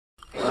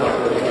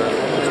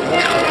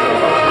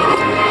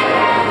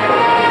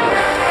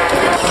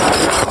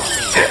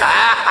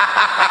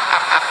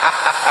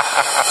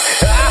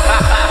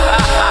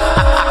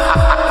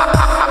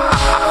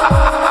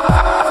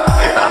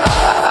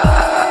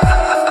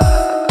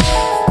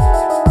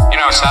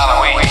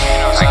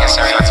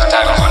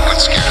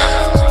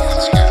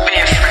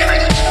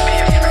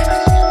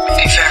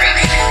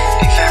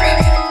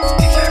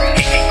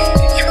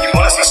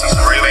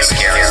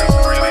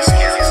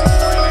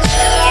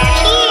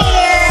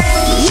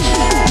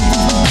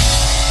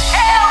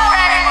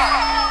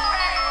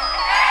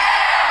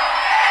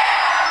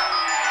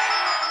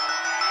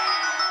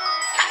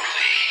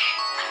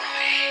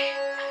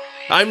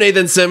I'm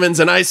Nathan Simmons,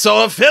 and I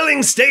saw a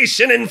filling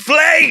station in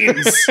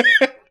flames.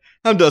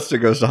 I'm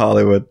Dustin Goes to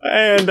Hollywood.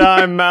 And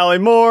I'm Mally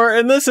Moore,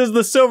 and this is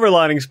the Silver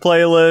Linings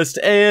playlist,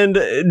 and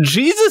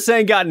Jesus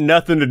ain't got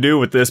nothing to do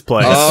with this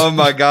place. Oh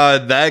my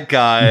god, that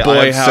guy. Boy,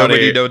 I have so howdy.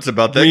 many notes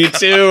about that Me guy.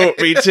 too,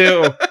 me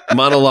too.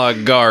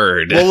 Monologue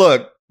guard. Well,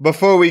 look,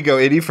 before we go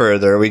any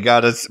further, we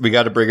got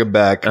to bring him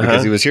back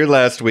because he was here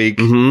last week,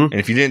 and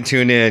if you didn't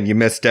tune in, you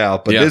missed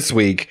out. But this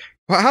week,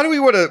 how do we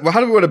want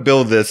to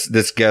build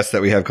this guest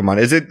that we have come on?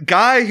 Is it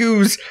guy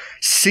who's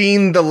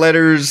seen the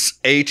letters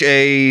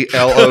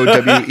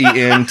HALOWEN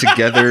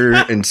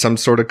together in some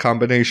sort of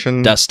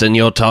combination? Dustin,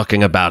 you're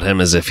talking about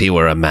him as if he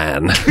were a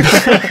man.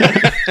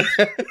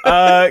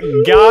 Guy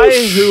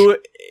who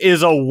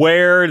is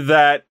aware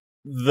that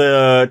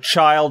the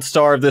child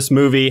star of this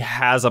movie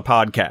has a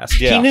podcast.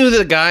 He knew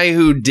the guy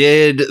who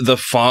did The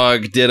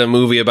Fog did a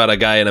movie about a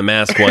guy in a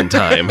mask one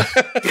time.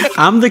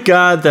 I'm the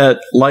guy that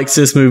likes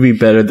this movie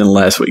better than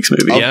last week's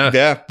movie.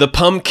 Yeah. The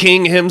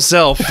Pumpkin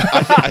himself.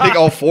 I think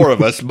all four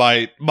of us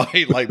might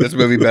like this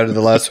movie better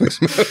than last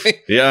week's movie.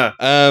 Yeah.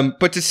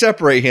 But to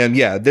separate him,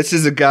 this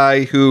is a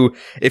guy who,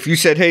 if you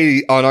said,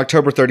 hey, on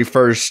October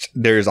 31st,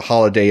 there's a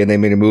holiday and they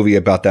made a movie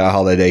about that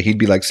holiday, he'd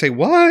be like, say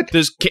what?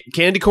 There's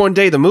Candy Corn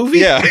Day, the movie?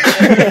 Yeah.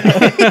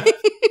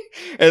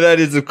 And that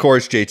is, of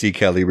course, JT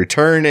Kelly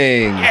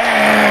returning.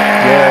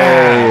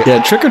 Yay.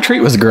 Yeah, Trick or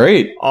Treat was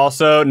great.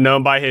 Also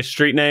known by his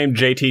street name,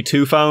 JT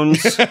Two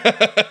Phones.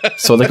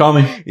 That's what they call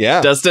me. Yeah.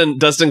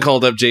 Dustin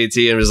called up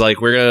JT and was like,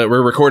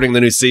 we're recording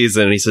the new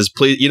season. And he says,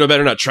 please,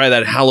 better not try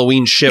that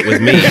Halloween shit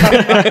with me.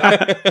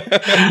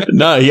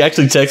 No, he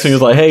actually texted me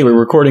and was like, hey, we're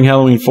recording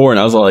Halloween 4. And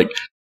I was like,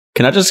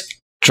 can I just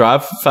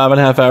drive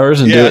 5.5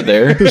 hours and do it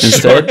there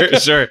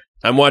instead? Sure.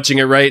 I'm watching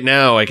it right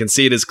now. I can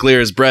see it as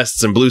clear as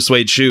breasts and blue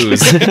suede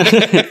shoes.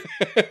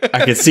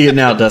 I can see it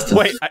now, Dustin.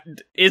 Wait,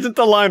 isn't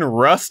the line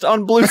rust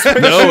on blue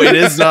suede? No, it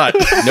is not.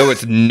 No,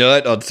 it's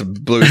nut on some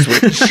blue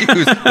suede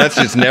shoes. That's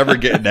just never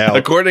getting out.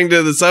 According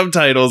to the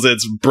subtitles,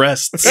 it's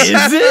breasts. Is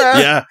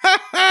it?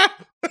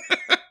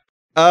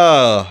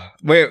 Yeah.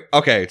 Wait,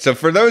 okay. So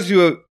for those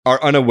who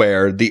are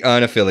unaware, the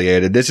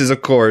unaffiliated, this is,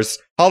 of course,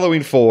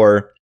 Halloween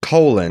 4,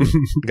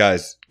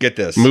 guys, get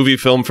this. Movie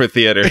film for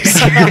theaters.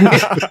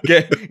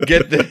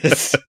 get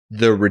this.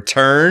 The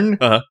return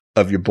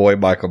of your boy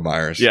Michael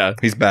Myers. Yeah.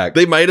 He's back.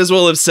 They might as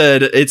well have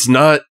said, it's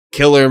not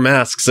killer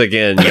masks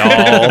again,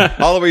 y'all.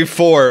 Halloween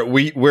 4,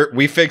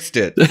 we fixed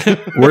it.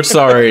 We're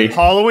sorry.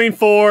 Halloween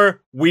 4,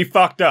 we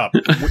fucked up.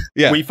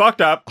 We fucked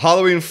up.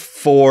 Halloween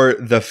for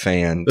the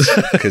fans,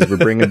 because we're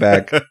bringing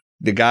back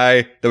the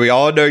guy that we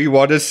all know you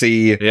want to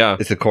see. Yeah.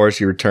 It's, of course,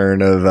 your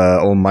return of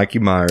old Mikey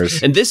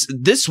Myers. And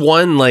this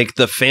won, like,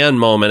 the fan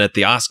moment at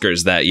the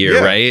Oscars that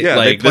year, right? Yeah,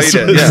 like, they played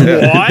it. was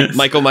What?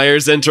 Michael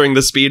Myers entering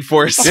the Speed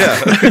Force. Yeah.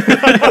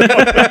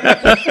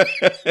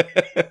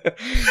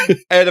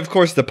 And, of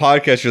course, the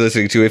podcast you're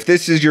listening to, if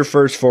this is your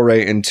first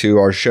foray into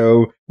our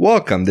show,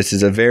 welcome. This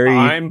is a very...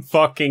 I'm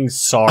fucking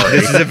sorry.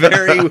 This is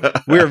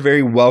we're a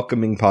very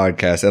welcoming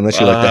podcast, unless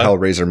you like the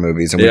Hellraiser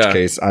movies, in which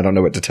case, I don't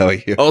know what to tell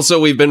you. Also,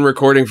 we've been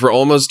recording for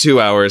almost 2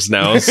 hours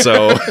now,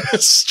 so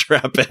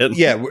strap in.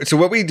 Yeah, so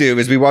what we do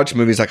is we watch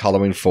movies like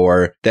Halloween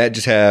 4 that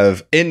just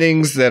have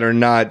endings that are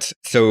not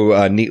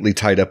so neatly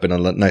tied up in a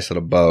nice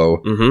little bow,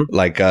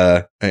 like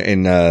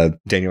in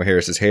Danielle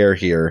Harris's hair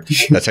here.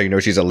 That's how you know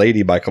she's a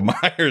lady, Michael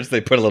Myers. They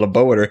put a little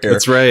bow in her hair.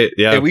 That's right,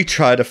 yeah. And we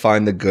try to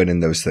find the good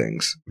in those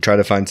things. We try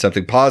to find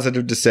something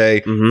positive to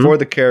say for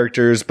the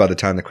characters by the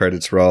time the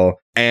credits roll.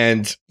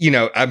 And,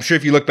 I'm sure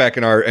if you look back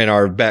in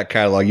our back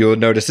catalog, you'll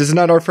notice this is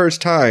not our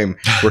first time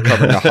we're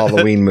covering a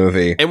Halloween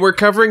movie. And we're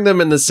covering them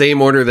in the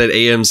same order that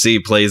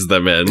AMC plays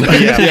them in.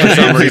 For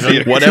some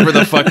reason. Whatever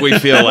the fuck we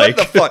feel like.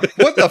 What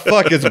the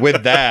fuck is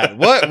with that?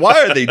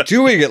 Why are they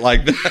doing it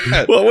like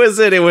that? What was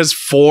it? It was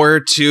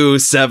 4, 2,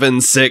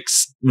 7,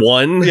 6,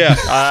 1? Yeah.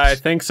 I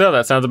think so.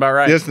 That sounds about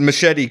right. It's the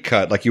machete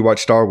cut, like you watch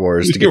Star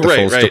Wars to get the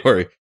full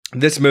story.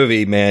 This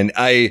movie, man,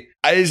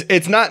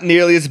 it's not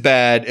nearly as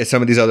bad as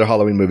some of these other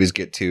Halloween movies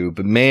get to,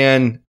 but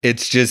man,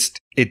 it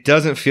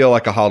doesn't feel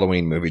like a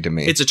Halloween movie to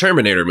me. It's a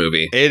Terminator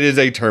movie. It is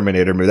a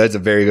Terminator movie. That's a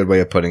very good way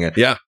of putting it.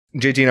 Yeah.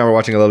 JT and I were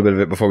watching a little bit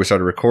of it before we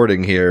started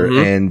recording here,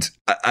 and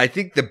I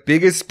think the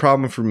biggest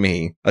problem for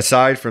me,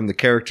 aside from the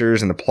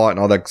characters and the plot and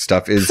all that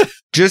stuff, is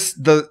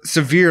just the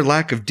severe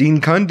lack of Dean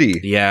Cundy.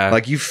 Yeah.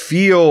 Like, you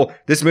feel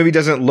this movie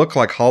doesn't look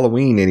like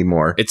Halloween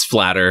anymore. It's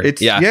flatter.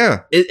 Yeah.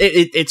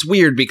 It's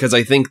weird because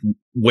I think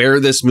where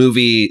this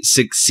movie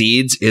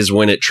succeeds is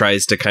when it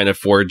tries to kind of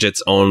forge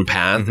its own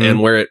path, and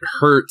where it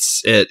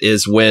hurts it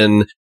is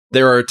when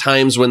there are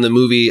times when the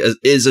movie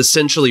is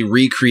essentially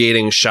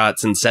recreating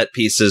shots and set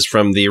pieces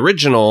from the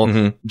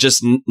original,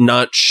 just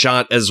not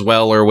shot as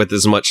well or with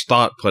as much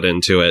thought put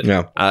into it.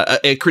 Yeah.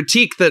 A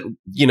critique that,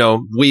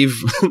 we've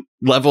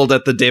leveled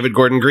at the David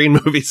Gordon Green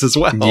movies as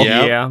well.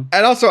 Yeah.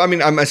 And also, I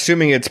mean, I'm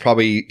assuming it's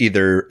probably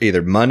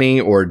either money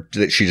or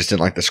that she just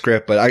didn't like the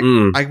script, but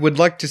I would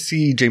like to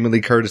see Jamie Lee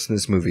Curtis in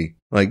this movie.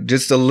 Like,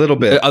 just a little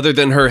bit. Other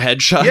than her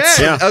headshots?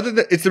 Yeah. Other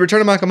than it's the return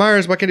of Michael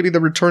Myers, why can't it be the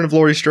return of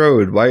Laurie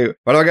Strode? Why do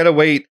I gotta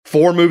wait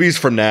 4 movies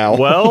from now?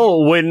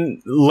 Well,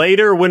 when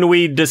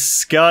we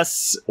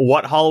discuss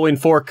what Halloween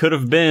 4 could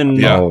have been,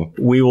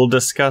 we will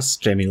discuss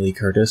Jamie Lee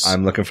Curtis.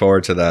 I'm looking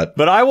forward to that.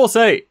 But I will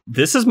say,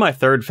 this is my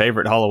 3rd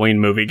favorite Halloween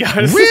movie,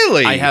 guys.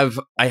 Really? I have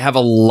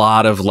a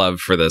lot of love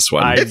for this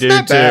one. It's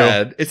not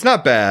bad. It's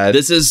not bad.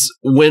 This is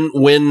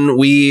when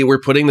we were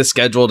putting the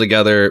schedule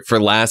together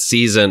for last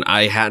season,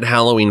 I had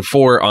Halloween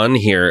 4 on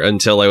here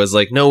until I was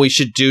like, no, we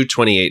should do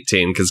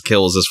 2018 because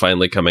Kills is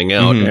finally coming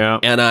out. Yeah.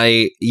 And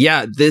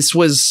this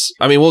was,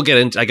 I mean, we'll get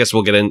in.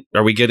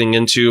 Are we getting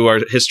into our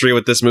history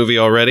with this movie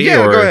already?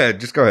 Yeah, go ahead.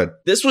 Just go ahead.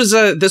 This was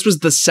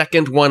the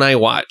second one I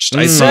watched.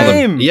 I saw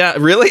them. Yeah,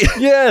 really?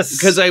 Yes.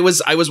 Because I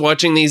was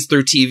watching these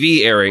through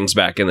TV airings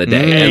back in the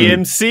day.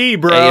 AMC,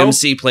 bro.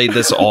 AMC played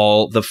this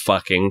all the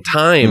fucking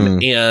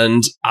time.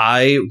 And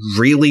I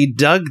really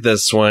dug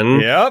this one.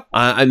 Yep.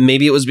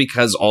 Maybe it was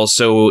because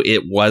also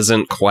it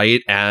wasn't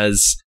quite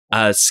as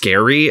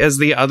scary as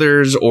the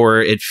others,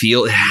 or it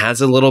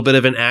has a little bit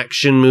of an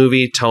action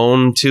movie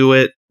tone to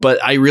it.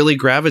 But I really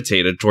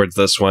gravitated towards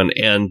this one.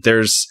 And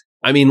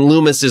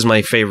Loomis is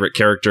my favorite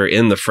character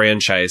in the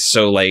franchise.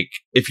 So, like,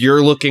 if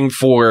you're looking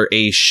for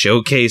a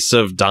showcase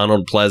of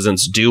Donald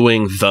Pleasence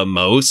doing the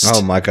most,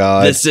 oh my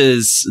god, this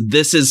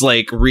is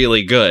like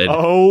really good.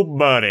 Oh,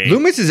 buddy,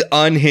 Loomis is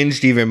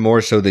unhinged even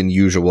more so than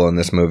usual in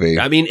this movie.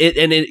 I mean,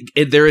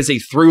 there is a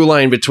through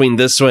line between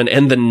this one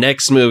and the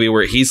next movie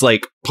where he's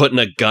like putting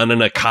a gun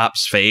in a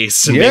cop's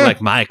face and being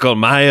like, "Michael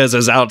Myers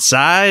is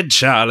outside,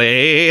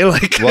 Charlie."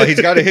 Like, well,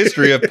 he's got a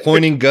history of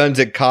pointing guns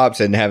at cops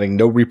and having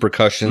no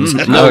repercussions.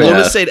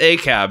 Loomis said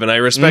ACAB, and I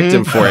respect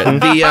him for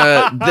it.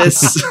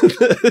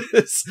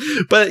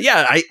 But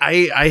yeah,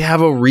 I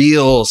have a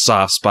real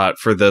soft spot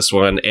for this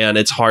one, and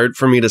it's hard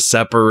for me to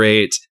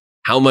separate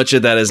how much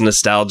of that is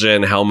nostalgia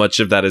and how much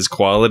of that is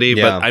quality.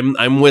 Yeah. But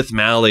I'm with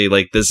Mally.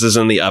 Like, this is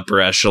in the upper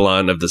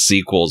echelon of the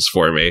sequels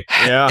for me.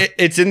 Yeah,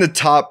 it's in the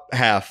top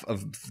half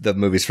of the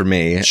movies for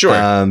me.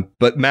 Sure.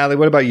 But Mally,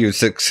 what about you?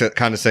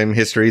 Kind of same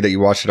history that you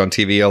watched it on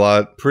TV a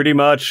lot? Pretty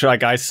much.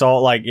 Like, I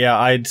saw,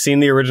 I'd seen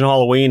the original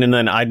Halloween, and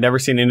then I'd never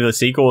seen any of the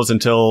sequels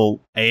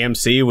until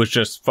AMC was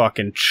just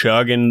fucking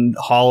chugging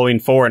Halloween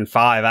 4 and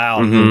 5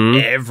 out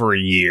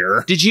every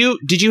year. Did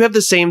you have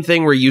the same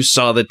thing where you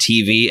saw the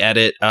TV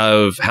edit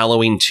of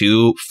Halloween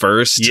 2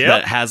 first? Yep.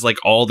 That has like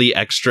all the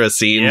extra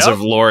scenes of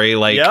Laurie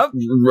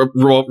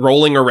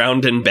rolling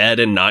around in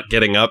bed and not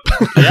getting up.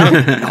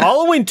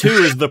 Halloween 2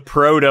 is the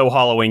proto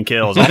Halloween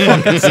Kills. I'll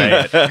fucking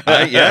say it.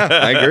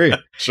 I agree.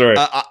 Sure.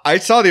 I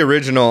saw the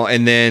original,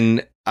 and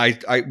then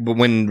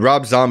when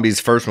Rob Zombie's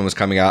first one was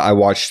coming out, I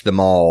watched them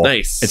all.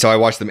 Nice. And so I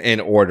watched them in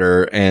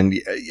order. And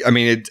I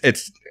mean,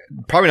 it's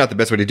probably not the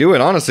best way to do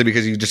it, honestly,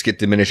 because you just get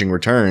diminishing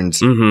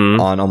returns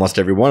on almost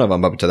every one of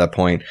them up to that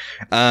point.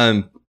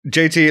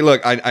 JT,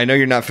 look, I know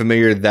you're not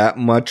familiar that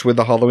much with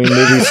the Halloween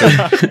movies. So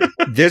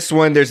this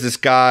one, there's this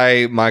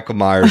guy, Michael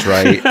Myers,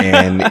 right?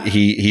 And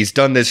he's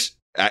done this.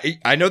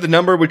 I know the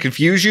number would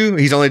confuse you.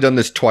 He's only done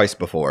this twice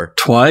before.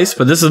 Twice?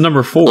 But this is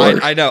number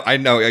 4. I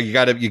know. You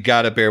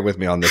gotta bear with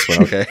me on this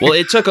one, okay? Well,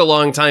 it took a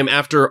long time.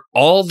 After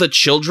all the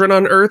children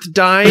on Earth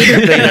died,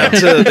 they had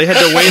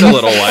to wait a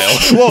little while.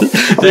 Well,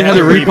 they had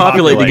to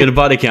repopulate to get a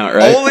body count,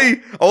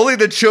 right? Only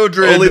the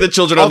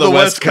children on the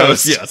West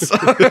Coast. Yes.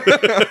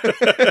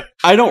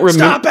 I don't remember.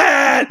 Stop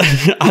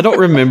it! I don't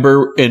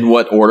remember in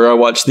what order I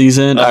watched these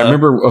in. I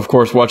remember, of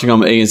course, watching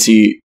them on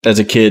ANC as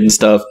a kid and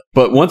stuff.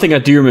 But one thing I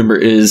do remember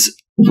is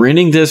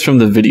renting this from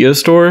the video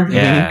store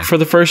for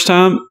the first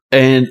time,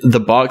 and the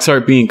box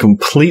art being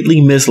completely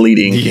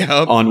misleading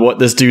on what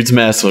this dude's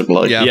mask looked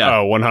like. Yeah.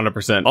 Oh,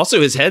 100%. Also,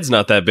 his head's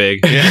not that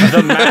big.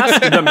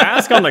 The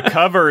mask on the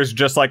cover is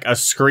just like a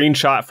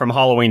screenshot from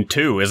Halloween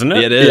 2, isn't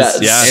it? It is. Yes.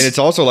 Yeah. And it's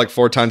also like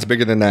 4 times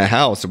bigger than that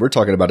house. So we're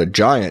talking about a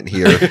giant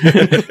here.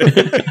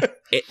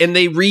 And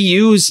they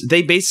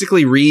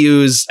basically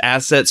reuse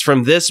assets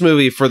from this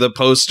movie for the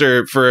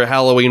poster for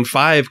Halloween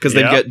 5, because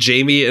they've got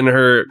Jamie in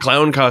her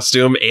clown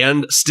costume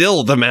and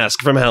still the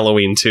mask from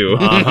Halloween 2.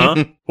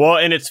 Well,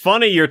 and it's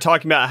funny you're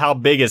talking about how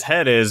big his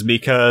head is,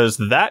 because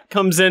that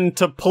comes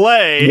into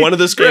play one of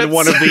the scripts. in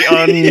one of the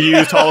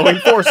unused Halloween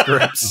 4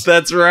 scripts.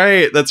 That's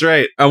right.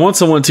 I want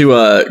someone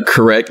to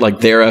correct, like,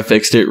 There I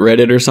Fixed It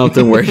Reddit or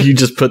something, where you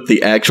just put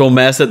the actual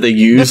mask that they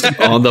used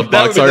on the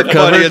box art the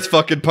cover. funniest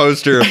fucking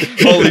poster.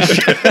 Holy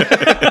shit.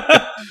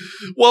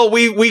 Well,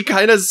 we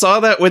kind of saw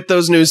that with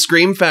those new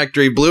Scream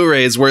Factory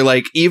Blu-rays, where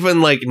like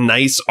even like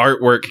nice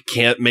artwork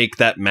can't make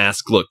that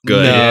mask look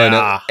good.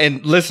 No.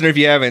 And listener, if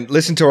you haven't,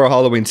 listen to our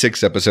Halloween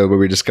 6 episode where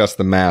we discussed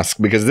the mask,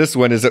 because this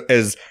one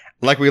is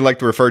like we like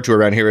to refer to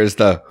around here as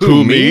the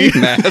Who Me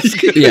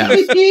mask.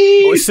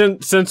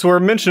 Since we're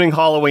mentioning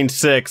Halloween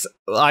 6,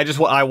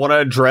 I want to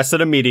address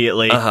it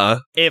immediately.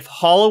 If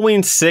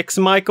Halloween 6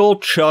 Michael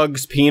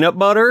chugs peanut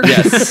butter,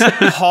 yes,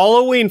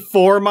 Halloween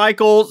 4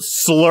 Michael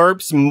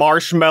slurps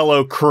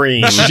marshmallow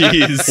cream.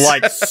 Jeez.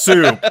 Like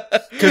soup.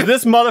 Because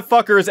this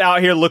motherfucker is out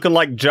here looking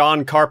like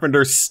John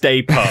Carpenter's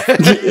Stay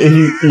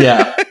Puft.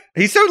 Yeah.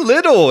 He's so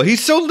little.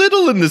 He's so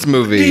little in this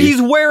movie. He's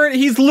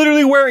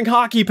literally wearing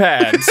hockey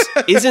pads.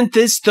 Isn't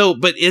this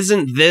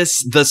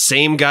the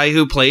same guy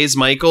who plays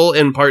Michael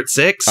in part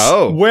 6?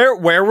 Oh.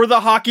 Where were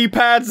the hockey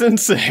pads in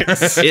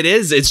 6? It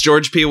is. It's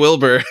George P.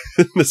 Wilbur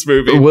in this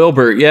movie.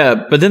 Wilbur,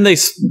 yeah. But then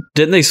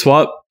didn't they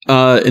swap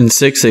in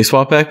 6? They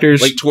swap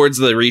actors? Like towards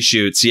the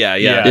reshoots.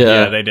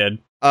 Yeah, they did.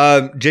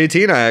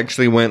 JT and I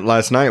actually went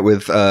last night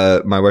with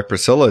my wife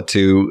Priscilla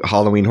to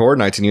Halloween Horror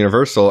Nights in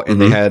Universal, and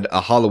they had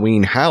a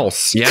Halloween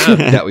house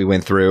that we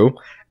went through.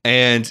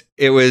 And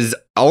it was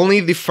only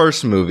the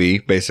first movie,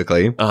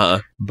 basically.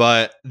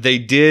 But they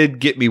did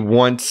get me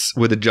once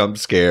with a jump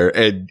scare,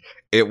 and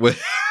it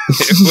was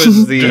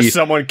just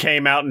someone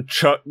came out and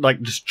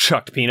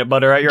chucked peanut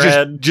butter at your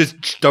head.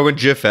 Just throwing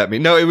Jif at me.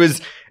 No, it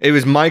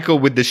was Michael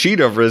with the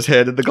sheet over his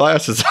head and the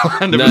glasses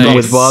on. Nice.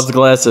 With Bob's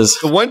glasses.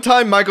 The one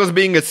time Michael's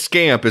being a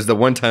scamp is the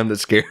one time that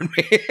scared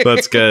me.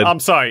 That's good. I'm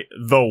sorry,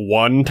 the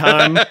one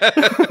time?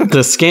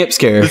 The scamp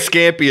scare. The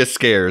scampiest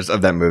scares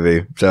of that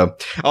movie. So,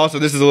 also,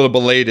 this is a little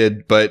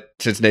belated, but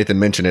since Nathan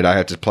mentioned it, I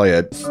have to play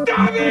it.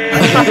 Stop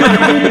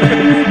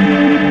it!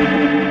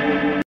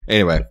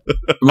 Anyway.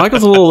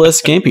 Michael's a little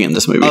less scampy in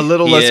this movie. A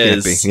little less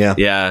scampy.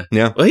 Yeah.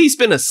 Well, he's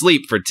been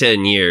asleep for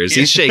 10 years.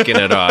 He's shaking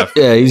it off.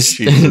 Yeah, he's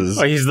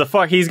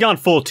he's gone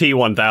full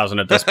T-1000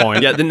 at this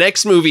point. Yeah, the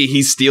next movie,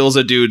 he steals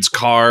a dude's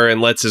car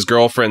and lets his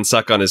girlfriend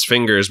suck on his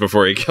fingers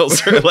before he kills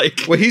her.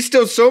 Well, he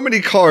steals so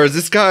many cars.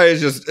 This guy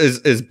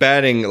is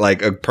batting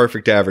like a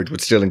perfect average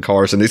with stealing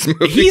cars in these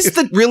movies.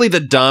 He's really the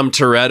Dom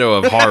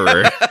Toretto of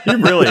horror. He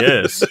really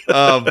is.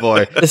 Oh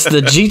boy. It's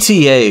the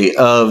GTA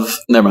of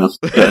never mind.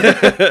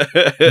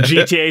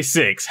 GTA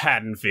 6,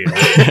 Haddonfield.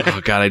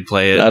 Oh god, I'd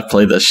play it. I'd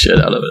play the shit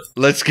out of it.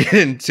 Let's get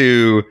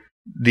into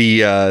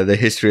the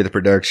history of the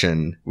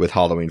production with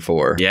Halloween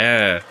 4.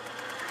 Yeah.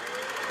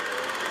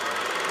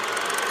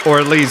 Or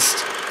at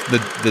least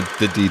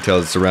the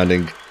details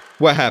surrounding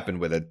what happened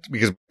with it.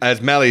 Because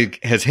as Mally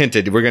has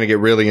hinted, we're going to get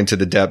really into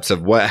the depths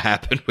of what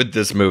happened with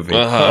this movie.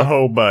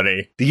 Oh,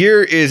 buddy. The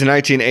year is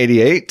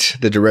 1988.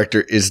 The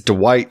director is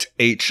Dwight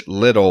H.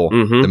 Little.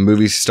 The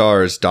movie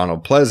stars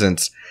Donald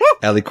Pleasence,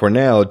 Ellie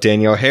Cornell,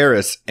 Danielle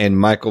Harris, and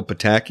Michael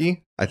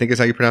Pataki. I think is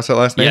how you pronounce that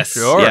last name? Yes.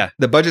 Sure. Yeah.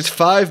 The budget's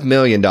 $5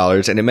 million,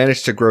 and it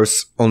managed to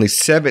gross only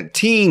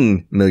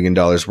 $17 million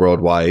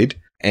worldwide,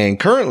 and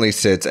currently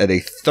sits at a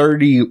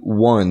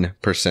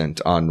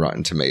 31% on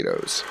Rotten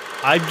Tomatoes.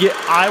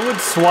 I would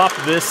swap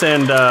this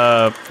and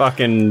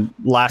fucking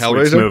last Hellraiser?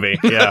 week's movie.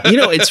 Yeah. You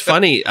know, it's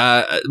funny.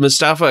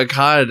 Mustafa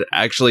Akkad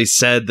actually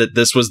said that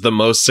this was the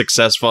most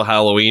successful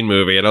Halloween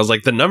movie, and I was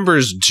like, the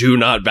numbers do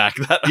not back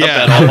that up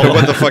at all.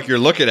 What the fuck you're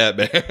looking at,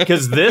 man?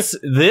 Because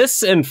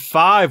this and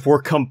 5 were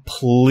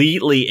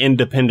completely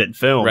independent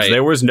films. Right.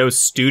 There was no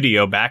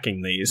studio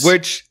backing these.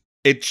 Which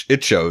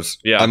it shows.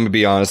 Yeah. I'm gonna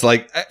be honest.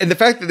 Like, and the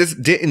fact that this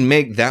didn't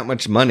make that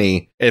much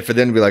money, and for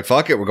them to be like,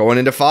 fuck it, we're going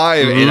into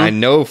 5, and I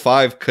know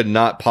 5 could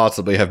not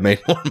possibly have made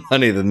more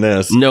money than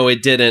this. No,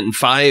 it didn't.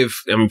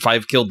 And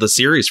 5 killed the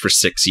series for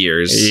 6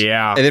 years.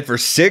 Yeah. And then for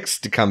 6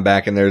 to come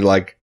back and they're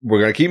like, we're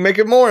going to keep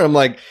making more. I'm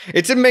like,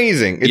 it's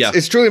amazing.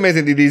 It's truly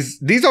amazing that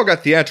these all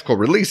got theatrical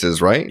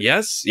releases, right?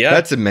 Yes. Yeah.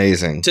 That's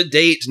amazing. To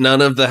date,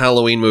 none of the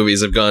Halloween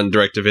movies have gone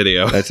direct to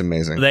video. That's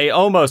amazing. They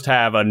almost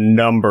have a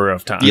number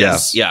of times.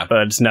 Yes. Yeah.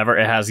 But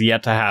it has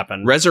yet to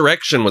happen.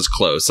 Resurrection was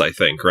close, I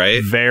think,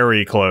 right?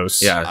 Very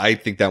close. Yeah. I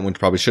think that one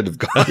probably should have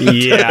gone.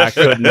 Yeah,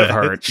 couldn't have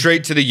hurt.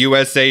 Straight to the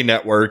USA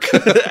Network.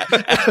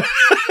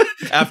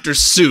 After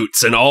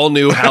Suits and all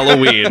new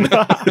Halloween.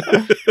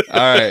 All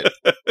right,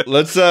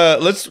 let's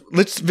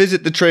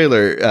visit the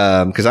trailer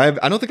because I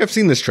don't think I've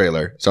seen this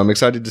trailer, so I'm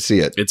excited to see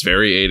it. It's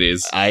very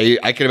 80s.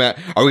 I can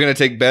imagine. Are we gonna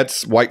take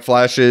bets? White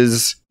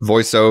flashes,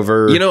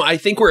 voiceover. You know, I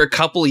think we're a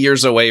couple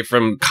years away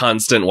from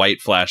constant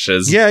white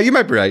flashes. Yeah, you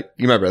might be right.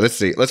 Let's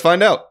see. Let's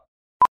find out.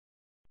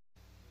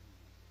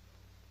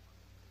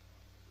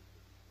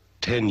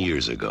 10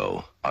 years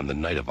ago, on the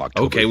night of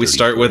October Okay, we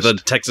start with a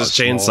Texas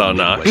chainsaw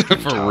knock.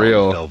 For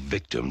real. Fell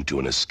victim to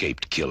an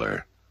escaped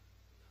killer.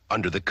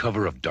 Under the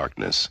cover of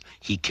darkness,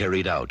 he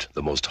carried out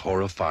the most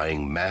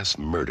horrifying mass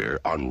murder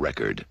on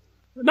record.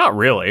 Not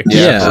really.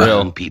 Yeah, for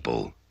real. 7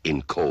 people in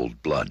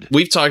cold blood.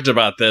 We've talked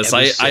about this.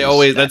 I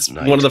always, that's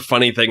one of the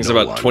funny things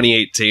about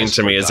 2018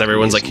 to me is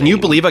everyone's like, can you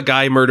believe a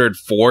guy murdered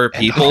 4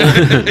 people?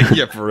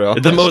 Yeah, for real.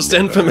 The most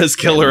infamous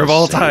killer of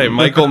all time,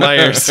 Michael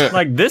Myers.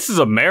 Like, this is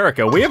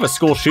America. We have a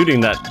school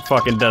shooting that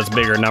fucking does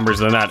bigger numbers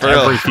than that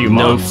every few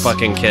months. No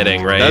fucking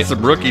kidding, right? That's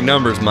some rookie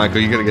numbers,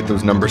 Michael. You gotta get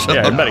those numbers up.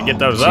 Yeah, you better get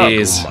those up.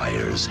 Jeez.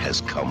 Myers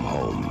has come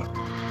home.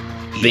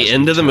 The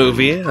end of the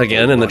movie,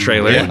 again, in the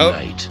trailer. A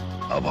night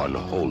of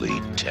unholy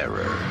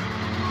terror.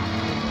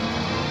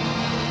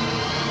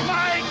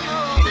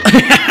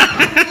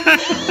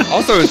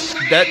 Also,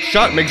 that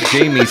shot makes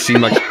Jamie seem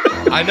like,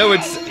 I know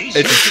it's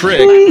a trick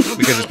because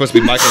it's supposed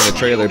to be Michael in the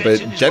trailer, but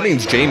that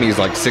means Jamie's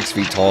like 6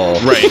 feet tall,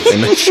 Right.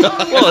 In the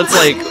shot. Well,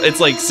 it's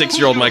like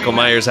 6-year-old Michael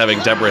Myers having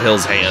Deborah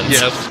Hill's hands.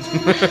 Yes.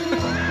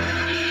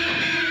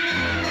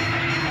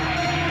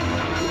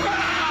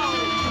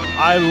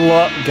 I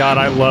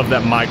love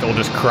that Michael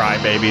just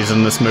crybabies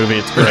in this movie.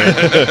 It's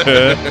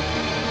great.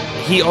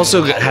 He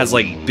also has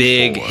like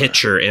big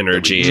Hitcher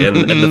energy in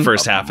the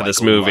first half of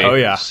this movie. Oh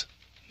yeah.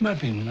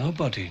 Maybe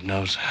nobody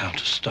knows how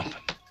to stop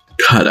him.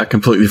 God, I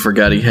completely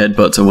forgot he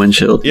headbutts a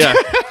windshield. Yeah.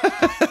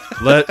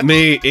 Let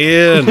me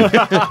in.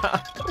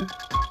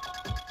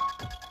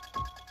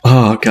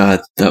 Oh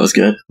God, that was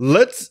good.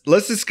 Let's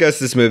discuss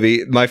this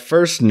movie. My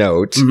first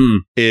note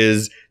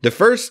is the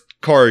first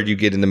card you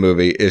get in the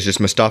movie is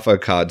just Mustafa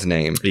Akkad's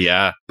name.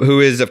 Yeah.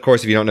 Who is, of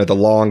course, if you don't know, the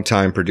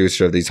longtime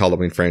producer of these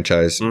Halloween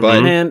franchise.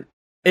 But man,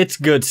 it's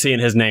good seeing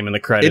his name in the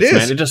credits, It is.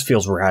 man. It just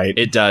feels right.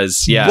 It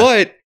does, yeah.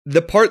 But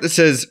the part that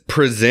says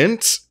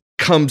presents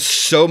comes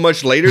so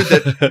much later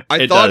that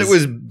I thought does. it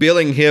was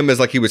billing him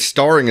as like he was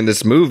starring in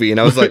this movie. And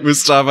I was like,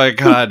 Mustafa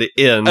Akkad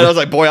in. And I was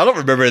like, boy, I don't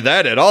remember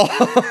that at all.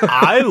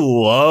 I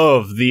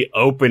love the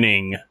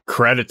opening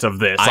credits of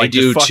this. I Like,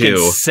 do just fucking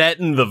too.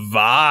 setting the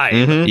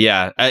vibe.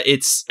 Yeah,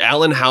 it's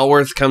Alan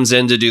Howarth comes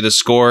in to do the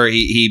score.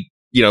 He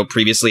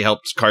previously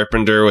helped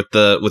Carpenter with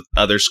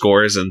other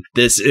scores, and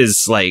this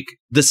is like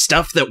the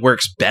stuff that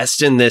works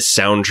best in this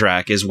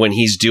soundtrack is when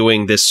he's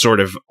doing this sort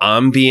of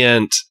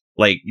ambient,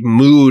 like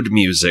mood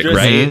music, Just-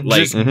 right?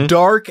 Like Just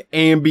dark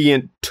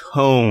ambient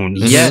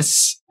tones.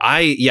 yes,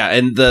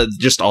 and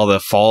just all the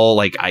fall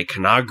like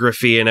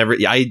iconography and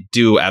everything. I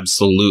do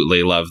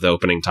absolutely love the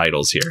opening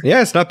titles here.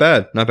 Yeah, it's not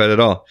bad. Not bad at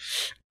all.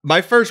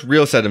 My first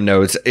real set of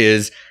notes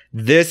is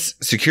this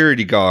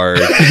security guard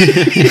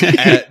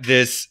at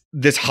this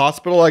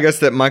hospital, I guess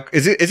that Mike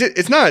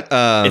it's not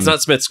It's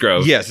not Smith's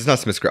Grove. Yes, it's not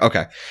Smith's Grove.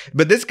 Okay.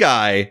 But this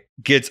guy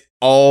gets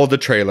all the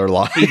trailer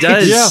lines. He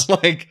does. Yeah.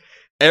 Like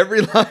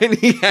every line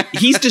he has.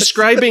 He's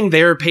describing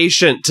their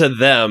patient to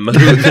them.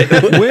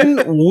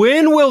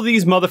 When will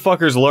these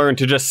motherfuckers learn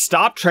to just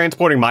stop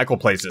transporting Michael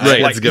places?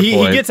 Right, like, that's a good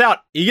point.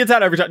 He gets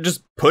out every time.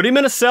 Just put him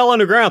in a cell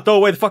underground, throw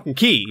away the fucking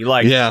key.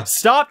 Like, Yeah.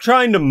 stop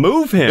trying to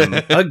move him.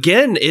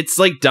 Again, it's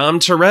like Dom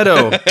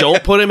Toretto.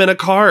 Don't put him in a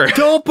car.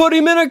 Don't put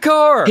him in a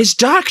car. His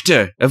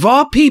doctor, of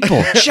all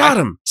people, shot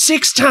him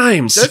 6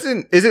 times.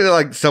 Isn't it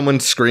like someone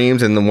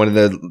screams and then one of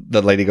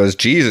the lady goes,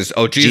 Jesus.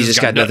 Oh, Jesus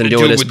got nothing to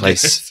do with this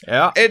place. this.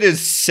 Yeah. It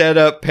is set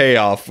up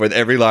payoff with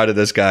every line of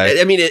this guy.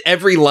 I mean,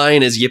 every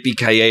line is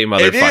yippee-ki-yay, It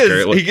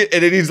motherfucker. is.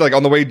 And then he's like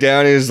on the way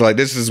down, he's like,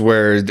 this is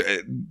where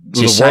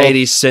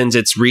Society sends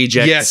its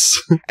rejects. Yes.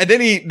 And then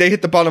they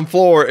hit the bottom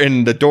floor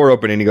and the door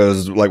opened and he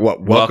goes like,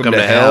 what? Welcome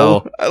to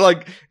hell.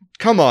 Like,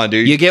 come on,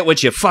 dude. You get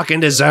what you fucking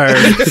deserve.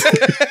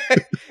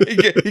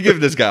 he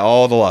gave this guy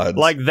all the lines.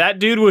 Like, that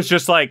dude was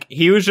just like,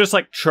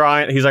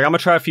 trying, he's like, I'm gonna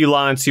try a few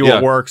lines, see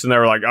what works, and they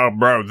were like, oh,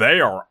 bro, they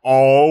are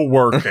all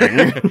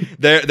working.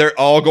 they're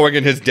all going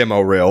in his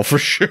demo reel for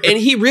sure. And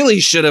he really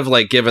should have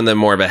like given them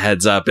more of a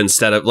heads up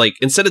instead of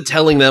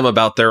telling them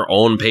about their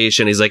own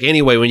patient. He's like,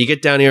 anyway, when you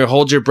get down here,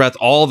 hold your breath.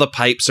 All the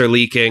pipes are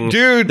leaking.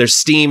 Dude. There's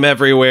steam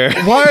everywhere.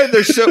 Why are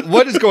there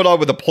what is going on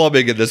with the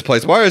plumbing in this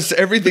place? Why is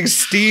everything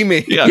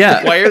steamy?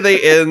 Yeah. Why are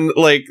they in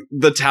like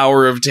the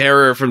Tower of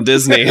Terror from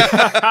Disney?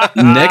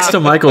 Next to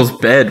Michael's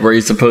bed, where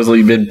he's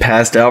supposedly been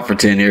passed out for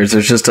 10 years,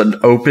 there's just an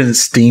open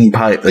steam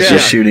pipe that's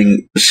just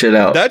shooting shit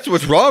out. That's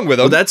what's wrong with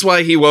him. Well, that's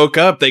why he woke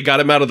up. They got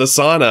him out of the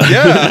sauna.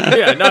 Yeah.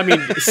 Yeah,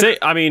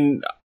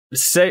 no,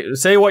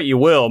 say what you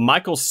will.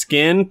 Michael's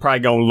skin probably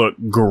gonna look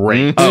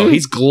great. Oh,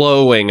 he's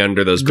glowing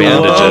under those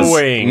bandages.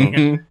 Glowing.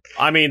 Mhm.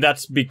 I mean,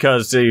 that's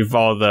because of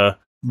all the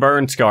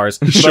burn scars.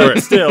 Sure.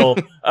 But still,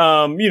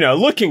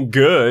 looking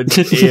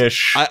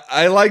good-ish.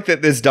 I like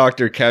that this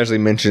doctor casually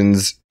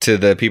mentions to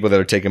the people that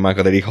are taking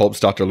Michael that he hopes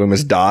Dr.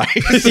 Loomis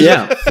dies.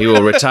 Yeah. He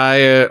will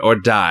retire or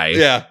die.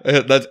 Yeah.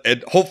 That's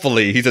and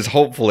hopefully. He says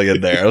hopefully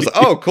in there. I was like,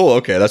 oh, cool.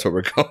 Okay, that's where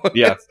we're going.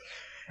 Yeah.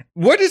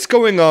 What is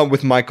going on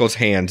with Michael's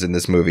hands in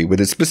this movie,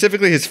 with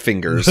specifically his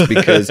fingers?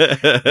 Because,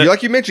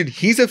 like you mentioned,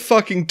 he's a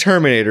fucking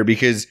Terminator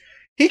because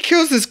he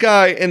kills this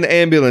guy in the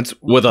ambulance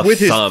With a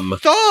his thumb.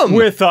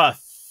 With a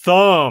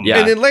thumb. Yeah.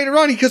 And then later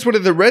on, he kills one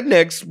of the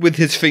rednecks with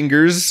his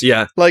fingers,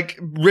 Yeah. like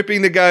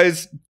ripping the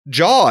guy's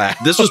jaw out.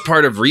 This was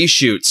part of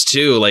reshoots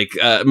too. Like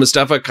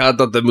Mustafa Akkad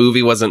thought the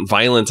movie wasn't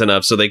violent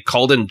enough, so they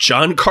called in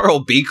John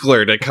Carl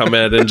Buechler to come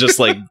in and just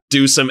like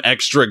do some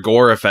extra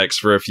gore effects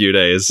for a few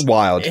days.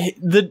 Wild.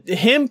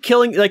 Him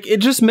killing, like,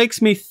 it just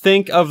makes me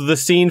think of the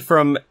scene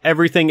from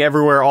Everything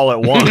Everywhere All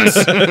at Once,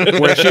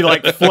 where she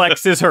like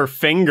flexes her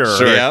finger.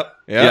 Sure. Yep.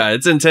 Yeah,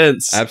 it's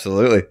intense.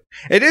 Absolutely.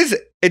 It is.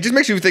 It just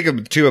makes you think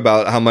of too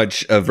about how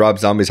much of Rob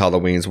Zombie's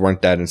Halloweens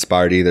weren't that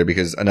inspired either,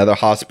 because another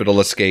hospital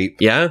escape.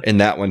 Yeah. In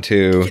that one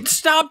too.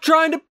 Stop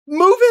trying to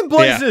move him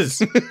places.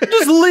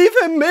 Just leave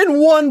him in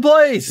one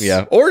place.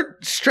 Yeah. Or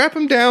strap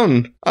him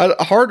down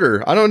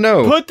harder. I don't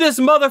know. Put this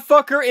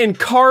motherfucker in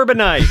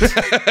carbonite.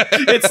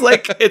 It's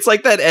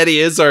like that Eddie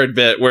Izzard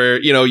bit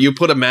where, you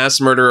put a mass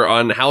murderer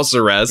on house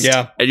arrest.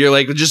 Yeah. And you're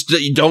like, just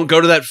don't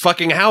go to that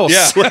fucking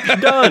house. Yeah.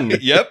 Done.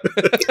 Yep.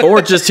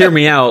 Or just hear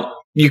me out.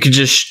 you could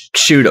just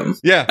shoot him.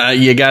 Yeah.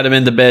 You got him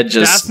in the bed.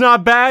 That's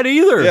not bad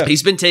either. Yeah.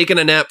 He's been taking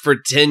a nap for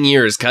 10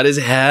 years. Cut his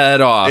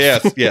head off.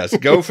 Yes.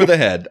 Go for the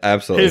head.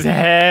 Absolutely. His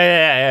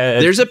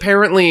head. There's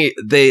apparently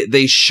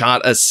they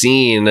shot a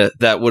scene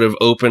that would have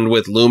opened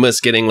with Loomis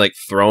getting like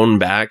thrown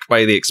back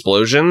by the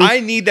explosion. I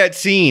need that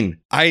scene.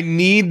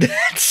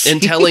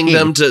 And telling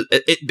them to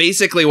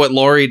basically what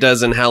Laurie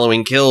does in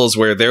Halloween Kills,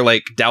 where they're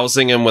like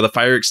dousing him with a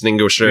fire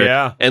extinguisher.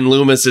 Yeah. And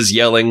Loomis is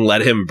yelling,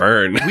 "Let him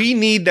burn." We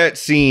need that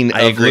scene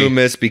I of agree.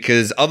 Loomis,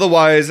 because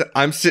otherwise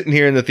I'm sitting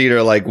here in the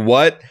theater like,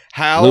 what?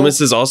 How? Loomis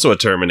is also a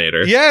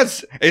Terminator.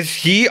 Yes. Is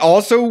he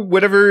also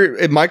whatever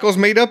Michael's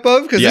made up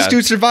of? Because this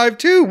dude survived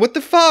too. What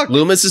the fuck?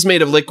 Loomis is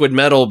made of liquid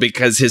metal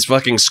because his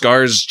fucking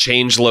scars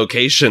change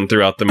location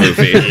throughout the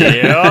movie.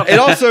 Yeah.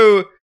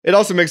 It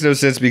also makes no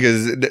sense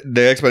because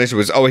the explanation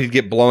was, he'd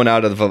get blown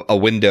out of a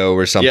window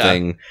or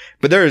something. Yeah.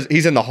 But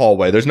he's in the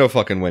hallway. There's no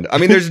fucking window. I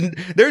mean,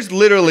 there's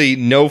literally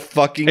no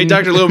fucking. Hey,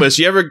 Dr. Loomis,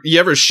 you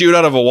ever shoot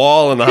out of a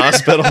wall in the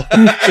hospital?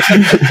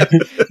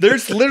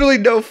 There's literally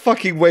no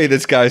fucking way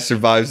this guy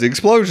survives the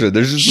explosion.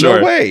 There's just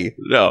no way.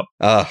 No.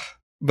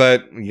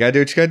 But you gotta do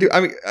what you gotta do.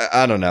 I mean,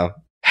 I don't know.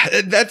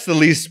 That's the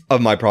least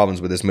of my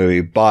problems with this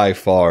movie by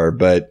far.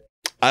 But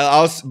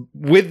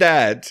with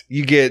that,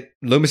 you get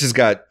Loomis has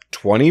got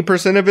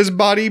 20% of his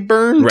body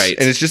burned, right?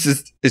 And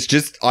it's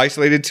just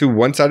isolated to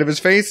one side of his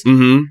face.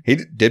 Mm-hmm. He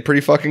did pretty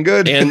fucking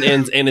good, and his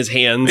hands, and his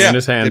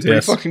hands, did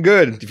pretty fucking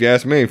good, if you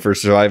ask me, for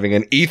surviving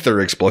an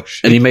ether explosion.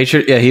 And he made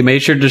sure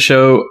to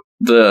show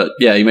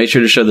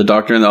the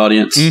doctor in the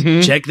audience. Mm-hmm.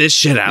 Check this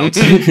shit out,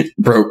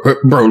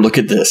 bro. Look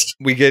at this.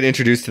 We get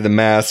introduced to the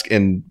mask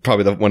in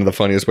probably one of the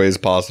funniest ways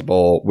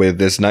possible with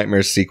this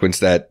nightmare sequence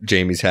that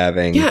Jamie's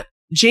having. Yeah.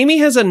 Jamie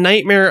has a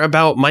nightmare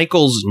about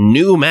Michael's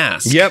new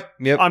mask. Yep.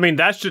 I mean,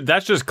 that's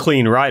just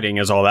clean writing,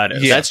 is all that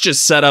is. Yeah. That's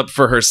just set up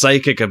for her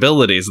psychic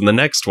abilities in the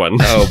next one.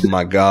 Oh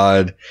my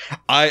god,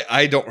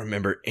 I don't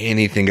remember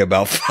anything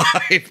about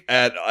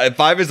 5.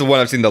 5 is the one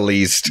I've seen the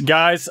least.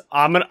 Guys,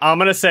 I'm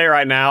gonna say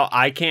right now,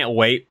 I can't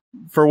wait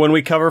for when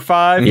we cover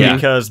 5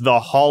 because the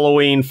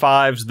Halloween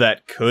 5s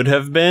that could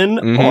have been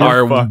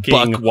are fucking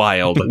buck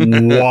wild.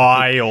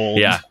 Wild.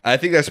 Yeah. I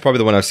think that's probably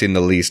the one I've seen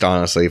the least,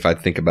 honestly, if I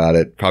think about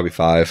it. Probably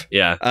 5.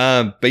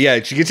 Yeah. But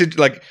yeah, she gets it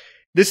like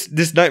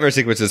this nightmare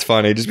sequence is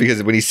funny just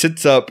because when he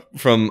sits up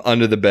from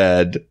under the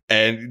bed,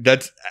 and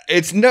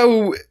there's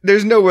no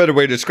other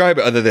way to describe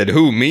it other than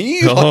who,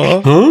 me?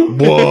 Like,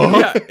 Whoa.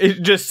 Yeah,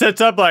 it just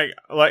sits up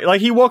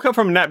like he woke up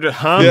from a nap, just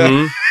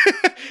Yeah.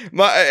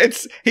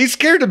 He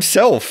scared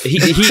himself. He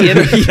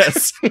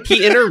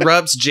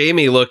interrupts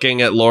Jamie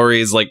looking at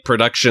Laurie's like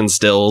production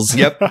stills.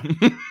 Yep.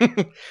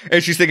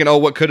 And she's thinking,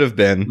 what could have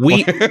been?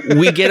 We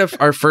get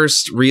our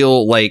first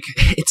real, like,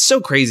 it's so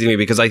crazy to me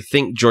because I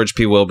think George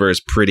P. Wilbur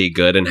is pretty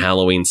good in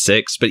Halloween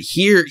 6, but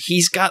here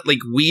he's got like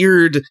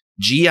weird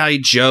G.I.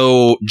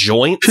 Joe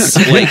joints.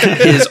 Like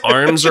his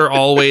arms are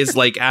always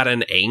like at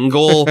an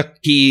angle.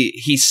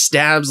 He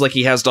stabs like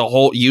he has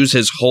to use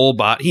his whole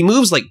body. He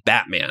moves like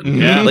Batman.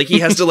 Yeah. Like he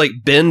has to like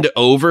bend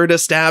over to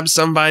stab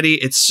somebody.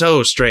 It's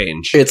so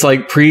strange. It's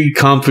like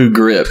pre-Kung Fu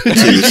grip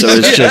too. So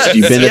it's just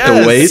you bend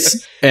at the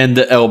waist and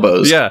the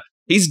elbows. Yeah.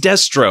 He's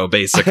Destro,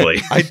 basically.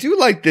 I do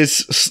like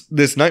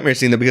this nightmare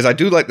scene though, because I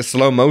do like the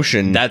slow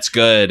motion. That's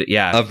good.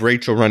 Yeah. Of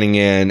Rachel running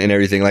in and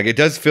everything. Like it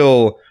does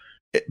feel.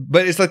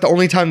 But it's like the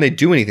only time they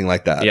do anything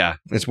like that. Yeah.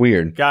 It's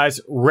weird. Guys,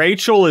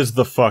 Rachel is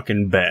the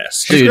fucking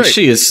best. Dude,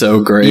 she is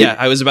so great. Yeah,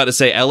 I was about to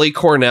say Ellie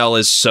Cornell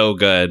is so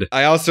good.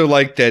 I also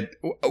like that.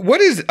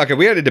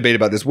 We had a debate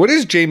about this. What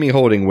is Jamie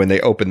holding when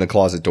they open the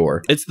closet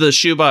door? It's the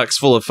shoebox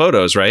full of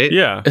photos, right?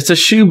 Yeah. It's a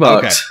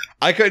shoebox. Okay.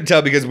 I couldn't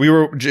tell because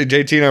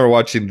JT and I were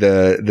watching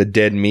the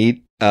Dead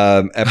Meat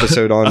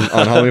episode on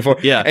Halloween 4.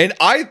 Yeah. And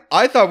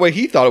I thought what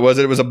he thought it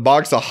was a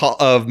box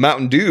of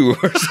Mountain Dew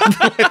or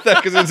something like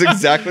that, because it's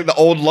exactly the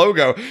old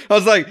logo. I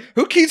was like,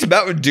 who keeps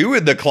Mountain Dew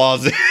in the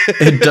closet?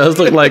 It does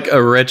look like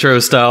a retro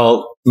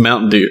style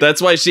Mountain Dew.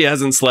 That's why she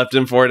hasn't slept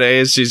in 4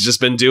 days. She's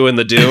just been doing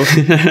the dew.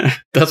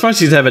 That's why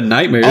she's having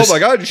nightmares. Oh my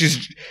god,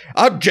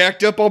 I'm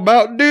jacked up on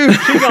Mountain Dew.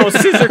 She's gonna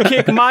scissor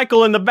kick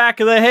Michael in the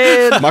back of the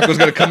head. Michael's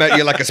gonna come at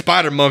you like a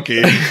spider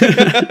monkey.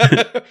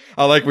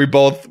 I like we're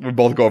both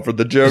going for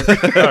the joke.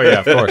 Oh yeah,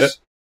 of course.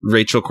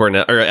 Rachel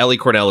Cornell, or Ellie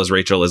Cornell as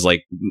Rachel, is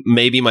like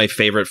maybe my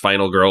favorite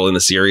final girl in the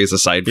series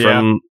aside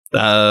from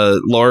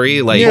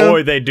Laurie. Like,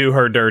 boy, they do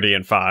her dirty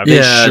in 5. They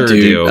Yeah, sure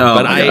dude. do. Oh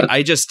But my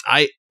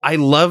God. I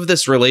love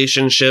this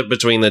relationship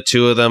between the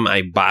two of them.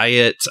 I buy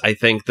it. I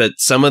think that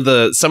some of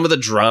the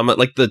drama,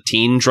 like the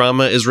teen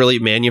drama, is really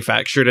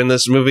manufactured in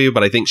this movie,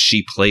 but I think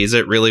she plays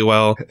it really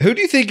well. Who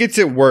do you think gets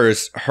it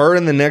worse? Her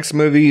in the next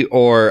movie,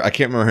 or I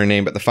can't remember her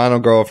name, but the final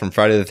girl from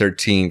Friday the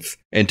 13th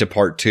into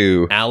part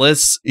 2?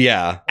 Alice?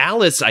 Yeah.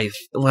 Alice, I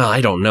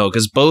don't know,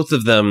 because both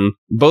of them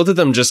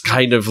just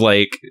kind of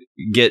like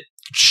get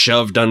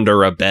shoved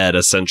under a bed,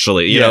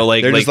 essentially. You know,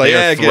 like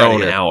they're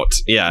thrown out.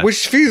 Yeah.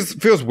 Which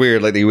feels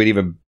weird, like they would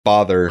even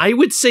bother. I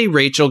would say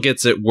Rachel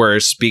gets it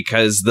worse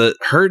because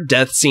her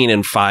death scene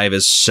in 5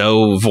 is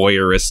so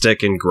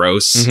voyeuristic and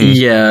gross. Mm-hmm.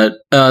 Yeah,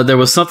 there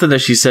was something that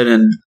she said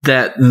in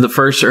the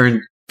first or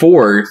in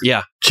 4.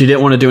 Yeah. She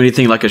didn't want to do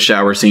anything like a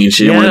shower scene.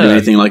 She didn't want to do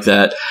anything like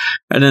that.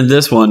 And then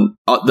this one,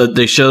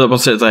 they showed up on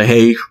set like,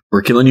 hey,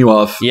 we're killing you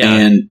off. Yeah.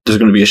 And there's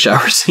going to be a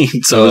shower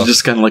scene. So it was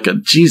just kind of like a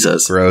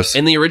Jesus. Gross.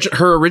 And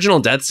her original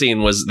death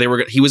scene was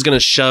he was going to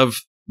shove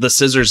the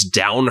scissors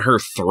down her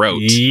throat.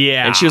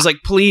 Yeah. And she was like,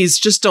 please,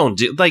 just don't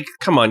do, like,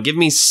 come on, give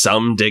me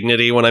some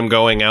dignity when I'm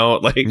going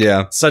out. Like,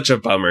 yeah. Such a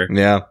bummer.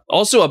 Yeah.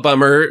 Also a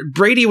bummer,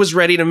 Brady was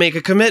ready to make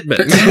a commitment.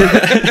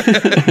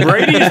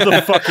 Brady is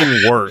the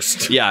fucking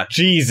worst. Yeah.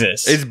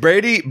 Jesus. Is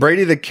Brady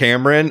the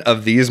Cameron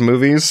of these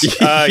movies?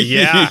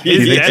 Yeah.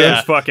 His death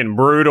is fucking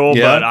brutal,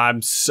 Yeah. but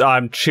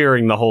I'm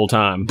cheering the whole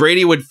time.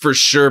 Brady would for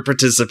sure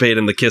participate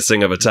in the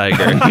kissing of a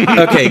tiger.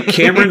 Okay,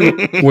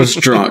 Cameron was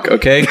drunk,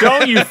 okay?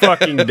 Don't you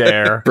fucking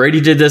dare.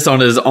 Brady did this on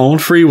his own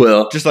free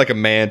will. Just like a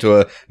man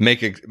to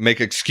make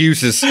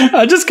excuses.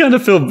 I just kind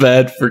of feel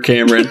bad for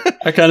Cameron.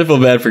 I kind of feel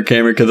bad for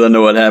Cameron because I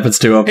know what happens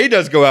to him. He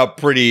does go out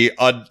pretty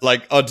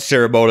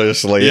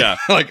unceremoniously. Yeah.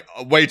 Like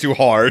way too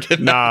hard.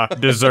 Nah,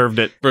 deserved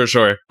it. For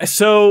sure.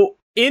 So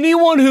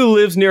anyone who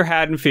lives near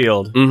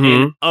Haddonfield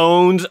and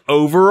owns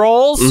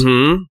overalls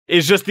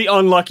is just the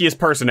unluckiest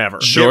person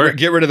ever. Sure.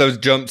 Get rid of those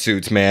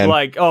jumpsuits, man.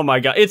 Like, oh my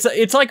god.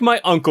 It's like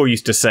my uncle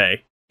used to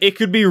say. It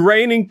could be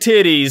raining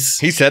titties.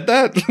 He said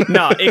that?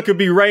 No, it could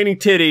be raining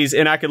titties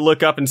and I could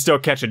look up and still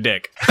catch a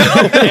dick.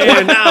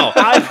 And now.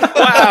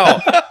 Wow.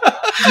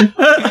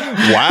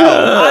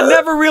 Wow. I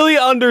never really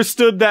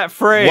understood that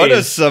phrase. What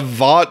a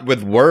savant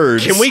with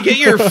words. Can we get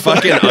your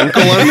fucking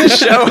uncle on this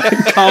show?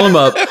 Call him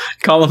up.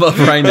 Call him up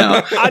right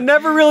now. I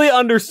never really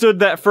understood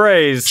that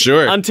phrase.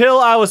 Sure. Until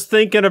I was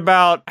thinking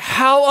about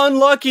how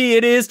unlucky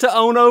it is to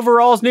own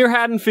overalls near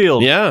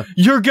Haddonfield. Yeah.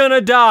 You're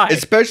gonna die.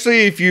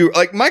 Especially if you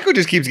like Michael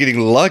just keeps getting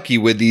lucky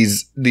with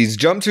these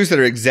jumpsuits that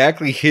are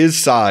exactly his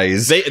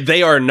size.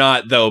 They are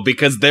not though,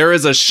 because there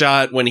is a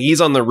shot when he's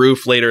on the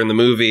roof later in the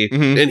movie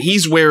and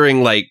he's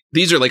wearing like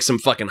these are like some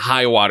fucking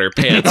high water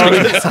pants.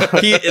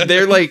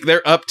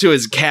 They're up to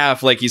his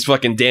calf like he's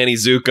fucking Danny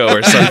Zuko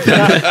or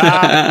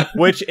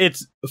something. Which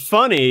it's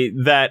funny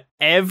that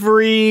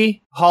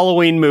every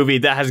Halloween movie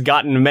that has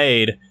gotten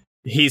made,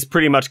 he's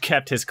pretty much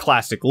kept his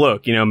classic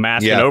look,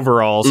 mask and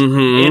overalls.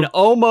 In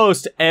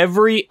almost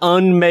every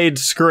unmade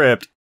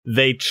script,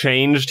 they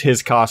changed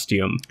his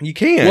costume. You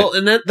can't. Well,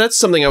 and that's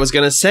something I was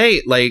going to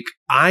say. Like,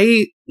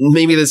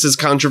 maybe this is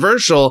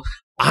controversial.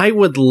 I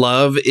would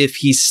love if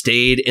he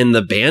stayed in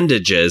the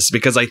bandages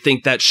because I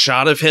think that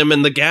shot of him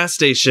in the gas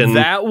station.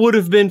 That would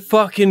have been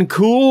fucking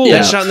cool.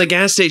 That shot in the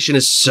gas station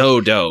is so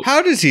dope.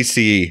 How does he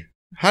see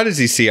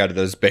out of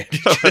those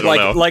bandages?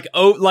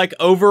 like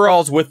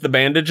overalls with the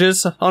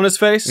bandages on his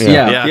face?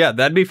 Yeah,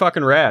 that'd be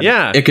fucking rad.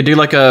 Yeah. It could do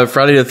like a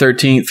Friday the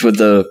 13th with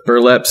the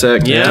burlap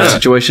sack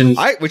situation.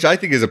 Which I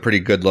think is a pretty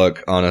good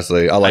look,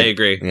 honestly. I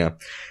agree. Yeah.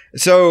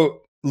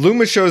 So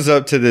Loomis shows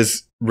up to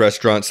this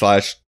restaurant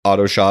 /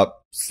 auto shop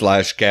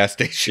 / gas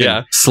station.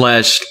 Yeah.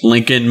 /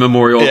 Lincoln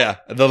Memorial. Yeah.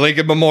 The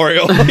Lincoln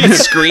Memorial. He's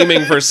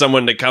screaming for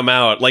someone to come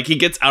out. Like, he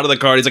gets out of the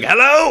car and he's like,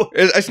 hello!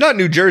 It's not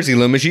New Jersey,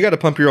 Loomis. You got to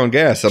pump your own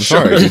gas. I'm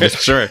sorry.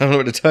 Sure. I don't know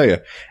what to tell you.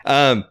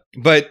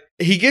 But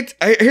he gets...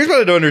 Here's what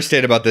I don't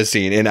understand about this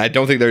scene, and I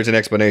don't think there's an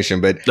explanation,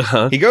 but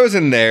he goes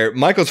in there.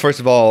 Michael's, first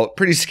of all,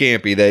 pretty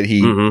scampy that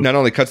he not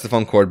only cuts the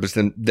phone cord,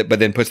 but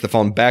then puts the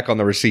phone back on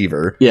the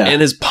receiver. Yeah. And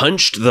has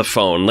punched the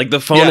phone. Like, the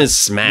phone is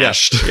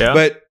smashed. Yeah.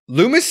 But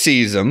Loomis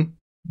sees him,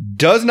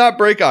 does not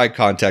break eye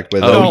contact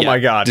with him. Oh my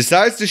god.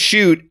 Decides to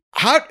shoot.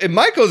 And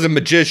Michael's a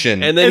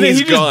magician. And then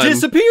he gone.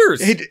 just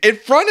disappears. In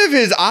front of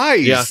his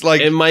eyes. Yeah.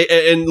 Like, and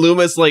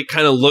Loomis like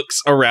kind of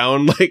looks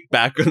around like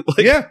back and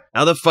like,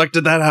 how the fuck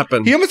did that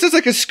happen? he almost does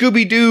like a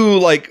Scooby-Doo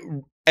like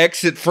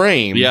exit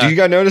frame. Yeah. Do you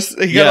guys notice?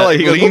 He kind of like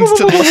leans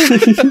to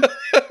the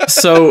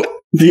So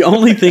the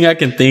only thing I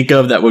can think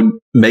of that would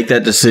make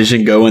that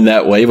decision go in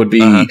that way would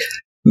be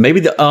maybe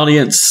the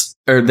audience,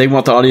 or they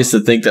want the audience to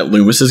think that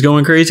Loomis is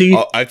going crazy.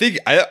 Oh, I think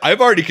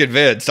I'm already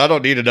convinced. I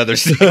don't need another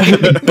scene.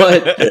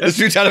 But this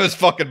dude's out of his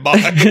fucking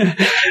mind.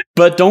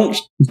 But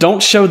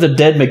don't show the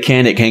dead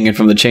mechanic hanging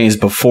from the chains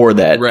before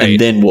that, and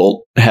then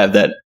we'll have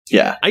that.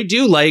 Yeah, I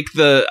do like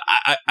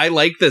I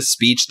like the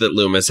speech that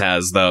Loomis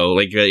has though.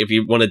 Like, if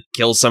you want to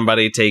kill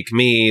somebody, take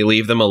me,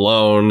 leave them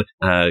alone.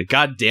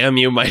 God damn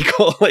you,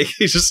 Michael! Like,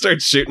 he just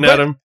starts shooting at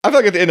him. I feel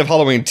like at the end of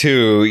Halloween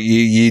 2,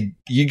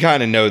 you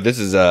kind of know this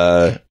is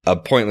a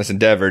pointless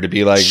endeavor to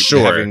be like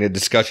having a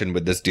discussion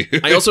with this dude.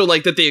 I also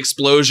like that the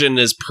explosion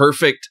is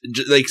perfect,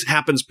 like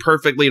happens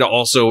perfectly to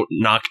also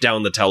knock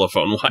down the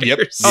telephone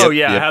wires. How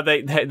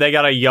they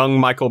got a young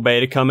Michael Bay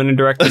to come in and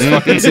direct this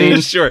fucking scene.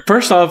 Sure.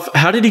 First off,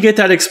 how did he get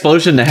that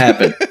explosion to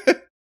happen?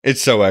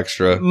 It's so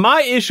extra.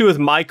 My issue with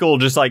Michael,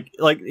 just like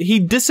he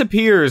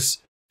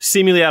disappears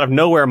seemingly out of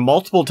nowhere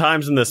multiple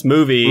times in this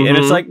movie, and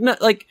it's like, no,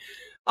 like,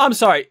 I'm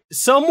sorry.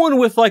 Someone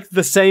with like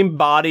the same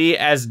body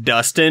as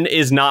Dustin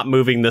is not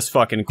moving this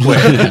fucking quick.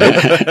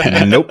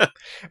 Nope.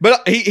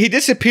 But he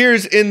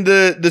disappears in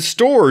the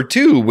store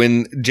too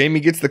when Jamie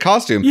gets the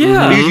costume.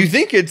 Yeah. Because you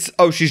think it's,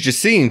 she's just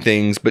seeing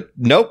things, but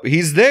nope,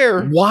 he's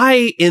there.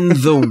 Why in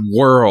the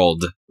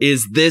world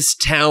is this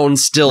town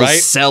still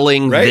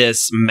selling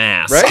this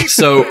mask? Right?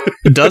 So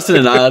Dustin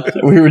and I,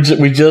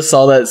 we just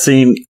saw that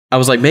scene. I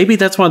was like, maybe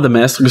that's why the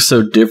mask looks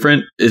so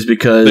different, is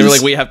because they were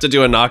like, we have to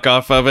do a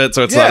knockoff of it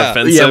so it's not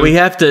offensive. Yeah, we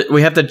have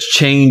to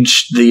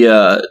change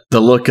the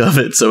look of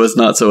it so it's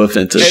not so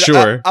offensive. And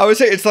sure. I would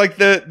say it's like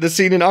the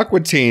scene in Aqua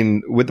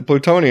Teen with the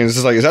Plutonians.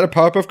 It's like, is that a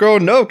Powerpuff Girl?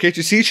 No, can't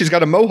you see she's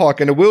got a mohawk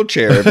and a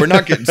wheelchair? We're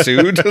not getting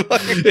sued.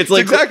 It's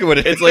like exactly what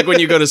it is. It's like when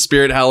you go to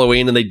Spirit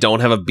Halloween and they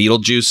don't have a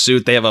Beetlejuice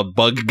suit, they have a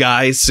bug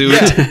guy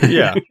suit.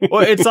 Yeah.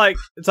 Well, it's like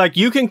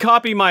you can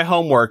copy my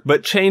homework,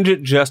 but change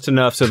it just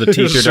enough so the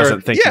teacher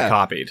doesn't think you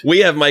copied.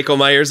 We have Michael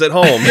Myers at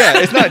home. Yeah,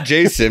 it's not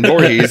Jason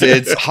Voorhees.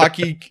 It's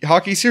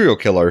hockey serial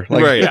killer.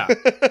 Like, right. Yeah.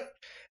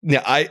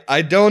 Yeah,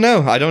 I don't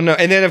know.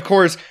 And then, of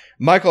course,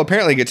 Michael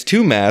apparently gets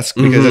two masks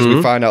because, as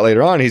we find out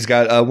later on, he's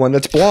got one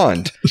that's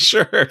blonde.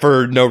 Sure.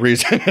 For no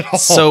reason at all.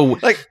 So,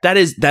 like, that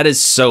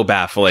is so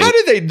baffling. How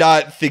do they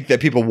not think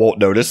that people won't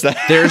notice that?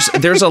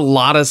 There's a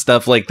lot of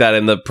stuff like that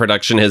in the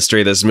production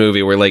history of this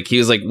movie where, like, he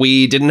was like,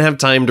 we didn't have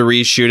time to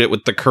reshoot it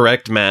with the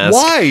correct mask.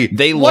 Why?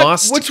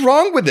 What's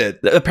wrong with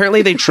it?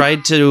 Apparently, they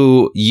tried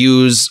to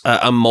use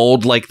a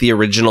mold like the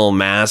original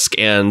mask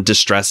and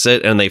distress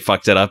it, and they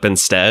fucked it up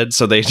instead.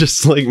 So they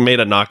just, like,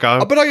 made a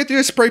knockoff. But all you have to do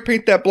is spray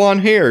paint that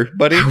blonde hair,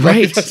 buddy.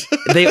 Right.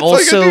 They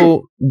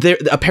also,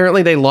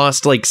 apparently they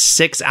lost like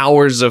 6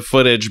 hours of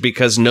footage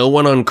because no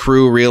one on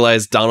crew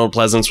realized Donald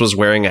Pleasence was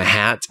wearing a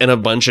hat in a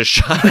bunch of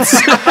shots.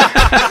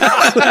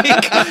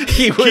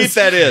 Keep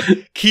that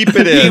in. Keep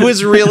it in.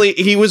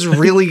 He was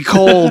really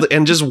cold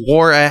and just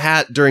wore a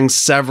hat during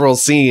several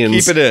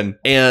scenes. Keep it in.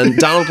 And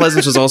Donald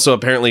Pleasence was also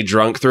apparently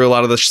drunk through a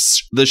lot of the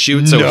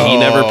shoot, so he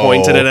never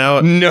pointed it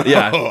out. No,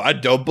 I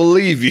don't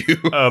believe you.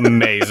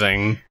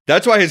 Amazing.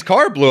 That's why his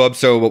car blew up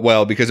so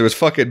well, because there was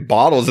fucking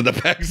bottles in the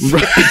back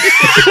seat.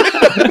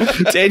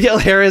 Danielle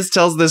Harris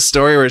tells this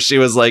story where she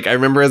was like, I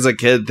remember as a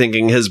kid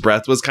thinking his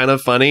breath was kind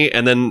of funny,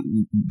 and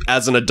then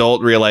as an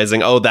adult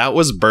realizing, oh, that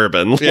was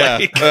bourbon. Yeah.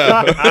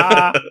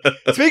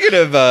 Speaking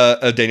of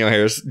Danielle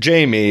Harris,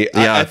 Jamie,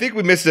 I think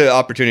we missed the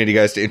opportunity,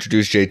 guys, to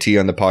introduce JT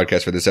on the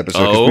podcast for this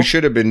episode, because we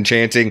should have been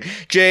chanting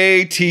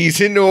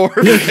JT's in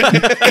order.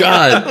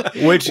 God.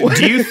 Which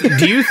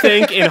do you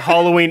think in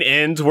Halloween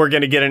Ends we're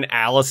gonna get an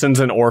Allison's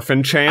and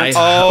Orphan chant?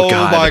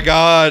 My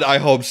God, I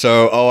hope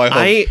so.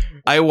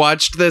 I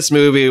watched this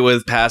movie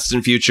with past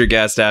and future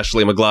guest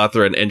Ashley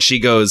McLaughlin, and she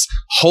goes,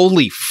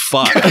 holy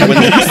fuck.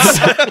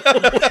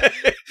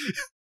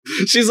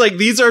 She's like,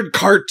 these are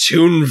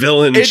cartoon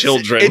villain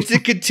children. It's a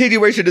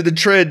continuation of the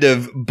trend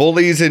of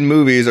bullies in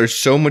movies are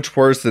so much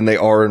worse than they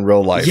are in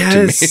real life.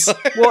 Yes. To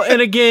me. Well,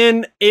 and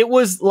again, it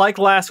was like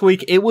last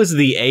week, it was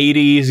the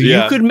 80s.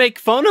 Yeah. You could make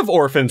fun of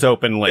orphans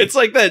openly. It's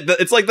like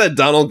that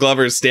Donald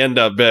Glover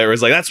stand-up bit where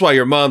it's like, that's why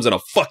your mom's in a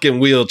fucking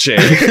wheelchair.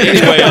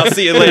 Anyway, I'll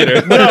see you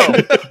later.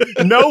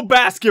 No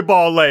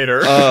basketball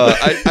later.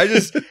 I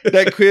just,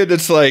 that kid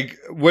that's like,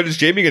 when is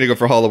Jamie going to go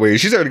for Halloween?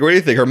 She's not going to go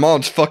anything. Her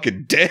mom's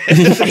fucking dead.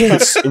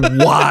 It's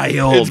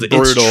wild.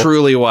 It's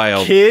truly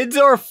wild. Kids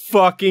are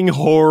fucking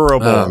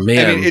horrible. Oh,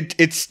 man. I mean,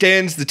 it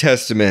stands the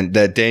testament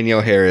that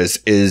Danielle Harris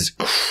is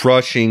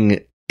crushing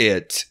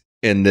it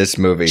in this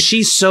movie.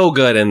 She's so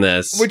good in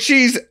this. When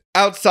she's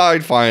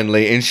outside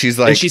finally, and she's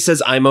like, and she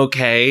says, I'm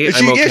okay.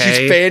 I'm okay. Yeah,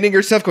 she's fanning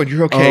herself, going,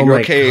 you're okay, you're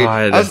okay.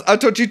 I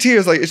told GT, I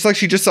was like, it's like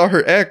she just saw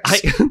her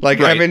ex,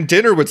 having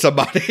dinner with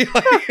somebody.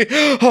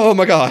 Oh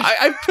my God.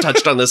 I've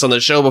touched on this on the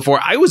show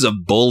before. I was a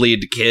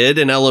bullied kid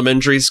in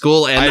elementary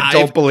school, and I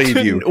don't believe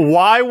you.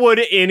 Why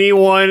would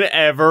anyone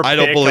ever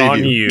pick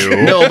on you?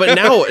 No, but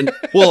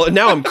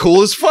now I'm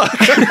cool as fuck.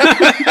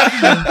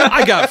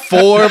 I got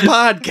 4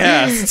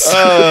 podcasts.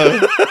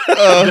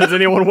 Does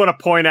anyone want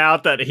to point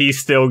out that he's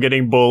still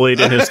getting bullied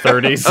in his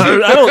 30s?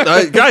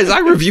 Guys, I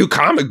review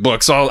comic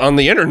books on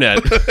the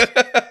internet.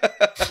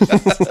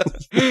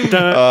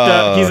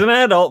 He's an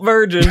adult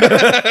virgin.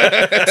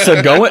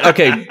 So going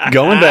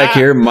back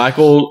here,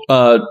 Michael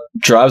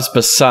drives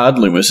beside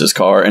Loomis's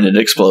car and it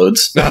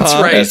explodes. That's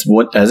right,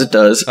 as it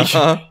does.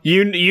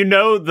 You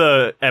know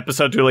the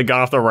episode's really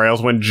gone off the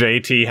rails when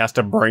JT has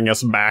to bring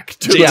us back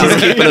to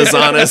JT's keeping us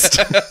honest.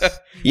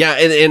 Yeah,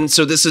 and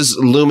so this is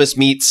Loomis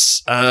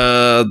meets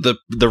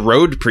the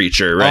road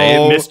preacher,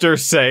 right? Mr.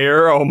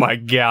 Sayer. Oh my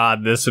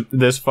God,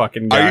 this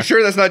fucking guy. Are you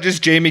sure that's not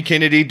just Jamie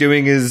Kennedy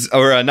doing his,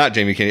 or not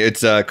Jamie Kennedy?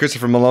 It's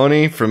Christopher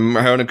Maloney from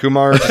Harold and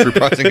Kumar just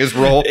reprising his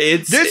role.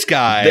 It's this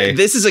guy.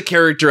 This is a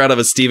character out of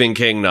a Stephen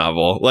King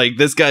novel. Like,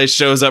 this guy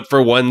shows up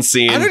for one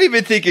scene. I don't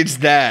even think it's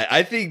that.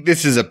 I think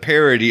this is a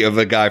parody of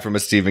a guy from a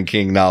Stephen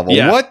King novel.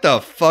 Yeah. What the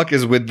fuck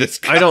is with this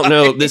guy? I don't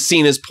know. This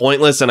scene is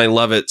pointless, and I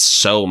love it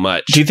so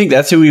much. Do you think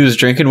that's who he was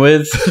drinking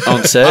with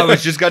on set? I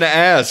was just going to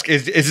ask,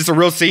 is this a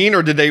real scene,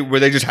 or were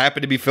they just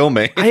happen to be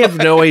filming? I have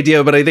no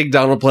idea, but I think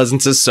Donald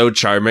Pleasence is so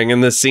charming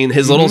in this scene.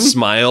 His little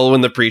smile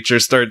when the preacher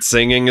starts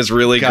singing is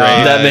really great.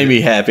 That made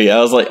me happy. I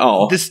was like,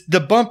 oh. The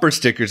bumper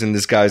stickers in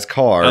this guy's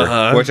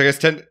car, which I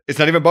guess it's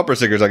not even bumper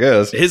stickers, I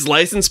guess. His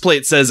license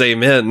plate says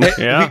amen.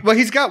 Yeah. Well,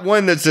 he's got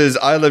one that says,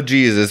 I love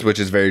Jesus, which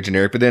is very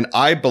generic, but then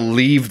I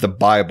believe the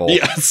Bible.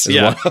 Yes,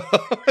 yeah.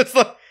 It's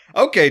like,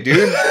 okay,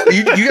 dude.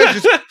 You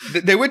guys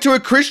they went to a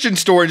Christian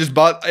store and just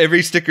bought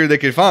every sticker they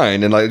could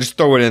find and like just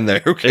throw it in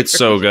there. Okay. It's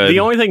so good. The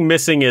only thing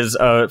missing is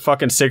a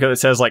fucking sticker that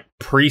says like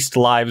 "Priest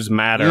Lives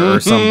Matter" or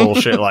some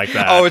bullshit like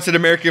that. Oh, it's an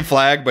American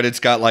flag, but it's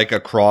got like a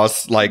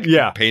cross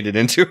painted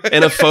into it.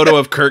 And a photo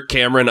of Kirk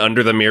Cameron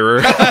under the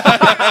mirror.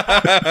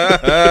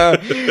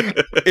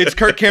 It's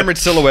Kirk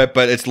Cameron's silhouette,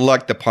 but it's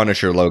like the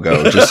Punisher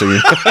logo, just so you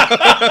know.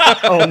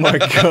 Oh my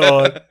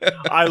god.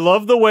 I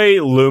love the way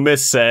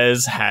Loomis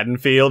says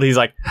Haddonfield. He's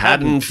like,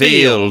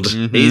 Haddonfield.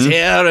 He's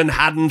here in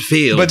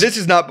Haddonfield. But this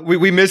is not,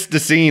 we missed the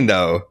scene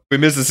though. We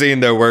missed the scene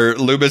though where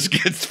Loomis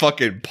gets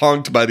fucking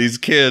punked by these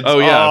kids. Oh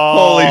yeah.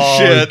 Holy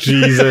shit.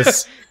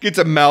 Jesus. Gets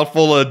a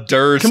mouthful of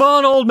dirt. Come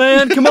on, old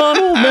man. Come on,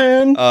 old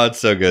man. Oh, it's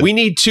so good. We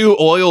need 2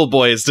 oil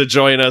boys to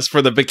join us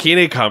for the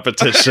bikini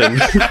competition.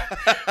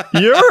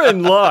 You're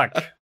in luck.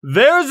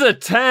 There's a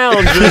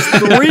town just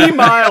 3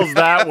 miles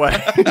that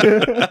way.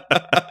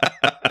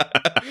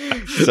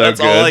 That's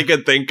good. all I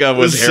could think of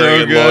was It's Harry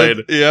so and good.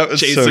 Lloyd Yep,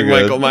 it's chasing so good.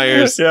 Michael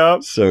Myers.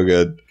 Yep. So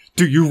good.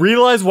 Do you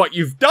realize what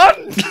you've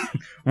done?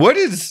 What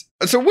is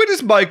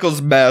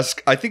Michael's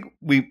mask? I think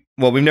we've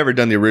never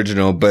done the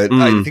original, but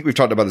I think we've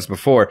talked about this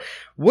before.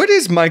 What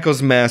is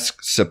Michael's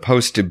mask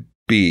supposed to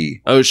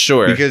be? Oh,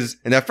 sure. Because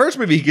in that first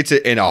movie, he gets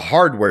it in a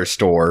hardware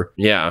store.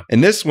 Yeah.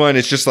 And this one,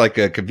 it's just like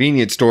a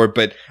convenience store,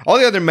 but all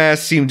the other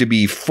masks seem to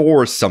be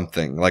for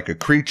something, like a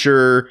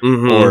creature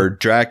or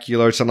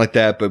Dracula or something like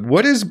that. But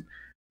what is...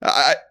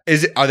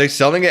 are they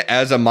selling it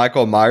as a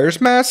Michael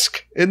Myers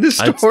mask in this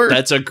store?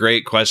 That's a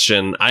great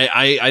question.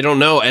 I don't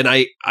know. And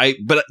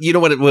but you know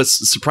what? It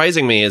was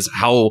surprising me is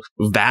how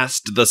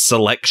vast the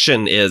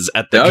selection is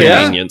at the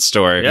convenience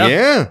store.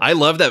 Yeah. I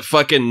love that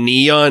fucking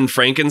neon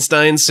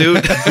Frankenstein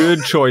suit.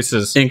 Good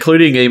choices.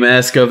 Including a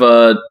mask of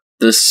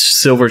the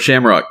Silver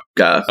Shamrock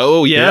guy.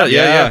 Oh,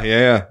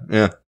 yeah.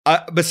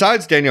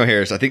 Besides Danielle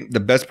Harris, I think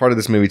the best part of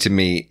this movie to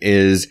me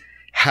is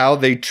how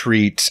they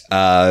treat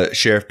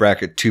Sheriff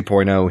Brackett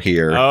 2.0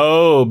 here.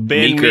 Oh,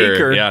 Ben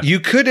Meeker. Yeah. You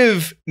could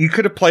have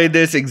played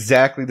this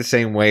exactly the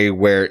same way,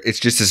 where it's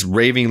just this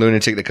raving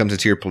lunatic that comes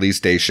into your police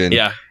station,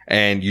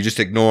 and you just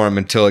ignore him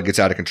until it gets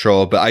out of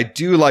control. But I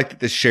do like that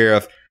the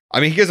sheriff,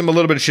 I mean, he gives him a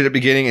little bit of shit at the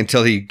beginning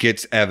until he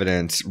gets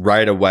evidence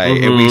right away,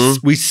 and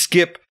we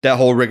skip that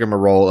whole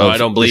rigmarole. I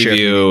don't believe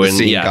you,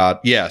 and God.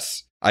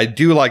 Yes. I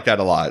do like that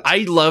a lot.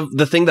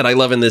 The thing that I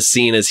love in this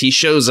scene is he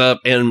shows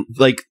up and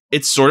like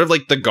it's sort of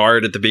like the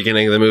guard at the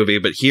beginning of the movie,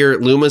 but here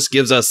Loomis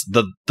gives us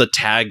the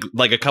tag,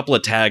 like a couple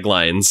of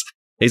taglines.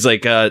 He's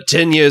like,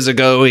 10 years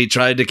ago, he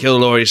tried to kill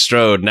Laurie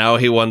Strode. Now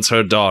he wants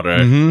her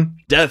daughter.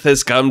 Death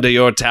has come to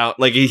your town.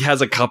 Like, he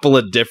has a couple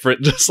of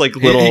different, just like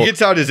little... He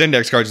gets out his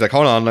index cards. He's like,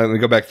 hold on, let me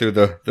go back through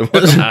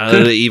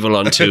the evil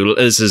on two...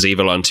 This is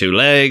evil on 2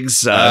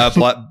 legs.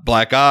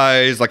 Black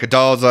eyes, like a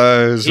doll's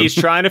eyes. He's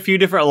trying a few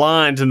different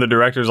lines, and the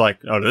director's like,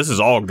 oh, this is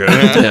all good.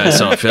 I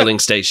saw a filling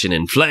station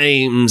in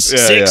flames.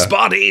 6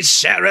 bodies,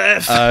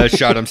 Sheriff.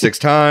 Shot him 6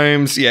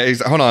 times. Yeah,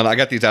 he's hold on, I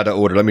got these out of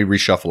order. Let me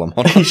reshuffle them.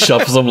 Hold on. He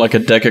shuffles them like a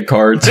deck of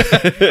cards.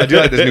 I do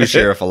like this new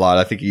sheriff a lot.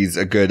 I think he's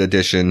a good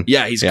addition.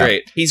 Yeah, he's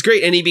great. He's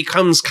great, and he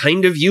becomes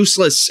kind of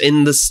useless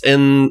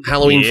in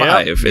Halloween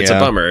 5. It's a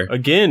bummer.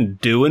 Again,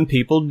 doing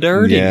people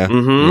dirty.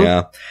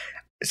 Yeah.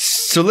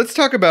 So let's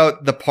talk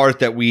about the part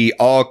that we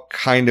all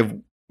kind of,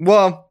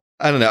 well,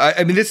 I don't know.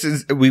 I mean, this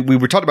is, we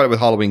were talking about it with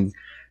Halloween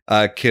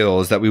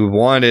Kills, that we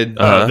wanted.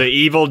 The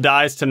evil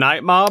dies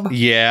tonight mob?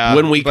 Yeah.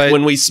 When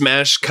we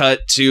smash cut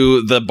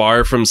to the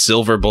bar from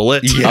Silver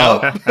Bullet.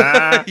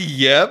 Yep.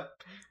 Yep.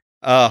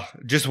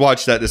 Just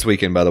watched that this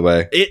weekend, by the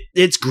way.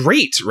 It's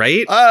great,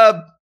 right?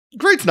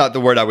 Great's not the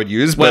word I would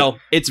use, but well,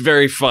 it's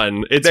very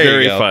fun. It's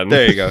very fun.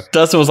 There you go.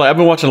 Dustin was like, I've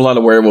been watching a lot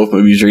of werewolf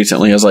movies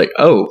recently. I was like,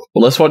 oh,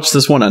 well, let's watch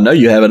this one. I know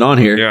you have it on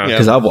here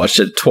because I've watched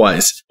it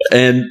twice.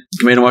 And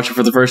you made him watch it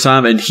for the first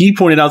time, and he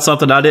pointed out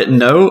something I didn't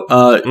know.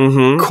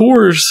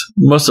 Coors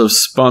must have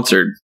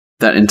sponsored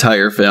that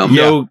entire film.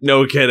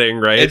 No kidding,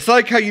 right? It's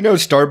like how, you know,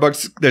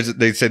 Starbucks,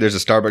 they say there's a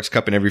Starbucks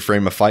cup in every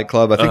frame of Fight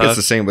Club. I think it's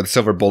the same with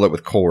Silver Bullet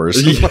with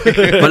Coors.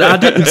 But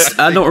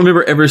I don't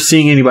remember ever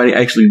seeing anybody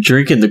actually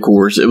drinking the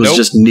Coors. It was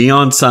just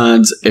neon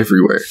signs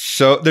everywhere.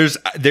 So there's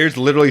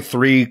literally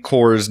 3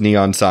 Coors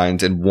neon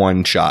signs in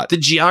one shot. The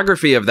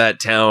geography of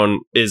that town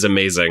is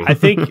amazing. I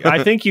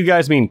think you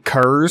guys mean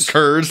Coors.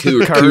 Coors.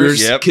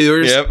 Yep.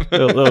 Yep.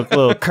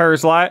 little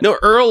Coors Light. No,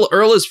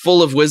 Earl is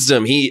full of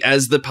wisdom. He,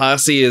 as the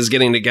posse is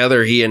getting together,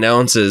 he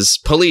announces,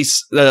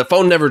 police, the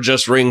phone never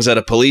just rings at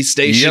a police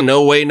station. Yep.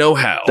 No way, no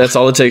how. That's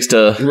all it takes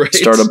to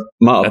start a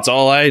mob. That's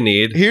all I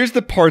need. Here's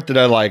the part that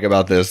I like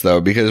about this,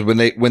 though, because when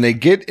they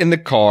get in the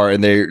car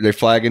and they're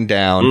flagging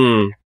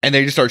down, and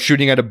they just start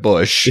shooting at a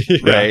bush,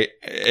 right?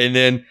 And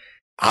then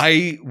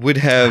I would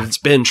have... It's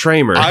Ben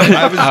Tramer.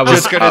 I was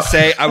just going to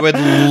say, I would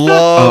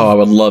love... Oh, I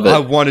would love it. I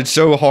wanted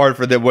so hard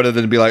for one of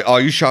them to be like, oh,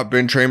 you shot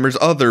Ben Tramer's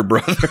other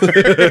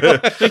brother.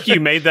 I think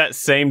you made that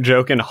same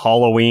joke in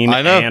Halloween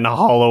and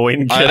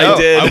Halloween Kills. I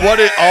did. I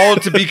want it all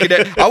to be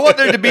connected. I want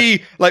there to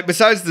be, like,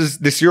 besides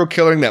the serial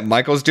killing that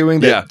Michael's doing,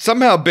 that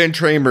somehow Ben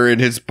Tramer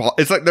and his...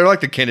 It's like, they're like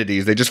the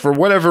Kennedys. They just, for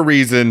whatever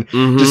reason,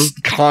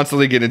 just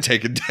constantly getting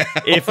taken down.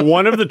 If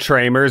one of the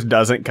Tramers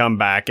doesn't come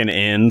back and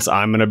ends,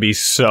 I'm going to be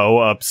so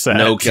upset.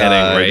 No kidding,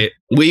 right?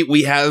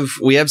 We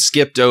have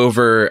skipped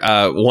over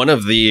one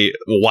of the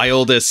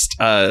wildest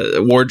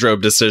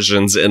wardrobe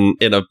decisions in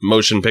a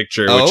motion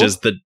picture, which is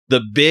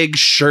the big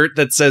shirt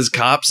that says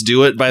 "Cops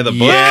do it by the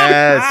book."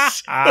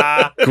 Yes,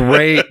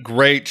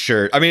 great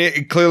shirt. I mean,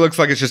 it clearly looks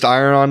like it's just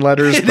iron-on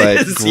letters,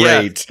 but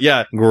great,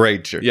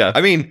 great shirt. Yeah,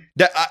 I mean,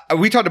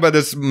 we talked about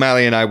this,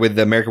 Mally and I, with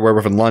the American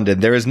Werewolf in London.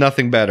 There is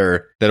nothing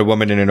better than a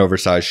woman in an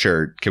oversized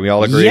shirt. Can we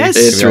all agree? Yes,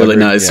 it's really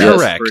nice. Yeah.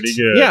 Correct. Pretty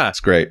good. Yeah, it's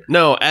great.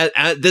 No,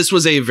 this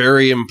was a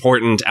very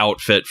important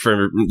outfit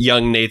for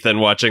young Nathan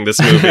watching this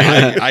movie.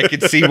 I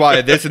could see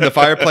why. This in the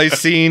fireplace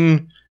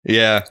scene.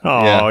 Yeah.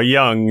 Oh,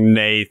 young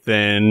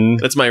Nathan.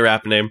 That's my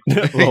rap name.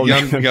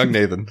 young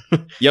Nathan.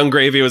 Young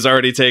Gravy was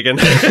already taken.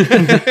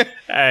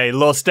 Hey,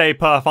 little Stay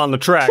Puff on the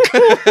track.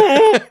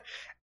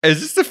 Is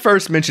this the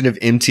first mention of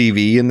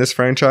MTV in this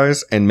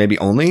franchise? And maybe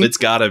only? It's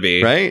gotta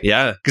be. Right?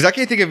 Yeah. Because I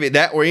can't think of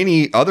that or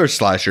any other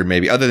slasher,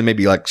 maybe, other than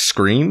maybe like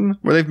Scream,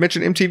 where they've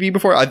mentioned MTV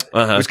before. It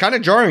was kind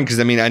of jarring because,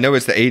 I mean, I know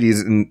it's the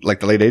 80s and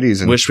like the late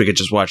 80s. And wish we could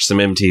just watch some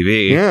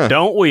MTV. Yeah.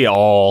 Don't we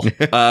all?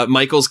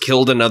 Michael's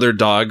killed another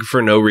dog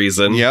for no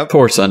reason. Yep.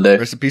 Poor Sunday.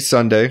 Rest in peace,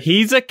 Sunday.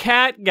 He's a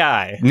cat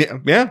guy.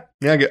 Yeah,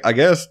 I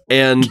guess.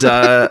 And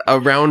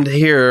around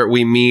here,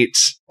 we meet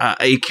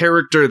a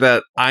character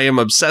that I am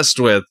obsessed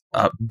with,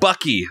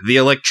 Bucky, the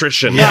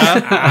electrician.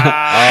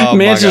 Yeah.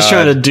 Man's just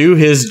trying to do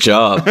his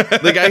job.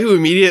 The guy who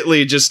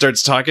immediately just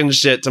starts talking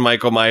shit to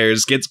Michael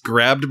Myers, gets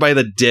grabbed by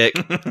the dick,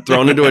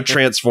 thrown into a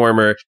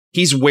transformer.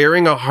 He's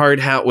wearing a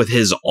hard hat with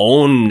his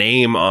own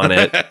name on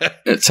it.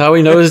 That's how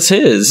he knows it's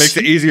his. Makes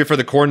it easier for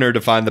the coroner to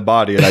find the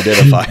body and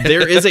identify it.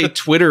 There is a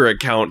Twitter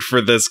account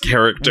for this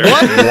character.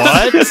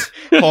 What?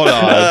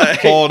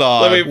 Hold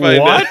on. Let me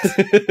find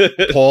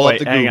it. Pull up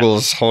the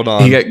Googles. Hold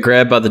on. He got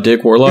grabbed by the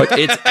dick warlock?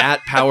 It's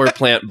at Power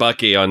Plant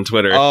Bucky on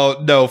Twitter.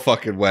 Oh, no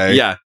fucking way.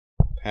 Yeah.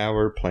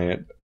 Power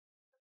Plant.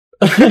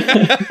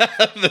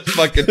 The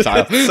fucking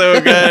title.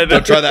 So good.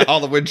 Don't try that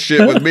Halloween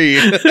shit with me.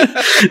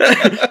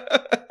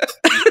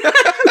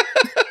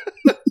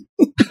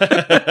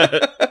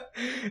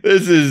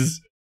 This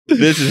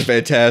is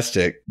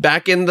fantastic.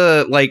 Back in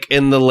the late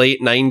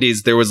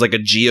 90s, there was like a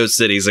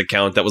GeoCities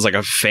account that was like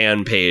a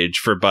fan page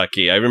for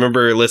Bucky. I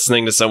remember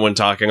listening to someone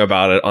talking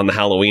about it on the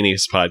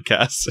Halloweenies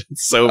podcast.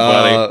 It's so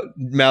funny.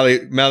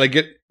 Mally,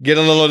 get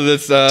a little of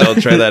this.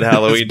 Don't try that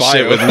Halloween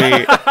shit with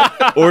me.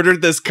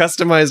 Ordered this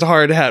customized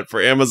hard hat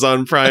for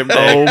Amazon Prime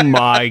Day. Oh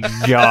my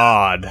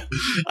god.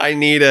 I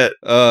need it.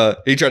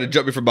 He tried to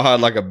jump me from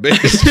behind like a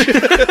bitch.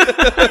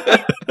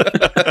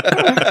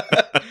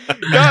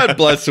 God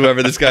bless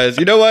whoever this guy is.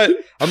 You know what?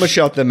 I'm gonna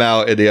shout them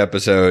out in the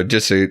episode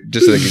just so they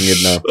can get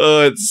to know.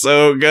 Oh, it's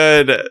so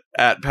good.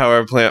 At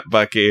Power Plant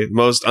Bucky,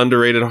 most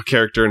underrated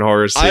character in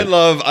horror scene. I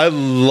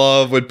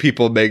love when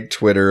people make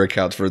Twitter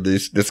accounts for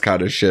this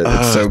kind of shit.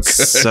 It's so good.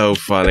 So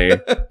funny.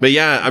 But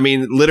yeah, I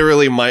mean,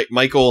 literally,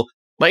 Michael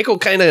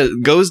kind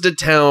of goes to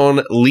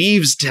town,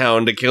 leaves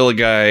town to kill a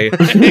guy,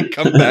 and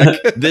come back.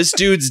 This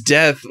dude's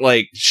death,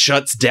 like,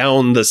 shuts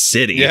down the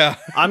city. Yeah.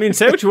 I mean,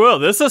 say what you will.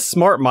 This is a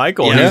smart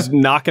Michael. Yeah. He's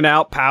knocking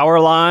out power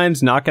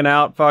lines, knocking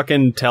out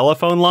fucking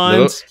telephone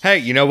lines. Hey,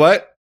 you know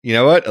what?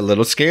 A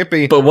little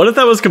scampy. But what if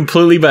that was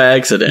completely by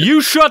accident?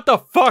 You shut the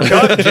fuck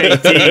up,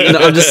 JT. No,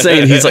 I'm just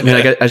saying, he's like,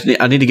 man,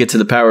 I need to get to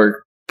the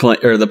power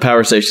plant or the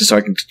power station so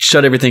I can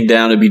shut everything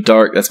down and be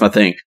dark. That's my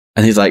thing.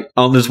 And he's like,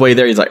 on his way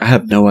there, he's like, I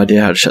have no idea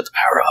how to shut the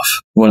power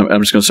off.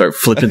 I'm just going to start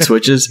flipping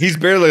switches. He's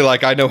barely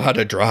like, I know how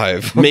to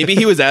drive. Maybe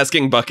he was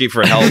asking Bucky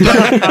for help.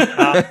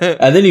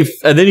 and then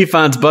he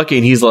finds Bucky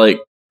and he's like,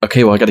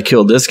 okay, well, I got to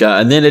kill this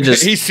guy. And then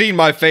he's seen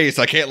my face.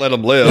 I can't let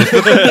him live.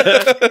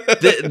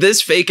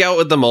 This fake out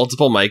with the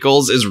multiple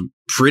Michaels is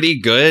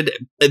pretty good.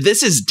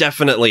 This is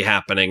definitely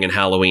happening in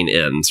Halloween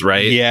Ends,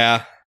 right?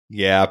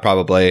 Yeah,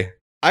 probably.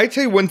 I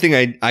tell you one thing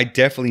I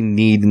definitely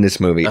need in this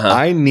movie.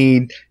 I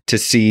need to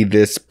see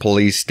this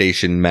police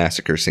station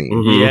massacre scene.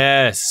 Mm-hmm.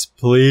 Yes,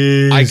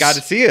 please. I got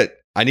to see it.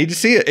 I need to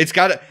see it. It's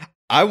got to.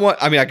 I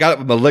got it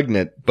with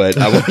Malignant, but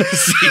I want to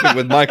see it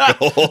with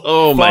Michael.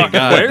 Oh my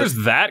god.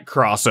 Where's that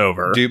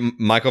crossover? Dude,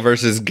 Michael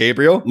versus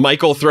Gabriel?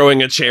 Michael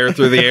throwing a chair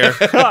through the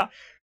air.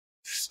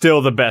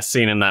 Still the best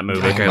scene in that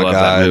movie. I love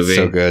that movie. It's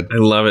so good. I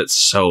love it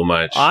so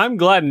much. I'm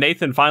glad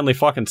Nathan finally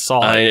fucking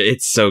saw it.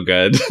 It's so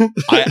good.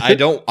 I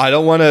don't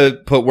want to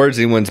put words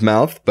in anyone's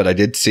mouth, but I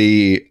did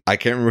see, I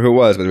can't remember who it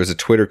was, but there was a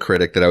Twitter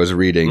critic that I was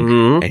reading,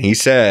 and he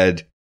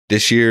said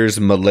this year's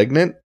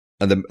Malignant,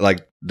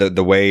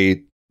 the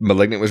way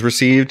Malignant was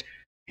received,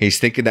 he's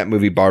thinking that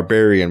movie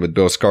Barbarian with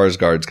Bill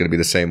Skarsgård is going to be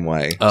the same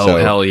way. Oh, so,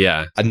 hell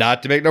yeah.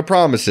 Not to make no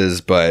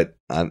promises, but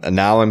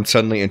now I'm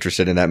suddenly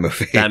interested in that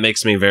movie. That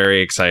makes me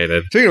very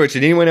excited. Speaking of which,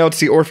 did anyone else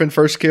see Orphan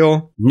First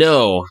Kill?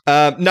 No.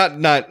 Not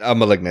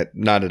Malignant,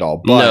 not at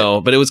all. But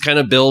no, but it was kind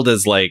of billed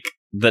as like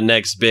the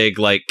next big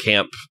like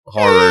camp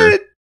horror.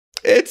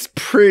 It's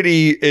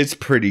pretty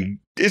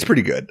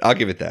good. I'll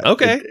give it that.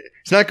 Okay.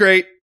 It's not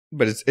great,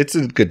 but it's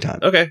a good time.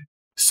 Okay.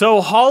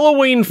 So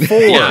Halloween 4.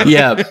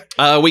 Yeah.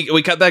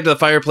 We cut back to the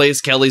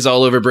fireplace. Kelly's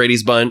all over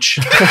Brady's bunch.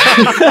 You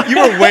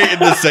were waiting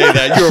to say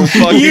that. You were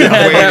fucking You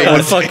had waiting. that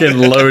one fucking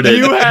loaded.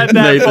 You had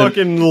that Nathan.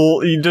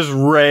 fucking just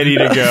ready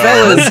to go.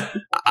 Fellas,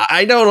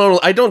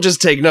 I don't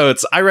just take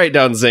notes. I write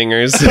down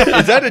zingers.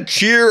 Is that a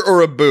cheer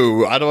or a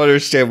boo? I don't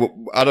understand.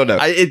 I don't know.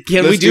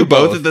 Can we do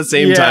both at the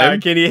same time?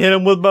 Can you hit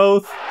him with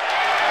both?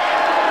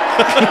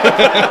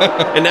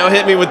 And now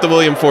hit me with the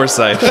William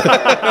Forsythe.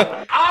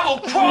 I will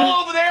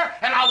crawl over there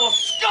and I will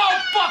skull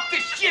fuck the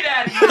shit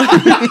out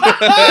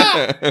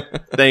of you.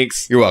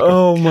 Thanks. You're welcome.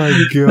 Oh my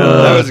god.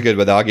 That was a good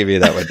one. I'll give you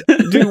that one.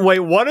 Dude, wait,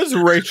 what does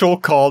Rachel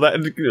call that?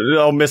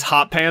 Oh, Miss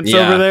Hot Pants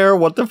Yeah. over there?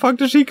 What the fuck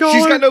does she call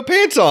She's her? got no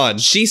pants on.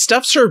 She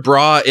stuffs her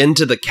bra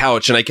into the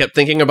couch, and I kept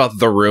thinking about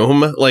The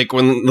Room, like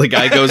when the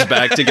guy goes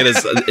back to get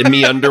his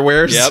me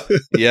underwears.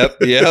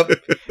 Yep.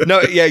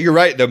 No, yeah, you're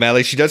right though,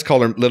 Mally. She does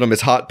call her Little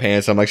Miss Hot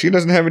Pants. I'm like, she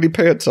doesn't have any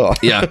pants on.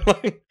 Yeah.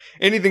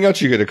 Anything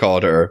else you could have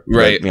called her.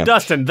 Right. But, yeah.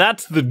 Dustin,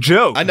 that's the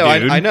joke. I know,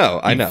 dude. I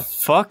know. You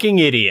fucking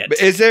idiot. But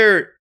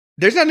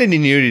there's not any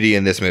nudity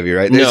in this movie,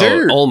 right?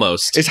 No,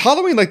 almost. Is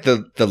Halloween like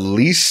the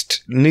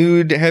least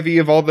nude heavy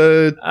of all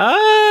the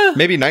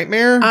maybe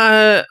Nightmare?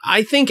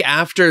 I think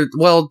after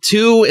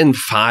 2 and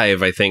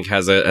 5, I think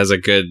has a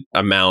good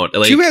amount.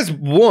 Like, 2 has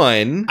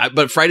 1,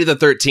 but Friday the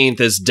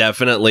 13th is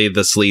definitely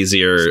the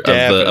sleazier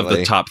of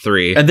the top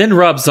 3. And then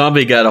Rob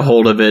Zombie got a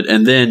hold of it,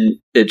 and then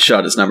it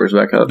shot its numbers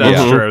back up.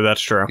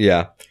 That's true.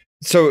 Yeah.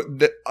 So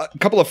a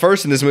couple of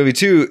firsts in this movie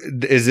too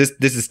is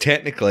this is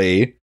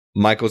technically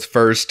Michael's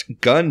first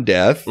gun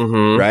death,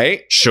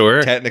 right?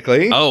 Sure.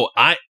 Technically. Oh,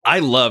 I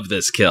love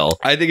this kill.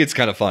 I think it's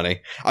kind of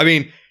funny. I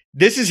mean,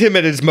 this is him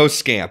at his most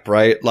scamp,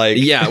 right? Like,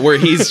 yeah, where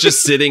he's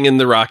just sitting in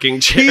the rocking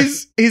chair.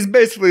 He's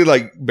basically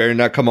like, better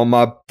not come on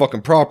my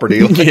fucking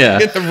property. Like, Yeah.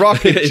 in the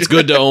rocking It's chair.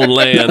 good to own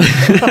land.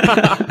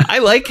 I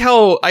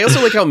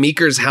also like how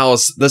Meeker's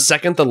house, the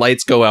second the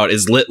lights go out,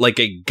 is lit like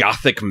a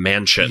gothic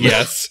mansion.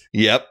 Yes.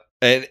 Yep.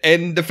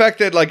 And the fact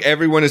that like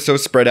everyone is so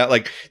spread out,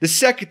 like the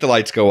second the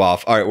lights go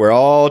off, all right, we're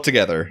all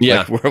together.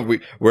 Yeah.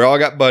 Like, we're all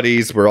got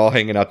buddies. We're all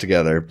hanging out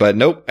together. But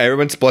nope,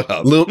 everyone's split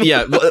up.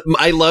 Yeah,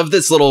 I love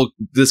this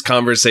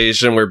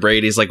conversation where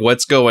Brady's like,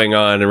 "What's going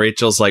on?" and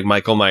Rachel's like,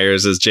 "Michael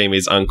Myers is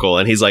Jamie's uncle,"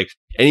 and he's like,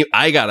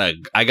 I gotta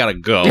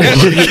go.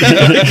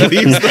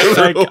 Leaves the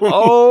Like, room.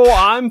 oh,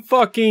 I'm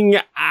fucking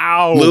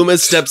out.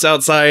 Loomis steps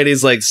outside.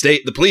 He's like,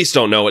 the police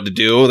don't know what to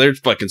do. They're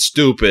fucking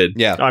stupid.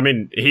 Yeah. I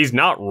mean, he's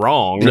not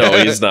wrong. No,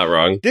 he's not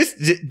wrong.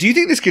 Do you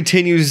think this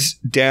continues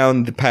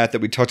down the path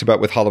that we talked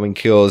about with Halloween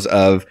Kills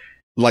of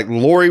like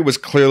Laurie was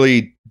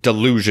clearly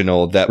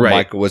delusional that Right.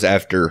 Michael was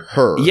after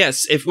her?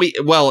 Yes,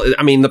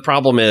 the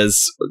problem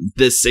is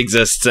this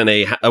exists in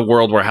a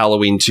world where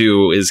Halloween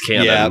 2 is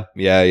canon.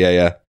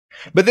 Yeah.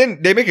 But then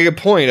they make a good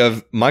point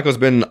of Michael's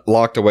been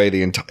locked away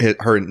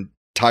her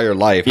entire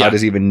life. Yeah. How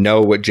does he even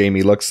know what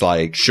Jamie looks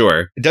like?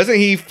 Sure. Doesn't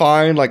he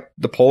find like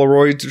the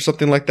Polaroids or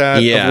something like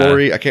that Yeah. of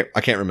Laurie? I can't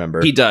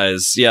remember. He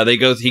does. Yeah, he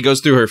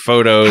goes through her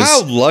photos.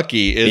 How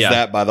lucky is Yeah.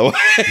 that, by the way?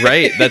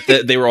 Right,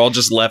 that they were all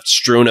just left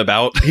strewn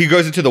about. He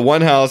goes into the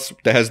one house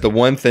that has the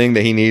one thing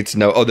that he needs to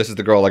know. Oh, this is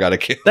the girl I gotta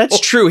kill. That's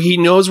true. He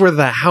knows where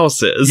the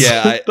house is.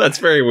 Yeah, that's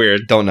very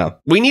weird. Don't know.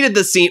 We needed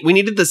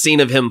the scene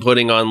of him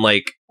putting on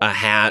like a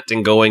hat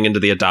and going into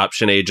the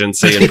adoption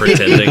agency and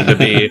pretending to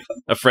be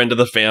a friend of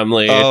the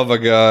family. Oh my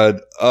god!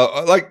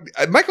 Like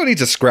Michael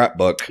needs a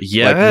scrapbook.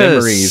 Yes. Like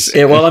memories.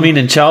 Yeah, well, I mean,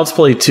 in Child's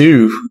Play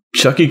 2,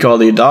 Chucky called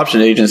the adoption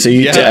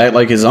agency to act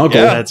like his uncle.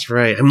 Yeah. That's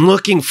right. I'm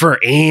looking for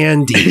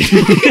Andy.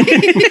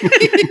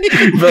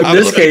 But I'm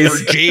in this looking for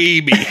case,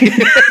 Jamie.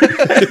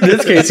 in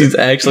this case, he's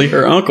actually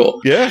her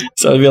uncle. Yeah.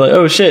 So I'd be like,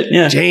 oh shit,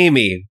 yeah.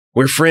 Jamie,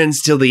 we're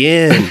friends till the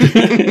end.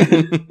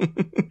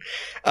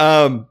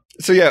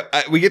 So yeah,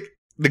 we get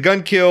the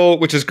gun kill,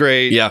 which is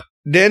great. Yeah.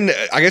 Then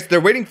I guess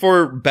they're waiting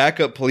for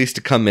backup police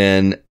to come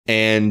in,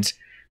 and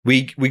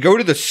we go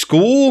to the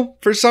school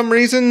for some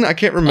reason. I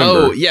can't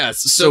remember. Oh yes.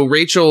 So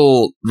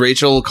Rachel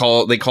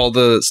call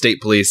the state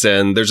police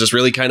in. There's this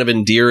really kind of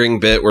endearing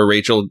bit where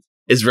Rachel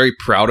is very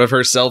proud of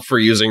herself for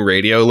using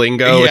radio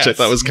lingo, which I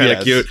thought was kind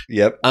of cute.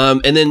 Yep.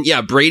 And then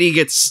Brady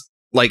gets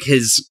like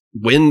his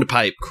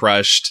windpipe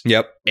crushed.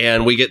 Yep.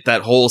 And we get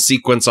that whole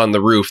sequence on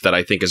the roof that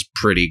I think is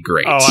pretty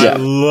great. Oh, Yeah. I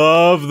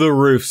love the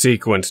roof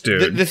sequence,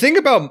 dude. The thing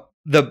about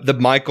the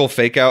Michael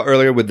fake out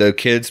earlier with the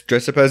kids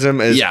dressed up as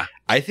him is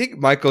I think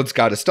Michael's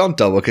got a stunt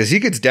double because he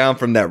gets down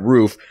from that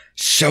roof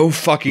so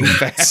fucking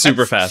fast.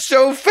 Super fast.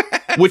 So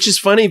fast. Which is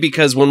funny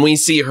because when we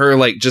see her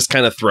like just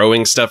kind of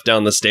throwing stuff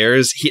down the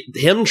stairs,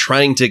 him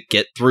trying to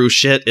get through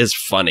shit is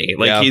funny.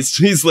 Like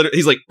he's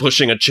like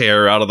pushing a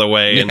chair out of the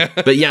way.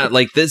 But yeah,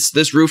 like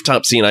this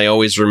rooftop scene I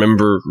always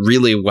remember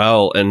really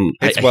well. And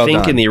I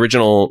think in the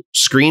original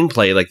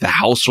screenplay, like the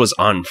house was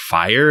on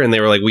fire and they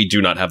were like, we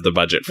do not have the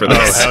budget for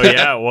this. Oh, hell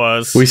yeah, it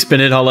was. We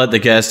spent it all at the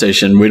gas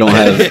station. We don't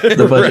have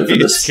the budget for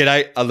this.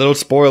 A little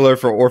spoiler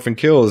for Orphan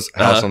Kills,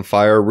 house on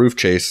fire, roof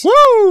chase.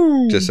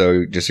 Woo! Just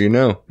so you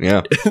know.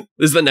 Yeah.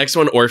 Is the next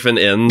one Orphan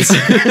Ends?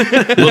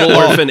 Little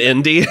Orphan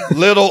Indy?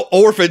 Little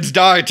orphans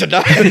die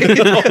tonight.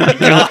 Oh my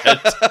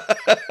god.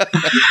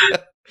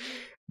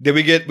 Then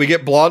we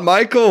get Blonde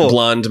Michael.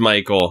 Blonde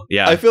Michael,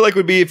 yeah. I feel like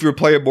would be if you were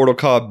playing Mortal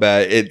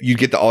Kombat, you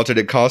get the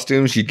alternate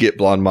costumes, you'd get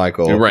Blonde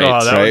Michael. Right.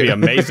 Oh, that would be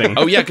amazing.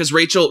 Oh yeah, because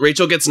Rachel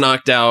gets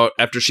knocked out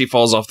after she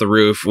falls off the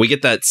roof. We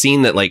get that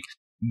scene that like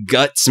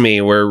guts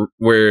me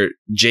where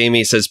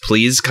Jamie says,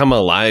 "Please come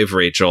alive,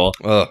 Rachel."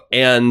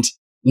 And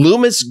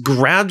Loomis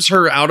grabs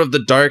her out of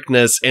the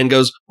darkness and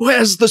goes,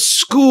 "Where's the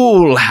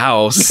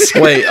schoolhouse?"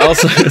 Wait,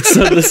 also,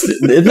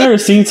 isn't there a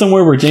scene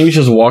somewhere where Jamie's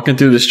just walking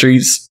through the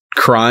streets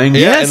crying?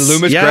 Yeah, and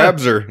Loomis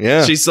grabs her.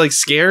 Yeah. She's like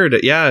scared.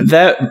 Yeah.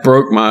 That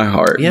broke my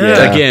heart.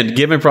 Yeah. Again,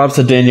 giving props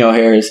to Danielle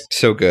Harris.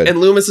 So good. And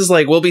Loomis is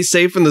like, we'll be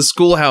safe in the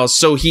schoolhouse.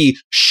 So he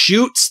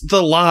shoots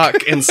the lock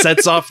and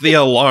sets off the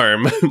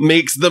alarm.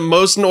 Makes the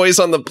most noise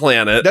on the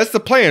planet. That's the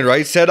plan,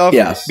 right? Set off.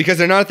 Yes. Because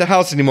they're not at the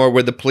house anymore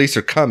where the police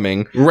are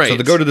coming. Right. So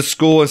they go to the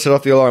school and set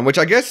off the alarm, which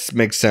I guess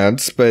makes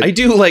sense. But I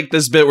do like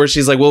this bit where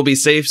she's like, we'll be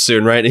safe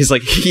soon, right? And he's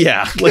like,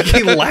 yeah. Like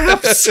he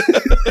laughs.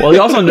 Well, he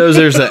also knows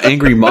there's an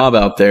angry mob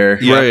out there.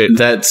 Right.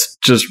 That's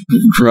just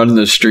running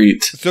the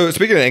streets. So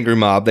speaking of angry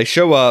mob, they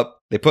show up.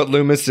 They put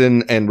Loomis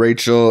and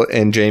Rachel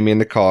and Jamie in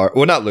the car.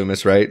 Well, not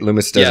Loomis, right?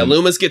 Loomis doesn't. Yeah,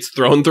 Loomis gets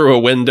thrown through a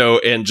window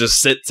and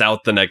just sits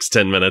out the next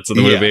 10 minutes of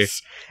the movie.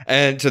 Yes.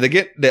 And so they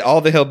get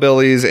all the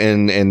hillbillies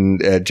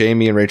and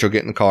Jamie and Rachel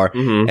get in the car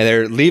and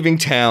they're leaving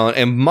town.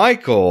 And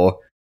Michael,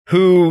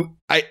 who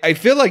I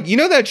feel like, you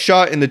know that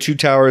shot in the Two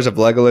Towers of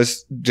Legolas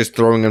just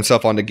throwing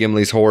himself onto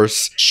Gimli's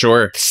horse?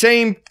 Sure.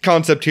 Same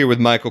concept here with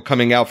Michael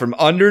coming out from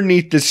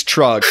underneath this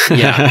truck.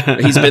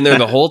 Yeah. He's been there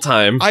the whole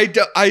time. I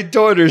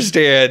don't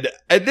understand.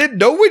 And then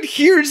no one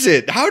hears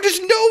it. How does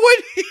no one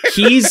hear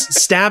He's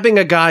stabbing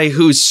a guy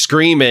who's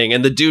screaming,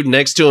 and the dude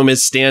next to him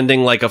is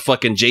standing like a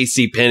fucking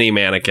JCPenney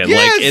mannequin.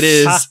 Yes! Like,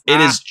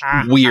 it is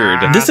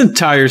weird. This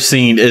entire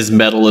scene is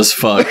metal as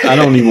fuck. I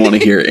don't even want to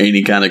hear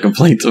any kind of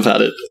complaints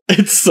about it.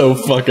 It's so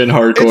fucking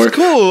hardcore. It's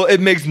cool. It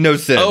makes no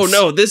sense. Oh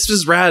no, this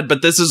is rad,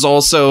 but this is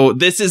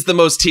the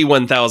most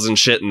T-1000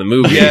 shit in the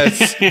movie.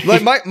 Yes.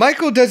 Like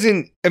Michael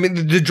doesn't, I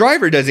mean, the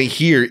driver doesn't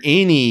hear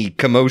any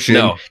commotion.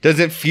 No.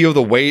 Doesn't feel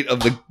the weight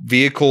of the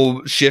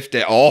vehicle shift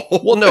at all.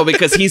 Well, no,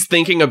 because he's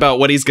thinking about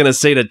what he's going to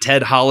say to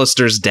Ted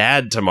Hollister's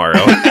dad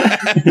tomorrow.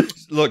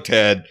 Look,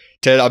 Ted,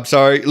 I'm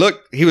sorry.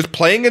 Look, he was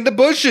playing in the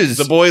bushes.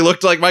 The boy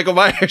looked like Michael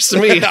Myers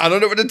to me. I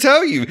don't know what to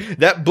tell you.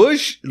 That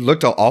bush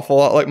looked an awful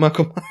lot like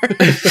Michael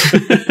Myers.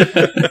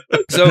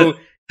 So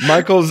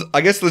Michael's,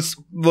 I guess let's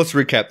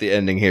recap the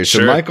ending here. So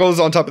Sure. Michael's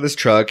on top of this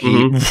truck.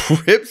 He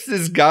rips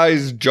this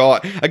guy's jaw.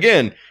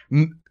 Again,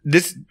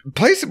 this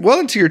plays well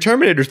into your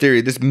Terminator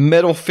theory. This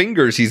metal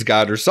fingers he's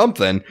got or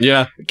something.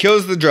 Yeah.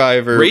 Kills the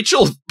driver.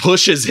 Rachel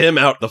pushes him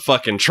out the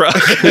fucking truck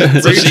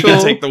so she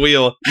can take the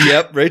wheel.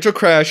 Yep. Rachel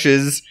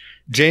crashes.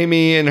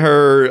 Jamie and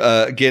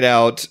her get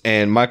out,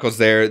 and Michael's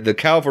there. The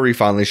cavalry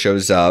finally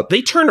shows up.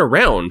 They turn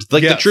around.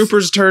 Like the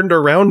troopers turned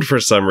around for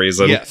some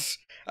reason. Yes.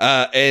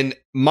 And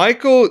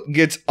Michael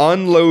gets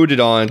unloaded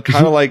on,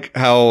 kind of like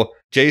how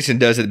Jason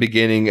does at the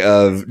beginning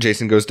of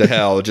Jason Goes to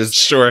Hell. Just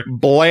Sure.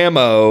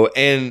 blammo.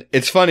 And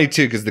it's funny,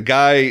 too, because the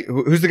guy,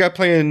 who's the guy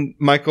playing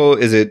Michael?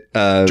 Is it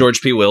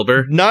George P.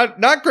 Wilbur?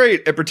 Not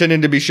great at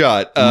pretending to be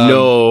shot.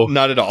 No.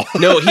 Not at all.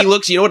 No, he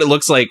looks, you know what it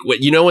looks like?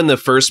 You know in the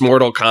first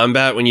Mortal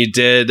Kombat when you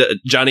did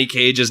Johnny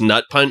Cage's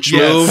nut punch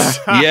move?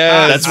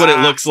 Yeah. That's what it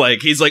looks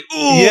like. He's like,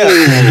 ooh. Yeah.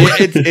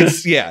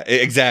 It's yeah,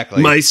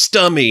 exactly. My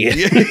stummy.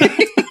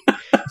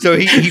 So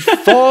he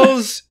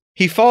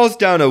falls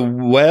down a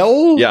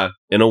well. Yeah,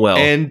 in a well.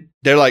 And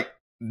they're like,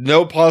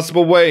 no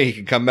possible way he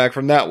can come back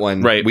from that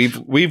one. Right.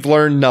 We've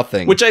learned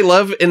nothing. Which I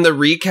love in the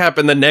recap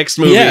in the next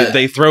movie,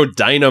 they throw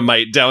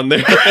dynamite down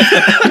there.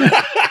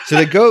 So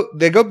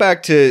they go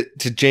back to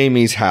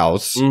Jamie's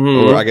house,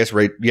 or I guess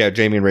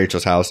Jamie and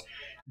Rachel's house.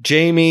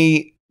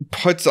 Jamie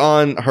puts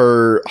on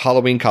her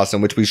Halloween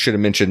costume, which we should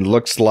have mentioned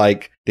looks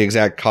like the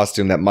exact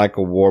costume that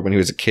Michael wore when he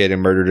was a kid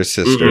and murdered his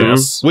sister.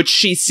 Yes. Which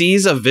she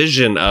sees a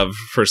vision of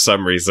for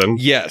some reason.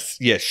 Yes,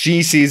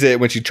 she sees it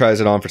when she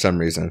tries it on for some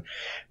reason.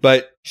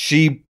 But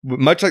she,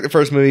 much like the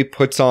first movie,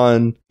 puts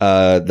on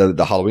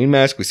the Halloween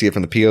mask. We see it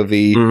from the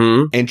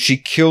POV. And she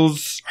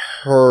kills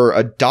her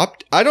I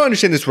don't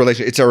understand this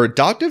relation. It's her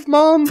adoptive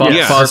mom?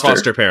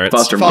 Foster parents.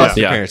 Foster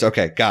parents.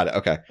 Okay, got it.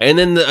 Okay. And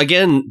then,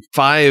 again,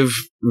 5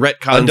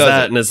 retcons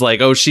that and is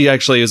like, oh, she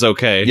actually is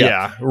okay.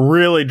 Yeah,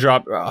 really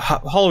dropped.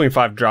 Halloween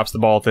 5 drops the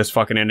ball with this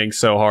fucking ending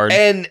so hard.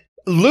 And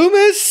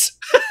Loomis,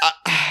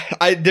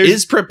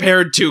 is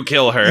prepared to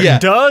kill her. Yeah.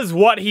 Does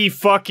what he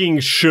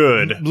fucking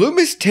should.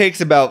 Loomis takes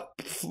about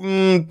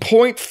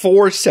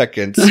 0.4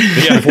 seconds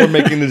before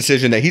making the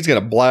decision that he's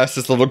going to blast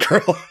this little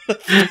girl.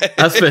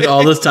 I spent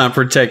all this time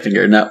protecting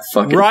her, not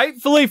fucking.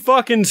 Rightfully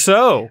fucking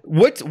so.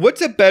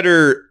 What's a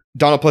better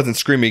Donald Pleasence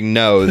screaming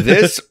no,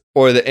 this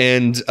or the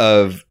end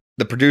of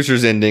the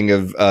producer's ending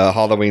of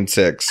Halloween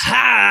 6?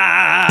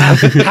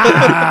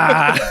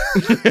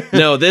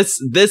 No,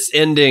 this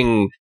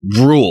ending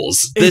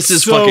rules. This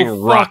is so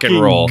fucking rock and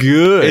roll.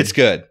 Good. It's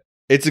good.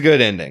 It's a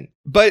good ending.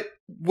 But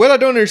what I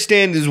don't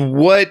understand is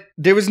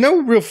there was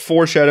no real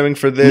foreshadowing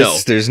for this. No.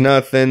 There's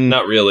nothing.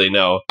 Not really,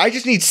 no. I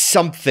just need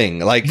something.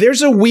 Like,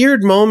 there's a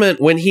weird moment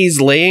when he's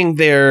laying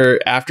there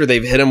after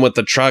they've hit him with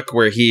the truck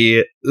where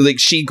she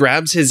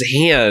grabs his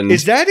hand.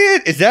 Is that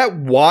it? Is that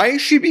why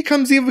she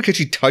becomes evil? Because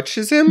she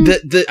touches him?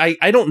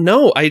 I don't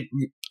know.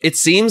 It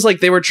seems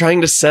like they were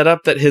trying to set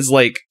up that his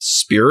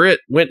spirit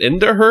went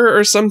into her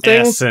or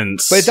something.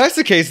 Essence. But if that's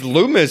the case,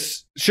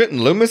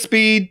 shouldn't Loomis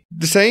be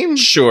the same?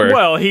 Sure.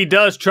 Well, he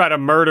does try to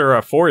murder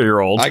a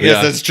 4-year-old. I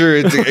guess that's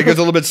true. It goes a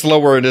little bit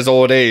slower in his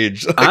old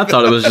age. I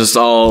thought it was just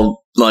all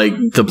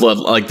the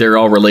blood, they're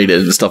all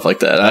related and stuff like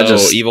that.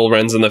 Evil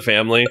runs in the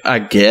family. I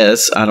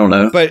guess. I don't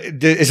know. But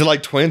is it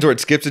like twins where it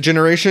skips a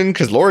generation?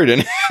 Because Lori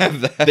didn't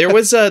have that. There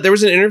was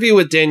an interview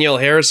with Danielle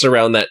Harris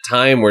around that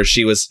time where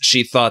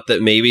she thought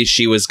that maybe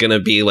she was going to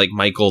be like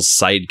Michael's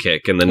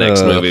sidekick in the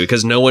next movie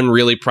because no one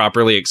really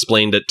properly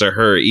explained it to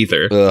her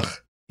either. Ugh.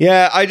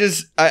 Yeah, I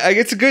guess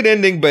it's a good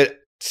ending, but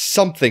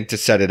something to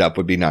set it up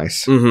would be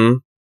nice.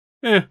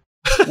 Mm-hmm.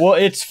 Well,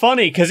 it's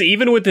funny because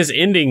even with this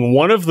ending,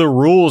 one of the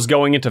rules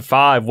going into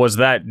 5 was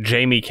that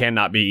Jamie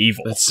cannot be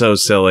evil. That's so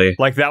silly.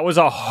 That was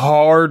a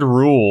hard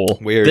rule.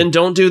 Weird. Then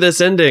don't do this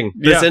ending.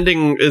 This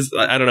ending is,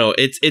 I don't know.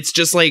 It's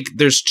just like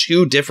there's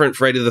 2 different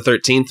Friday the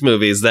 13th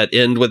movies that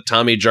end with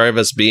Tommy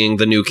Jarvis being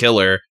the new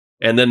killer,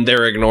 and then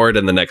they're ignored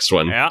in the next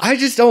one. Yeah. I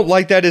just don't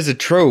like that as a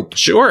trope.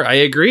 Sure, I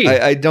agree.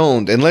 I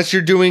don't. Unless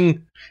you're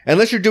doing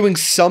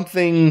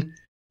something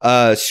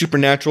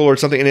supernatural or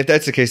something, and if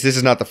that's the case, this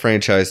is not the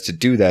franchise to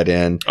do that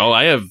in. Oh,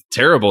 I have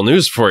terrible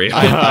news for you.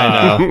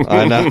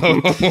 I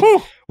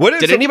know.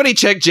 Did anybody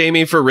check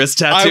Jamie for wrist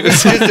tattoos? I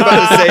was just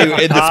about to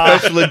say, in the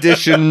special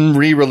edition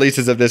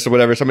re-releases of this or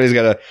whatever, somebody's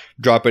got to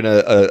drop in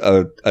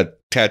a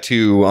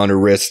tattoo on her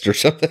wrist or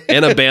something.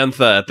 And a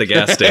bantha at the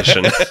gas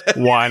station.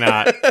 Why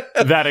not?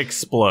 That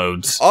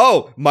explodes.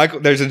 Oh, Michael!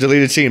 There's a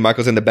deleted scene.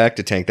 Michael's in the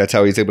Bacta tank. That's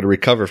how he's able to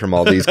recover from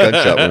all these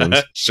gunshot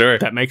wounds. Sure,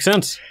 that makes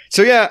sense.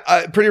 So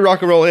yeah, pretty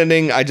rock and roll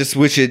ending. I just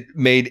wish it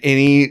made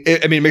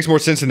it makes more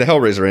sense than the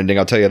Hellraiser ending.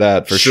 I'll tell you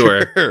that for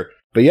sure.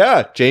 But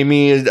yeah,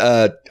 Jamie is,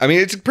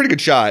 it's a pretty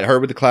good shot. Her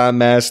with the clown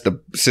mask, the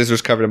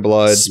scissors covered in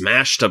blood.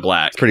 Smashed to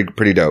black.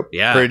 Pretty dope.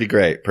 Yeah. Pretty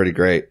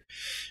great.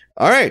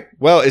 All right.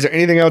 Well, is there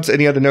anything else,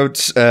 any other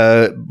notes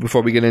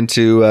before we get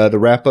into the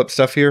wrap-up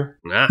stuff here?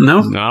 Nah. No,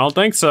 I don't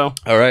think so.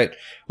 All right.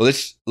 Well,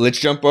 let's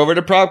jump over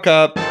to Prop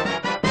Cop.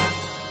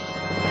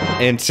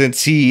 And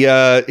since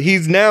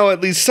he's now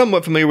at least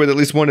somewhat familiar with at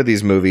least one of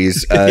these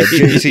movies,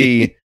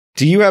 JT...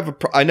 Do you have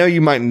I know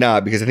you might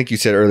not, because I think you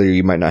said earlier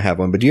you might not have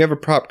one, but do you have a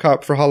prop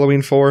cop for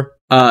Halloween 4?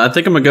 I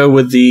think I'm going to go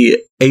with the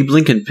Abe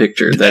Lincoln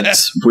picture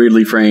that's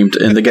weirdly framed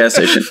in the gas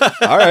station.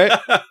 All right.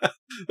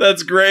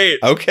 That's great.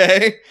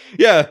 Okay.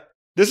 Yeah.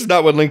 This is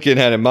not what Lincoln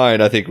had in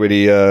mind, I think, when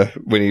he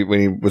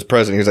was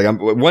president. He was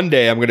like, one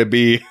day I'm going to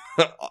be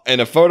in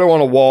a photo on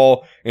a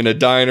wall in a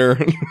diner.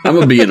 I'm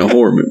going to be in a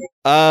horror movie.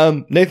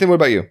 Nathan, what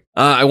about you?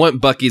 I want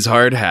Bucky's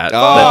hard hat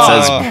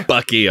that says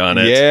Bucky on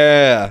it.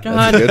 Yeah.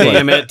 God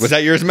damn it. Was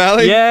that yours,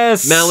 Mally?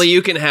 Yes. Mally,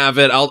 you can have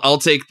it. I'll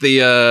take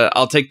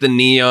the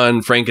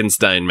neon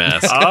Frankenstein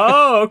mask.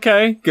 Oh,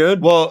 okay.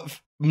 Good. Well,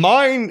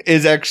 mine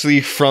is actually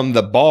from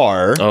the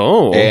bar.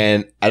 Oh.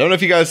 And I don't know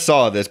if you guys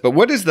saw this, but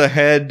what is the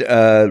head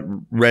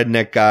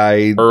redneck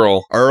guy?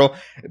 Earl.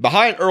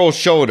 Behind Earl's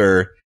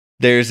shoulder,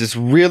 there's this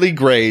really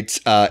great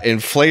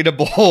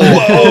inflatable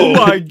oh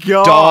my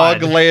God.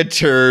 dog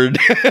lantern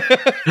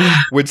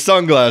with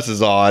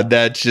sunglasses on.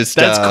 That's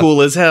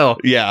cool as hell.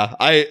 Yeah,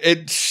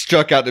 it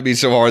struck out to me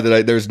so hard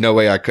that there's no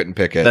way I couldn't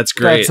pick it. That's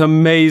great. That's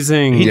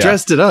amazing. He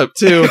dressed it up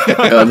too.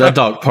 That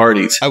dog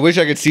parties. I wish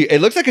I could see.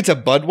 It looks like it's a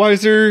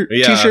Budweiser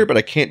t-shirt, but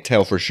I can't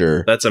tell for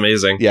sure. That's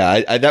amazing.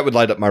 Yeah, that would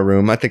light up my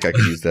room. I think I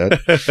could use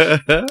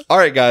that. All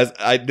right, guys.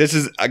 I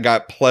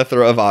got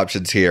plethora of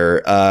options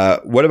here.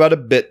 What about a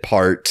bit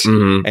part?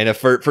 Mm-hmm. And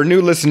for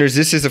new listeners,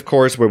 this is, of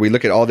course, where we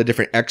look at all the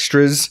different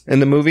extras in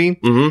the movie,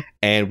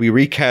 and we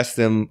recast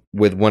them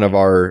with one of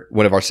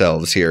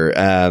ourselves here.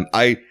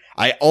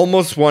 I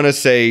almost want to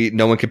say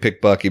no one can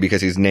pick Bucky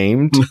because he's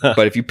named,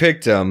 but if you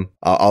picked him,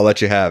 I'll let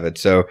you have it.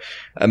 So,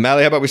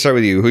 Mally, how about we start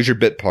with you? Who's your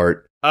bit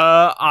part?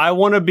 I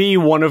want to be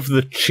one of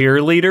the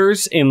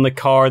cheerleaders in the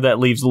car that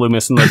leaves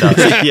Loomis in the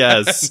dust.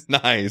 Yes.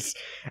 Nice.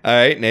 All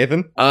right,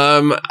 Nathan.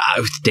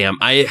 Damn,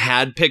 I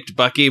had picked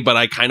Bucky, but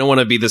I kind of want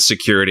to be the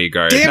security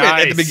guard. Damn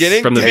it, at the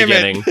beginning? From the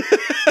beginning.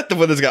 The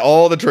one that's got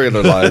all the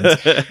trailer lines.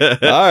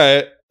 All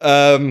right.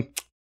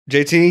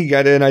 JT, you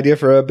got an idea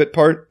for a bit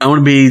part? I want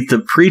to be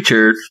the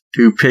preacher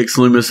who picks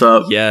Loomis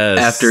up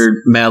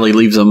after Mally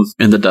leaves him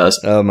in the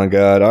dust. Oh my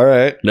god! All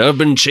right. Now I've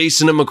been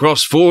chasing him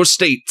across 4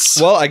 states.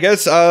 Well, I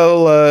guess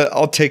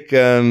I'll take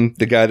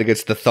the guy that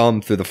gets the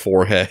thumb through the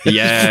forehead.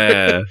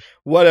 Yeah.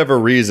 Whatever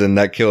reason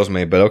that kills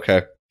me, but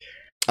okay.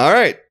 All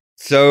right.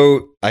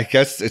 So I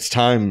guess it's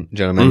time,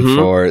 gentlemen,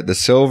 for the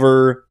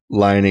silver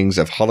linings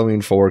of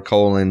Halloween 4: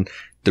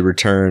 the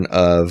return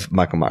of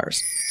Michael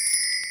Myers.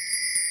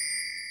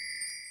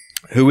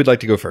 Who would like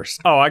to go first?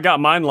 Oh, I got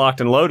mine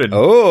locked and loaded.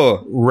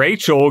 Oh.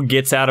 Rachel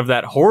gets out of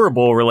that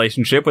horrible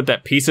relationship with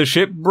that piece of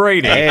shit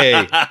Brady.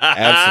 Hey,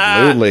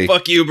 absolutely.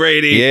 Fuck you,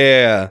 Brady.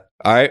 Yeah.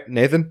 All right,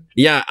 Nathan?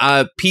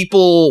 Yeah,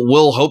 people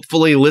will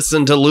hopefully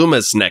listen to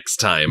Loomis next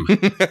time.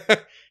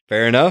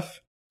 Fair enough.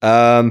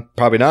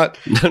 Probably not.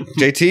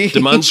 JT?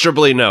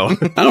 Demonstrably no.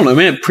 I don't know,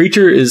 man.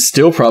 Preacher is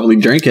still probably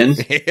drinking.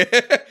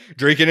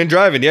 Drinking and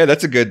driving. Yeah,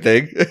 that's a good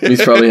thing.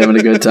 He's probably having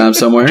a good time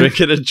somewhere.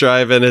 Drinking and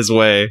driving his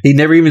way. He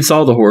never even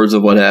saw the horrors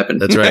of what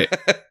happened. That's right.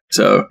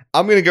 So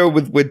I'm going to go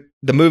with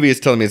the movie is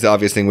telling me it's the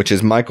obvious thing, which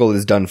is Michael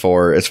is done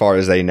for as far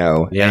as they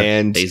know. Yeah,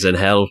 and he's in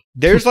hell.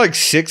 There's like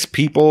 6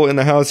 people in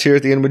the house here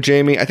at the end with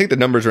Jamie. I think the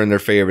numbers are in their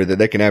favor that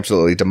they can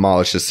absolutely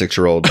demolish this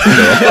 6-year-old. So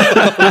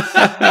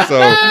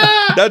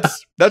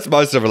that's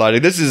my silver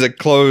lining. This is a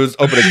open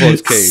and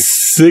closed case.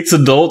 6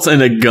 adults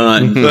and a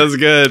gun. That's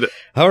good.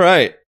 All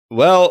right.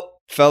 Well,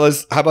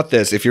 fellas, how about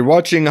this? If you're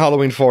watching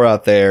Halloween 4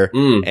 out there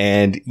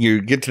and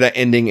you get to that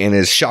ending, and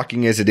as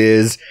shocking as it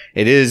is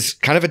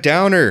kind of a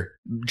downer.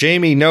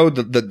 Jamie, no,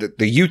 the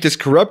youth is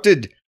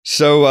corrupted.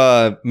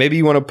 So maybe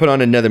you want to put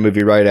on another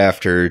movie right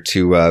after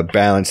to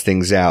balance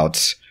things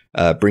out,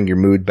 bring your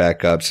mood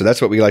back up. So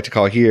that's what we like to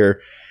call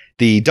here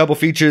the double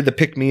feature, the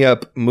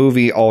pick-me-up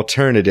movie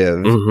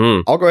alternative.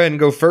 I'll go ahead and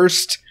go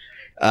first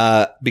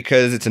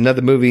because it's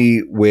another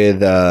movie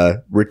with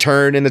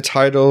return in the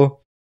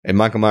title. And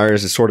Michael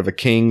Myers is sort of a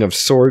king of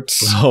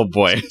sorts. Oh,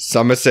 boy. So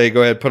I'm going to say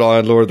go ahead, put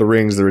on Lord of the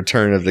Rings, The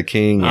Return of the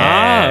King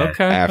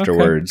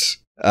afterwards. Okay.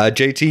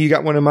 JT, you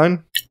got one in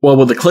mind? Well,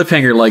 with a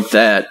cliffhanger like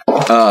that.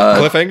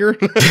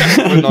 Cliffhanger?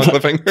 Non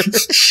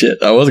cliffhanger? Shit,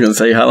 I was going to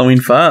say Halloween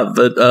 5,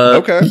 but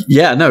okay.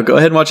 Yeah, no, go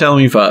ahead and watch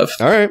Halloween 5.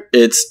 All right.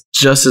 It's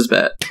just as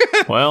bad.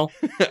 Well.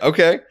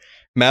 Okay.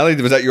 Mally,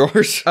 was that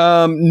yours?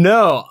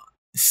 No.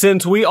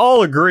 Since we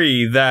all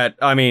agree that,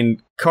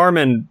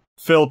 Carmen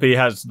Phillippe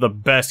has the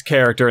best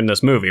character in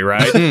this movie,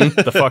 right?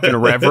 The fucking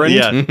Reverend.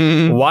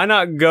 Yeah. Why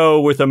not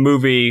go with a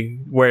movie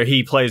where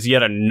he plays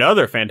yet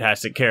another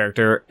fantastic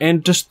character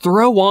and just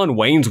throw on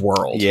Wayne's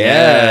World?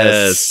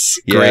 Yes.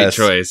 Great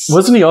choice.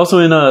 Wasn't he also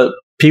in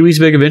Pee-wee's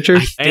Big Adventure?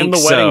 And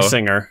The Wedding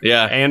Singer.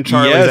 Yeah. And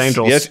Charlie's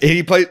Angels. Yes.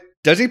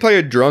 Does he play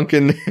a drunk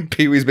in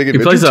Pee-wee's Big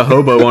Adventure? He plays a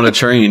hobo on a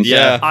train.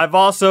 Yeah. I've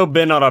also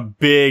been on a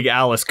big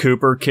Alice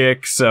Cooper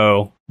kick,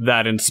 so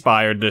that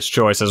inspired this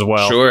choice as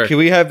well. Sure. Can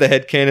we have the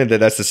headcanon that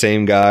that's the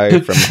same guy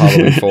from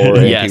Halloween 4 and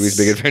Pee-wee's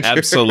Big Adventure?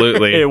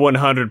 Absolutely. It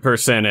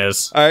 100%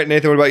 is. All right,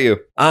 Nathan, what about you?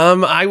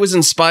 I was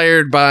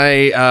inspired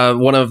by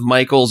one of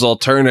Michael's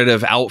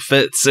alternative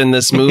outfits in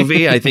this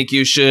movie. I think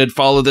you should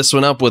follow this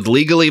one up with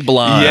Legally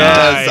Blonde.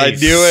 Yes, I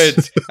knew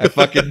it. I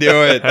fucking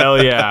knew it.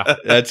 Hell yeah.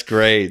 That's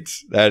great.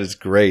 That is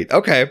great.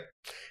 Okay.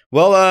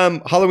 Well,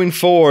 Halloween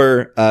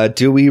 4,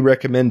 do we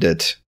recommend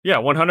it? Yeah,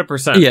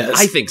 100%. Yes.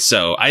 I think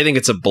so. I think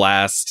it's a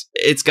blast.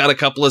 It's got a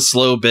couple of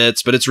slow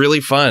bits, but it's really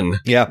fun.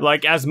 Yeah.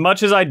 Like, as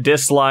much as I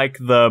dislike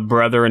the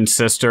brother and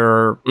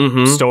sister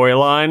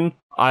storyline,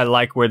 I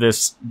like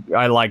this.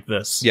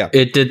 Yeah.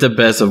 It did the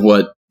best of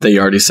what they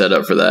already set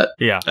up for that.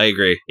 Yeah. I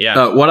agree.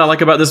 Yeah. What I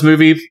like about this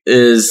movie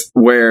is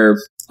where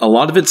a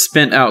lot of it's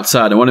spent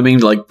outside. And what I mean,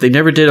 like, they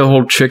never did a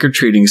whole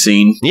trick-or-treating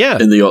scene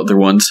in the other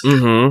ones.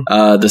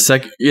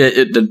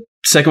 The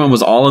second one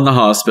was all in the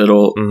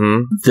hospital.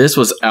 This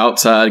was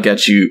outside,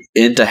 got you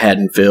into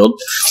Haddonfield,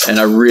 and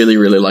I really,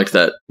 really liked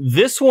that.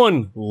 This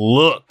one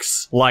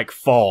looks like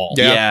fall.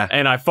 Yeah.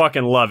 And I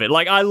fucking love it.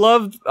 Like, I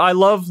love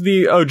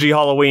the OG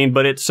Halloween,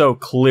 but it's so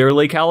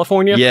clearly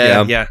California.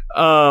 Yeah.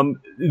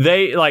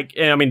 They, like,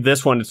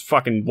 this one is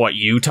fucking,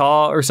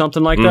 Utah or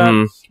something like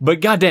that? But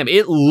goddamn,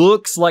 it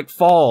looks like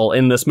fall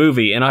in this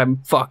movie, and I'm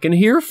fucking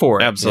here for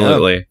it.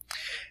 Absolutely. Yeah.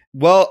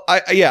 Well,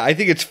 I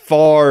think it's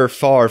far,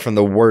 far from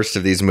the worst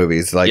of these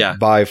movies,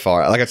 by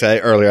far. Like I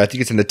said earlier, I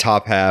think it's in the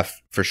top half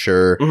for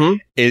sure.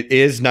 It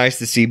is nice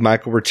to see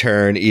Michael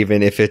return,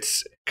 even if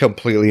it's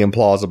completely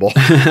implausible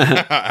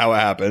how it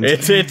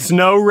happens. It's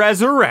no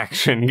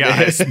resurrection,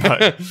 guys.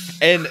 But.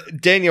 And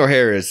Danielle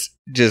Harris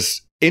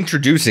just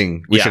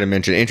introducing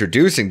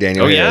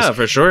Danielle Harris. Yeah,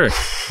 for sure.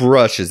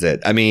 Crushes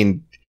it. I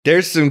mean,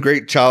 there's some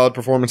great child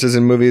performances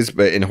in movies,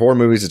 but in horror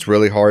movies, it's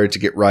really hard to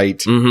get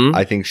right.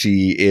 I think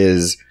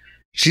she's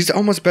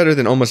almost better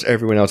than almost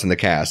everyone else in the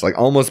cast. Like,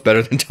 almost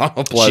better than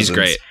Donald Pleasence. She's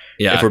great.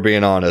 Yeah. If we're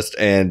being honest.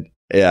 And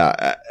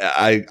Yeah,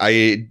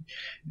 I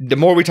the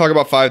more we talk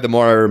about 5, the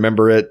more I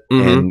remember it,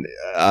 and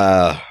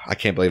I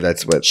can't believe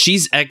that's what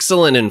she's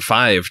excellent in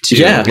 5 too.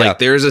 Yeah. Like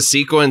there's a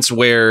sequence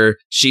where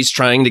she's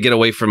trying to get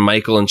away from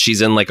Michael, and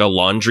she's in like a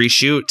laundry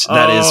chute.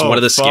 That is one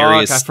of the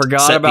scariest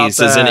set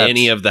pieces in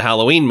any of the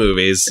Halloween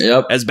movies.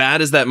 Yep. As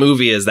bad as that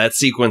movie is, that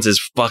sequence is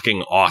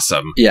fucking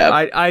awesome. Yeah.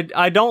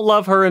 I don't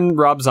love her in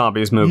Rob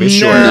Zombie's movies.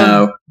 No. Sure.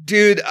 No.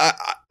 dude.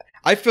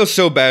 I feel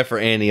so bad for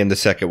Annie in the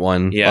second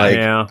one. Yeah. Like,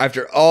 Yeah.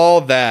 after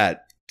all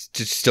that,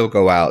 to still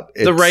go out.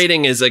 The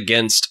writing is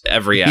against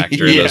every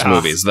actor in those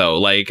movies, though.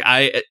 Like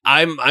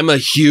I'm a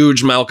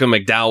huge Malcolm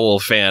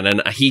McDowell fan,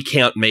 and he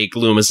can't make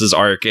Loomis's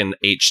arc in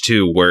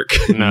H2 work.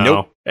 No.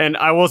 Nope. And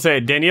I will say,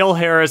 Danielle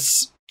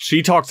Harris,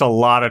 she talks a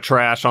lot of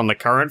trash on the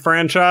current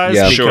franchise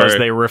because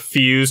they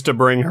refuse to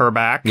bring her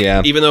back.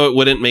 Yeah. Even though it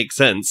wouldn't make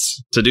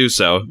sense to do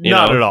so.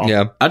 Not at all.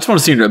 Yeah. I just want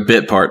to see her in a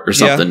bit part or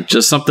something.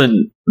 Just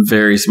something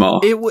very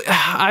small.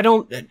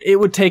 It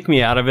would take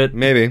me out of it.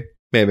 Maybe.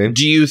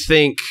 Do you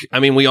think, I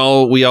mean, we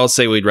all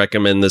say we'd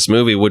recommend this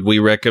movie. Would we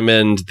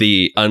recommend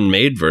the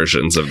unmade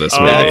versions of this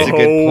movie? That's a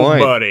good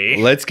point. Buddy.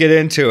 Let's get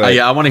into it.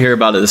 Yeah, I want to hear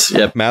about this.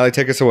 Yep. Mally,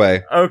 take us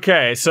away.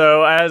 Okay,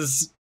 so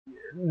as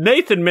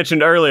Nathan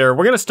mentioned earlier,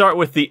 we're going to start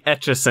with the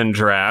Etchison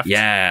draft.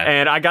 Yeah.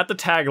 And I got the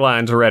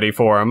taglines ready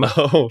for him.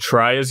 Oh.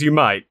 Try as you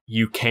might,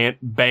 you can't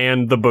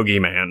ban the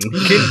Boogeyman.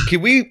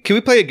 Can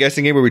we play a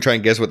guessing game where we try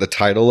and guess what the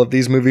title of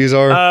these movies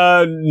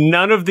are?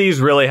 None of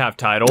these really have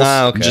titles.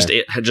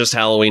 Okay. Just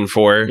Halloween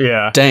 4.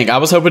 Yeah. Dang, I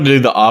was hoping to do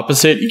the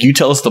opposite. You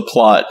tell us the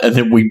plot, and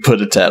then we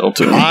put a title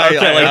to it.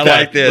 I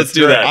like this. Let's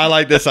do that. I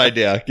like this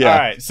idea. Yeah. All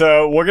right,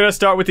 so we're going to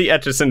start with the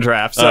Etchison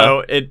draft.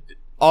 So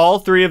all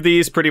 3 of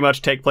these pretty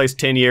much take place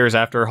 10 years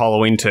after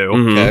Halloween 2.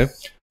 Mm-hmm. Okay.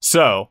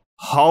 So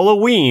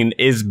Halloween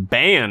is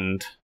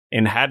banned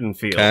in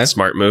Haddonfield. Okay.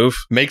 Smart move.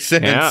 Makes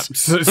sense. Yeah,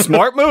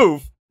 smart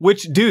move.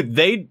 Which, dude,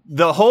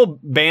 the whole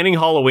banning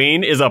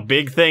Halloween is a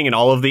big thing in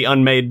all of the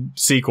unmade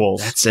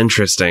sequels. That's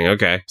interesting.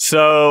 Okay.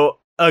 So,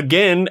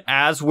 again,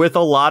 as with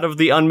a lot of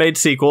the unmade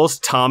sequels,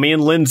 Tommy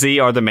and Lindsay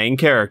are the main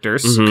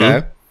characters. Mm-hmm.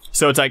 Okay.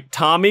 So it's like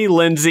Tommy,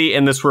 Lindsay,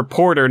 and this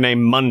reporter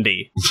named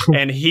Mundy.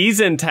 And he's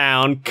in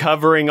town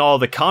covering all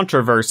the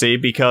controversy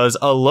because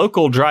a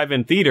local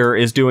drive-in theater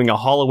is doing a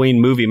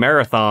Halloween movie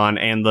marathon,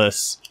 and the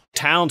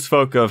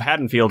townsfolk of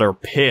Haddonfield are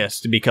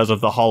pissed because of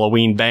the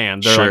Halloween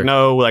ban. They're like,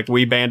 no, like,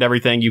 we banned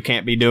everything. You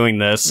can't be doing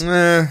this.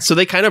 So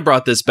they kind of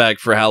brought this back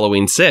for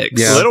Halloween 6.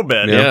 A little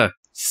bit. Yeah.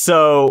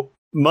 So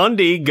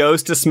Mundy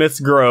goes to Smith's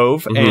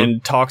Grove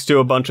and talks to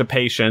a bunch of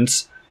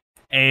patients,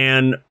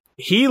 and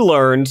he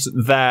learns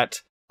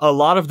that a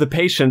lot of the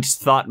patients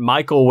thought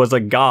Michael was a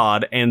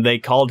god, and they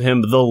called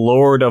him the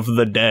Lord of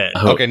the Dead.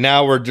 Okay,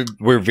 now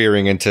we're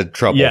veering into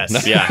trouble.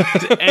 Yes. Yeah.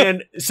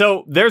 And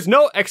so there's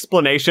no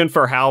explanation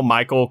for how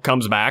Michael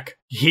comes back.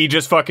 He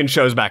just fucking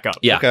shows back up.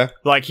 Yeah. Okay.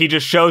 Like, he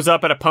just shows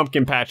up at a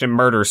pumpkin patch and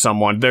murders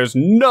someone. There's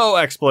no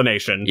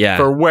explanation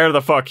for where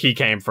the fuck he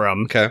came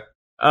from. Okay.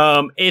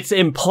 It's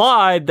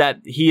implied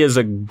that he is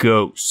a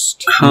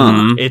ghost.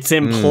 It's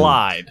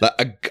implied.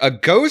 A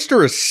ghost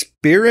or a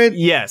spirit?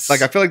 Yes.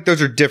 Like, I feel like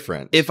those are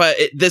different.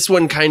 This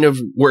one kind of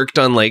worked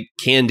on like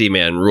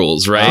Candyman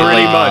rules, right?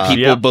 Pretty Like, much.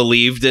 people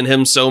believed in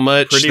him so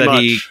much Pretty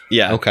much.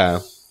 Okay.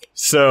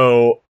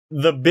 So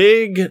the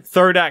big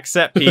third act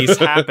set piece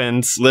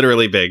happens.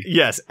 Literally big.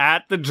 Yes,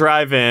 at the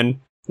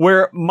drive-in,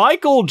 where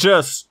Michael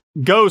just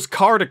goes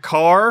car to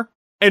car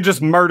and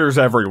just murders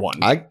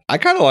everyone. I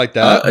kind of like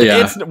that.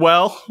 Yeah.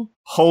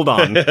 Hold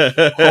on.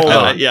 Hold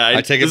on. Yeah,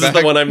 I take it this back.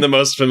 is the one I'm the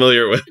most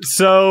familiar with.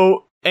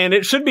 So, and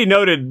it should be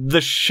noted, the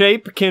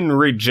shape can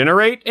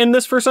regenerate in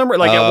this for some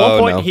reason. Like, at one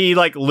point, he,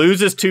 like,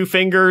 loses 2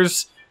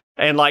 fingers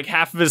and, like,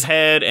 half of his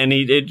head, and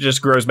it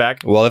just grows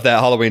back. Well, if that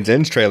Halloween's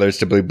Ends trailer is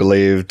to be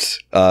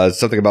believed,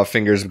 something about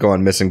fingers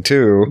going missing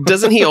too.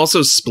 Doesn't he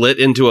also split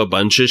into a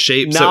bunch of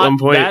shapes at one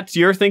point?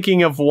 You're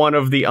thinking of one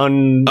of the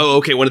Oh,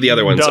 okay, one of the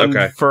other ones.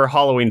 Okay. For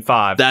Halloween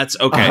 5. That's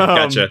okay.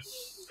 Gotcha.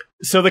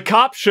 So the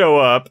cops show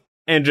up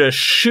and just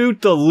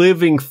shoot the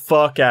living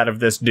fuck out of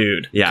this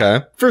dude. Yeah.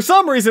 Okay. For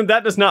some reason,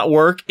 that does not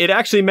work. It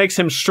actually makes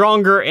him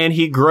stronger, and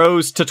he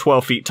grows to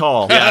 12 feet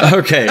tall. Yeah.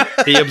 Okay.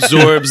 He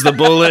absorbs the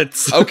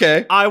bullets.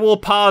 Okay. I will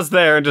pause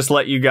there and just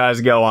let you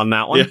guys go on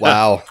that one. Yeah.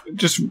 Wow.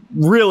 Just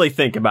really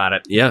think about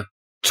it. Yeah.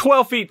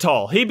 12 feet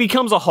tall. He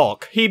becomes a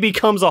Hulk.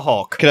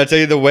 Can I tell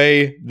you the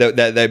way that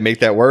they make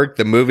that work?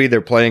 The movie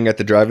they're playing at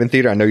the drive-in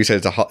theater. I know you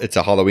said it's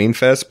a Halloween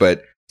fest,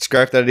 but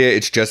scrap that idea.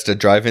 It's just a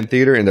drive-in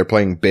theater, and they're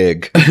playing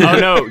big. Oh,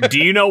 no. Do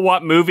you know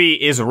what movie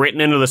is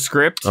written into the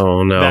script?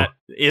 Oh, no. That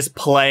is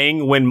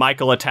playing when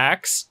Michael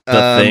attacks?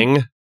 The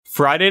Thing?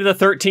 Friday the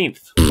 13th.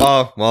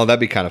 Oh, well, that'd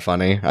be kind of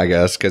funny, I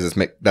guess, because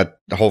that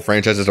the whole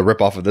franchise is a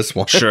ripoff of this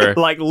one. Sure.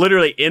 Like,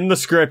 literally, in the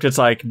script, it's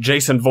like,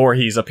 Jason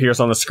Voorhees appears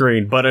on the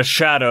screen, but a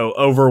shadow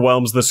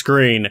overwhelms the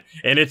screen,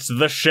 and it's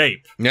The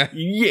Shape. Yeah.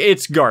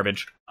 It's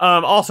garbage.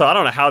 Also, I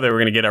don't know how they were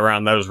going to get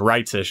around those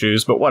rights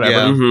issues, but whatever.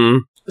 Yeah. Mm-hmm.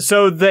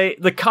 So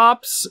the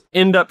cops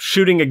end up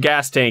shooting a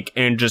gas tank,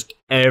 and just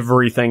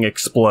everything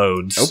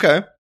explodes.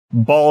 Okay.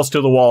 balls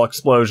to the wall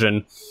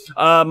explosion.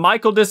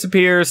 Michael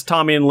disappears.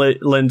 Tommy and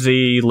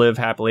Lindsay live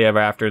happily ever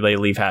after. They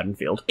leave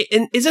Haddonfield.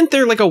 And isn't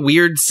there like a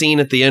weird scene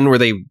at the end where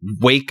they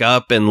wake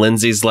up and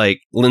Lindsay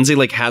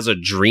has a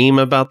dream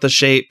about the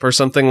shape or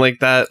something like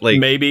that? Like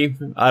maybe,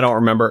 I don't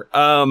remember.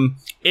 No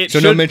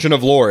mention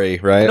of Lori,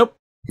 right? Nope.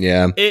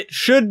 Yeah. It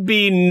should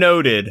be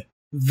noted,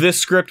 this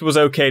script was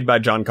okayed by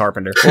John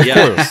Carpenter.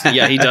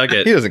 Yeah, he dug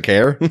it. He doesn't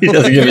care. He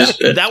doesn't give a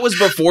shit. That was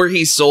before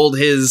he sold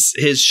his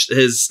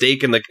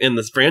stake in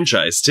the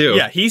franchise too.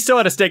 Yeah, he still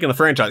had a stake in the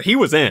franchise. He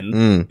was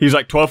in. He was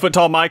like, 12-foot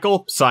tall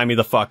Michael, sign me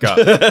the fuck up.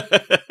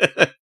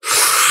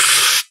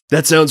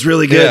 That sounds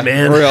really good,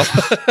 man. Real.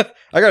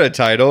 I got a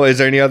title. Is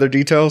there any other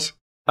details?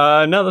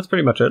 No, that's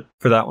pretty much it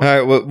for that one. All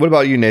right, what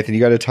about you, Nathan? You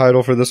got a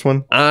title for this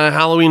one?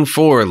 Halloween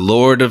 4,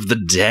 Lord of the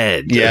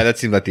Dead. Yeah, that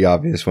seemed like the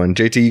obvious one.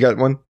 JT, you got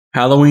one?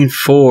 Halloween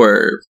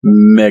 4,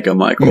 Mega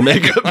Michael.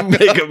 Mega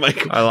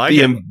Michael. I like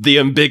the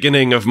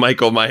embiggening of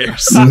Michael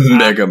Myers.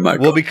 Mega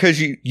Michael. Well,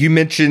 because you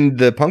mentioned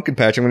the pumpkin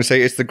patch, I'm going to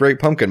say it's the Great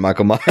Pumpkin,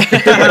 Michael Myers.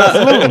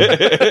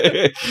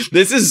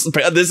 This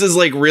is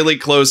like really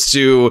close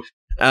to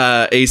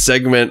a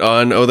segment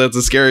on Oh, That's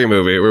a Scary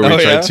Movie, where we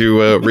try to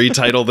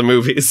retitle the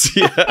movies.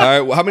 Yeah. All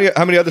right, well,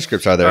 how many other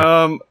scripts are there?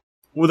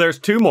 Well, there's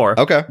 2 more.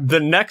 Okay. The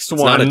next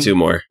It's one. not a 2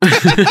 more.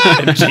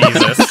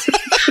 Jesus.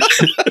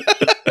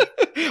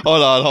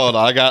 Hold on.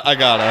 I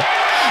gotta.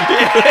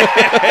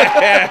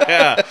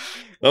 Yeah.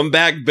 I'm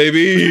back,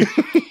 baby.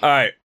 All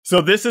right.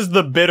 So this is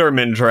the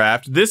Bitterman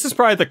draft. This is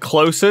probably the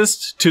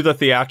closest to the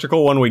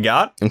theatrical one we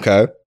got.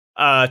 Okay.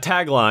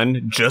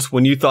 Tagline, just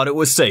when you thought it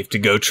was safe to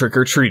go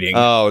trick-or-treating.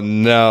 Oh,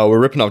 no. We're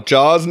ripping off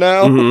Jaws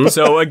now? Mm-hmm.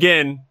 So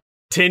again,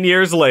 10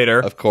 years later.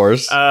 Of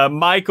course.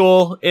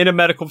 Michael, in a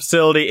medical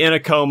facility, in a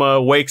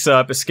coma, wakes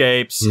up,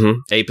 escapes.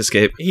 Mm-hmm. Ape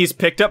escape. He's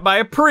picked up by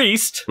a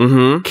priest,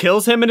 Mm-hmm.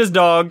 kills him and his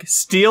dog,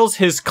 steals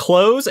his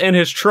clothes and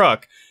his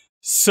truck.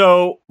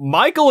 So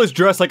Michael is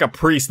dressed like a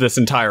priest this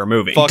entire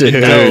movie. Fucking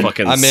Dude. dope.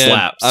 Fucking I'm in.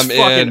 slaps. I'm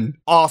fucking in.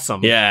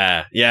 awesome.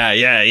 Yeah.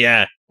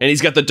 And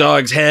he's got the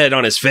dog's head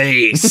on his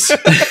face.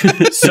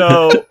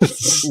 So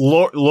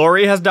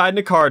Lori has died in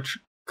a car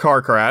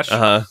crash.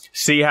 Uh-huh.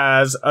 She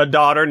has a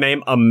daughter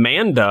named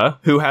Amanda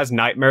who has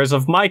nightmares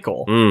of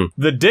Michael.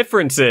 The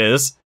difference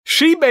is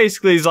she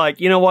basically is like,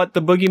 you know what?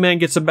 The Boogeyman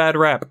gets a bad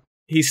rap.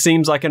 He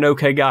seems like an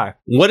okay guy.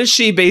 What is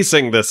she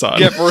basing this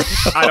on?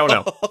 I don't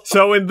know.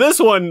 So in this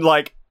one,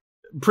 like,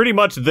 pretty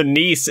much the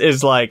niece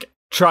is like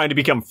trying to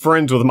become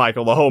friends with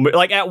Michael the whole movie.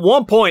 Like, at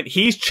one point,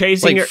 he's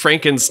chasing her. Like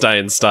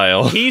Frankenstein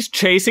style. He's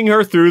chasing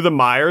her through the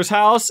Myers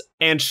house,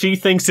 and she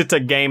thinks it's a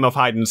game of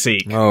hide and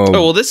seek. Oh,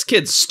 well, this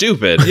kid's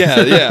stupid.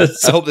 Yeah.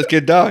 I hope this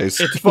kid dies.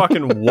 It's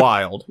fucking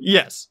wild.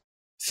 Yes.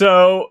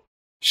 So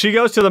she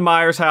goes to the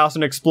Myers house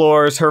and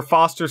explores. Her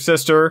foster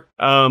sister,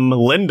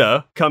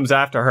 Linda, comes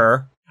after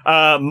her.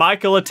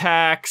 Michael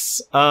attacks.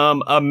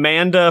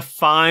 Amanda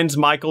finds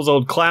Michael's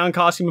old clown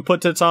costume and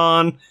puts it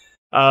on.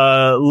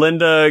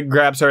 Linda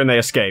grabs her and they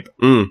escape.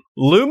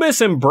 Loomis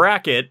and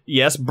Brackett,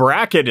 yes,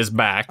 Brackett is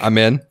back. I'm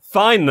in.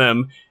 Find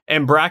them,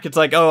 and Brackett's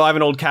like, oh, I have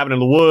an old cabin in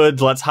the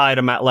woods. Let's hide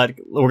them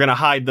we're gonna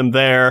hide them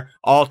there.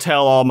 I'll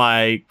tell all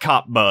my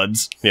cop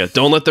buds. Yeah,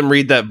 don't let them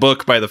read that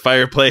book by the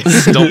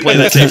fireplace. Don't play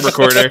that tape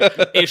recorder.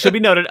 It should be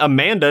noted,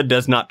 Amanda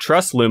does not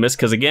trust Loomis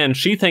because, again,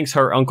 she thinks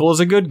her uncle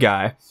is a good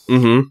guy.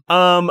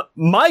 Mm-hmm.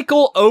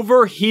 Michael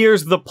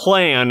overhears the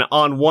plan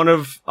on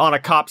a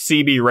cop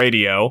CB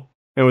radio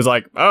and was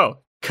like, oh,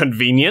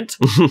 convenient,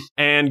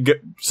 and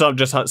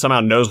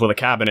somehow knows where the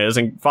cabin is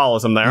and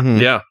follows him there.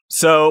 Yeah.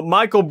 So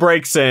Michael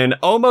breaks in,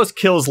 almost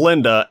kills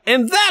Linda,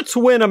 and that's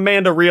when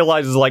Amanda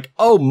realizes, like,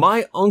 oh,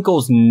 my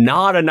uncle's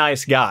not a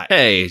nice guy.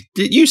 Hey,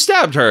 you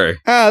stabbed her.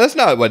 That's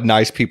not what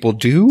nice people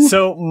do.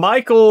 So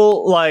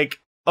Michael, like,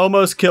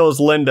 almost kills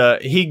Linda.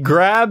 He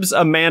grabs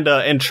Amanda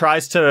and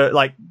tries to,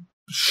 like,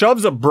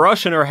 shoves a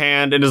brush in her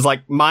hand and is,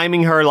 like,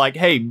 miming her, like,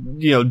 hey,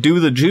 do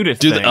the Judith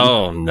thing.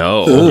 Oh,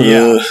 no.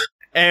 Yeah.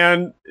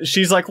 And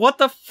she's like, what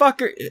the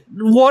fuck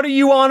what are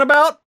you on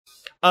about?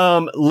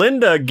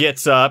 Linda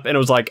gets up and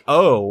was like,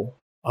 oh,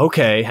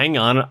 okay, hang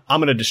on. I'm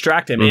going to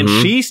distract him. And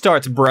she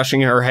starts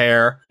brushing her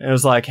hair and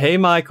was like, hey,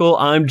 Michael,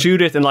 I'm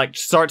Judith. And like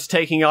starts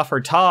taking off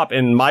her top.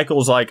 And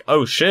Michael's like,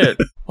 oh shit,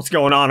 what's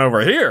going on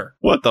over here?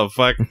 What the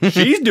fuck?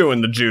 She's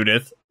doing the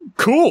Judith.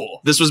 Cool.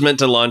 This was meant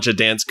to launch a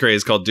dance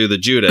craze called Do the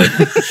Judith.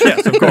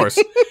 Yes, of course.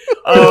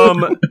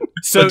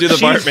 So Do the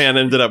Bartman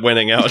ended up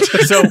winning out.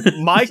 So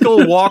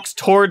Michael walks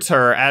towards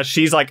her as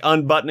she's like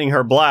unbuttoning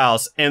her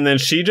blouse, and then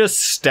she just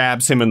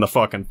stabs him in the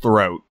fucking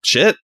throat.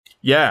 Shit.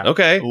 Yeah.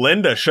 Okay.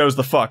 Linda shows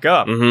the fuck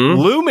up.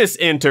 Loomis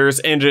enters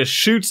and just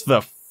shoots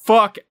the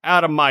fuck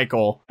out of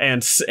Michael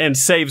and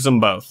saves them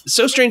both.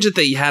 So strange that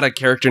they had a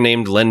character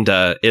named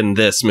Linda in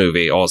this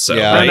movie also.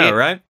 Yeah. Right? I know,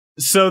 right?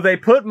 So they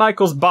put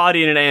Michael's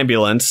body in an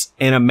ambulance,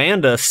 and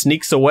Amanda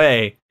sneaks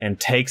away and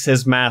takes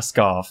his mask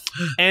off.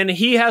 And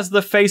he has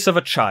the face of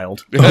a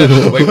child. Wait,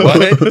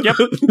 what? Yep.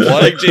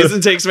 What? Like Jason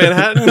Takes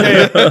Manhattan?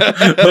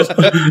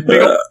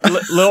 Big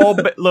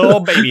little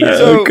baby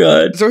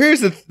head. So here's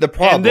the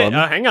problem. Then,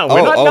 hang on,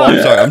 we're not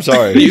done. I'm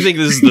sorry. You think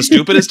this is the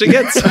stupidest it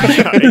gets?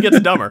 It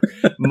gets dumber.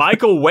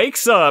 Michael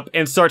wakes up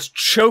and starts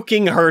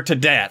choking her to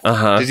death.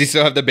 Does he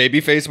still have the baby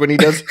face when he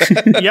does?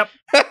 Yep.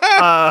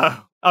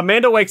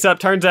 Amanda wakes up,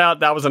 turns out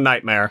that was a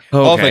nightmare.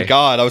 Oh, thank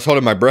God. I was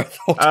holding my breath.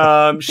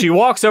 She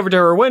walks over to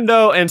her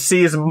window and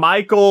sees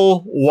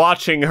Michael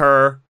watching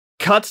her,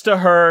 cuts to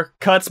her,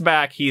 cuts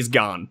back, he's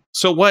gone.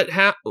 So what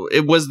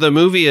was the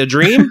movie a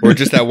dream? Or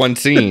just that one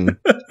scene?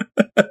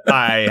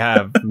 I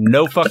have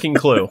no fucking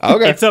clue.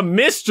 Okay. It's a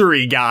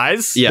mystery,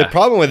 guys. Yeah. The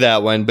problem with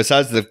that one,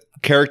 besides the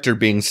character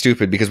being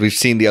stupid, because we've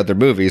seen the other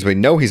movies, we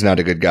know he's not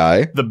a good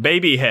guy. The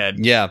baby head.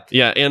 Yeah.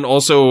 Yeah, and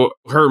also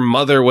her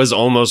mother was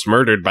almost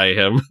murdered by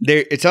him.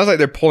 It sounds like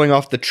they're pulling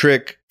off the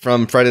trick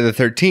from Friday the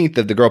 13th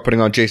of the girl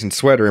putting on Jason's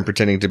sweater and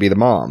pretending to be the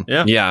mom.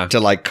 Yeah. To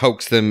like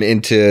coax them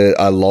into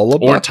a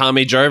lullaby. Or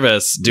Tommy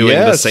Jarvis doing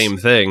the same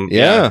thing.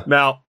 Yeah.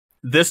 Now,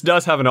 this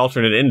does have an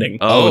alternate ending.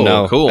 Oh,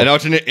 no. Cool. An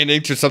alternate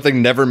ending to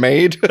something never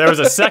made? There was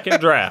a second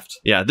draft.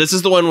 Yeah, this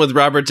is the one with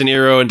Robert De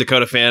Niro and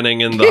Dakota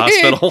Fanning in the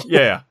hospital.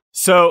 Yeah.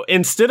 So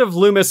instead of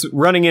Loomis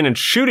running in and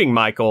shooting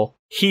Michael,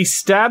 he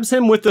stabs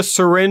him with a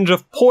syringe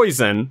of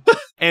poison,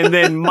 and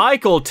then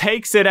Michael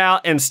takes it out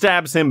and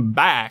stabs him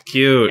back.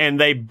 Cute. And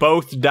they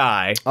both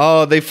die.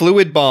 Oh, they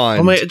fluid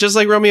bond. Oh my, just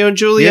like Romeo and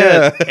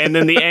Juliet. Yeah. And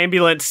then the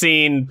ambulance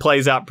scene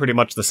plays out pretty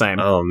much the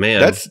same. Oh,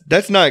 man.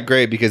 That's not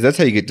great, because that's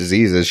how you get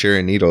diseases,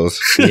 sharing needles.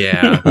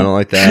 Yeah. I don't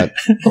like that.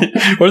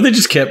 What if they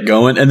just kept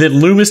going, and then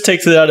Loomis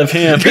takes it out of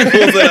him, Pulls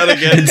it out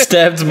again. and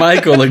stabs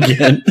Michael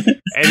again?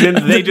 And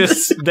then they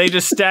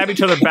just stab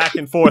each other back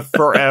and forth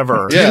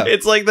forever. Yeah.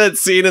 It's like that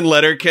scene in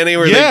Letterkenny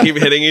where they keep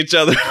hitting each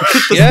other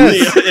with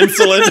Yes. the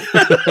insulin.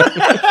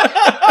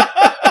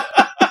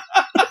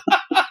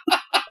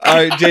 All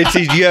right,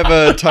 JT, do you have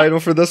a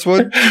title for this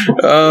one?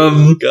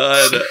 God.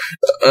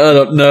 I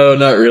don't know,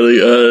 not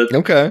really.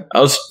 Okay. I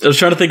was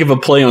trying to think of a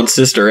play on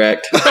Sister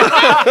Act.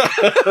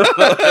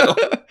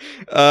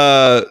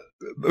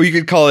 We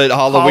could call it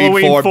Halloween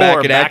 4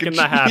 back in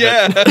the habit.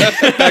 Yeah, back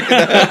in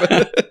the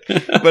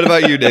habit. What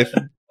about you, Dave?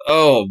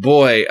 Oh,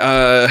 boy.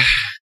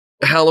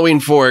 Halloween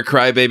 4,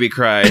 Cry Baby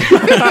Cry.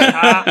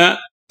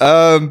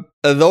 The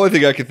only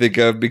thing I could think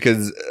of,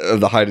 because of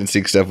the hide and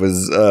seek stuff,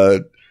 was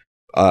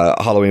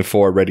Halloween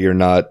 4, Ready or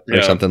Not,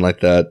 or something like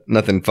that.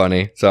 Nothing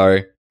funny.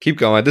 Sorry. Keep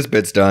going. This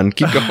bit's done.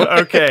 Keep going.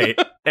 Okay.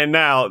 And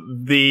now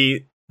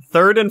the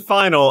third and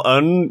final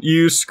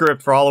unused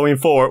script for Halloween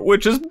 4,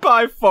 which is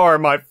by far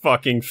my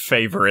fucking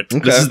favorite.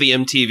 Okay. This is the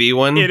MTV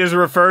one? It is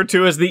referred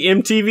to as the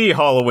MTV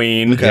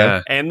Halloween. Okay.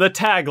 Yeah. And the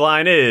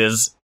tagline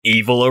is,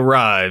 "Evil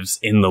arrives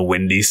in the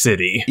Windy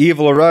City."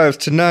 Evil arrives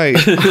tonight.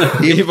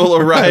 Evil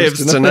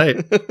arrives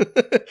tonight.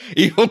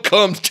 Evil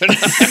comes tonight.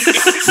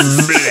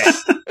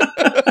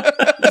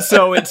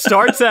 So it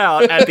starts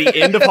out at the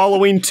end of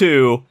Halloween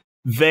 2.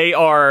 They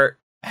are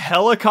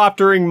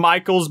helicoptering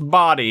Michael's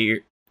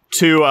body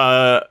to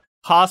a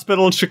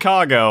hospital in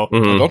Chicago.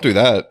 Mm-hmm. Don't do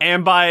that.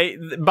 And by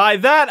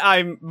that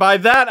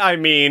I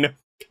mean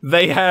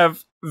they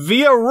have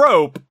via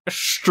rope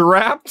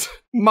strapped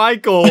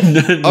Michael So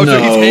he's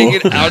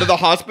hanging out of the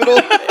hospital?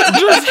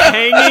 just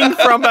hanging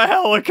from a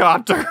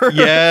helicopter.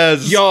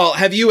 Yes. Y'all,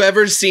 have you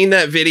ever seen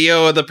that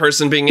video of the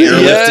person being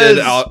airlifted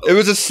out? It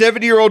was a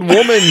 70-year-old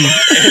woman.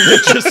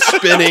 And just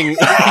spinning.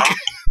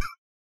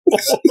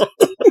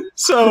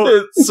 So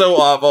it's so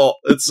awful.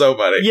 It's so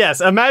funny. yes,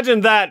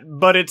 imagine that,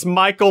 but it's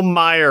Michael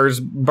Myers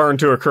burned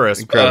to a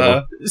crisp.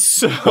 Incredible.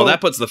 Well,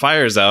 that puts the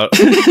fires out.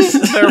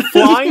 They're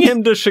flying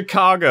him to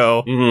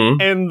Chicago,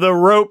 and the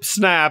rope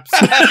snaps,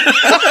 and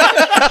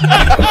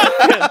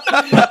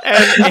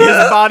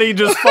his body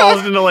just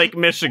falls into Lake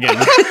Michigan.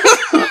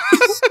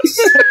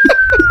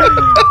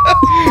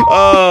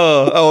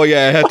 Oh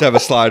yeah, I have to have a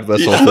slide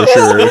vessel for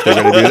sure if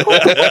they're going to do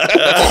that.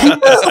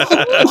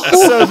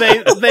 So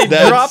they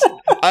drop.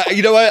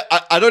 You know what?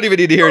 I don't even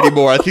need to hear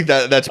anymore. I think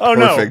that's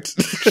perfect.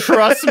 No.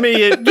 Trust me,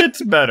 it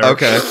gets better.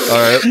 Okay,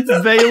 all right.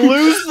 They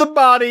lose the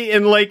body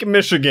in Lake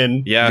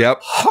Michigan. Yeah. Yep.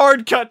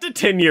 Hard cut to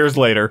 10 years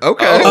later.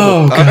 Okay.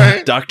 Oh, all God.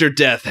 right. Dr.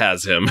 Death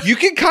has him. You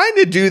can kind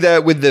of do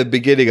that with the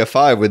beginning of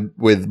 5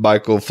 with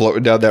Michael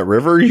floating down that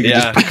river. You can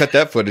just cut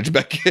that footage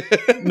back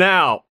in.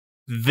 Now,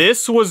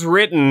 this was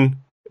written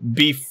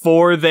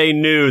before they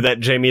knew that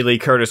Jamie Lee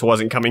Curtis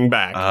wasn't coming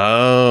back.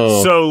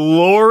 Oh. So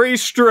Laurie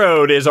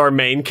Strode is our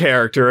main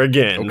character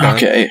again.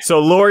 Okay. So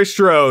Laurie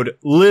Strode,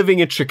 living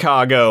in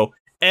Chicago,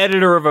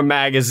 editor of a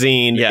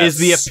magazine, is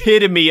the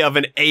epitome of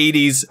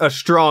a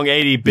strong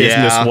 80s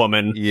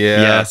businesswoman.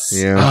 Yes.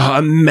 Oh,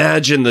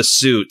 imagine the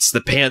suits,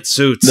 the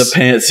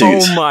pantsuits.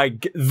 Oh my,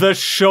 the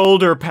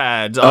shoulder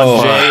pads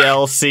on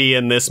JLC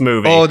in this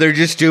movie. Oh, they're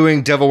just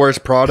doing Devil Wears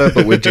Prada,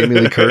 but with Jamie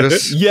Lee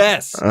Curtis?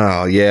 Yes.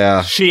 Oh,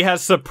 yeah. She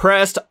has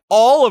suppressed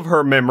all of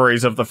her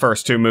memories of the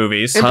first two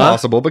movies.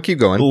 Impossible, but keep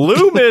going.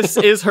 Loomis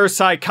is her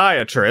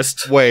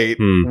psychiatrist. Wait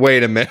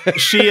a minute.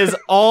 She is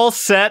all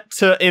set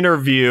to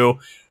interview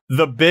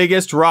the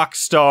biggest rock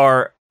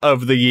star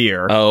of the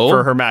year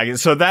for her magazine.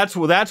 So that's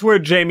where that's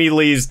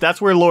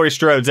where Laurie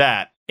Strode's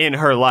at in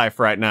her life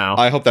right now.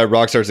 I hope that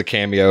rock star's a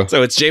cameo.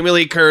 So it's Jamie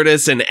Lee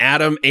Curtis and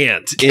Adam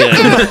Ant in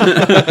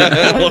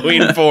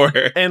Halloween 4.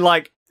 And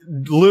like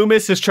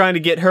Loomis is trying to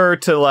get her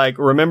to like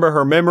remember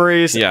her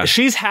memories. Yeah.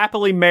 She's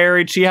happily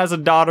married. She has a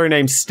daughter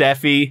named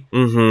Steffi.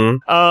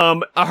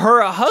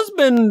 Her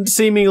husband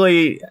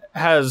seemingly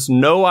has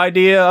no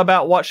idea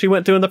about what she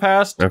went through in the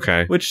past.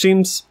 Okay. Which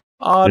seems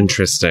odd.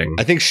 Interesting.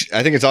 I think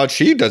it's odd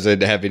she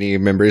doesn't have any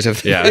memories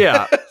of that.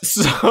 Yeah.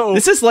 So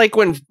this is like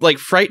when like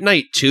Fright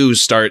Night 2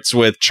 starts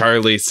with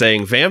Charlie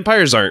saying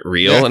vampires aren't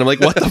real, and I'm like,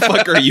 what the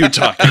fuck are you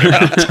talking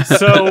about?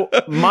 So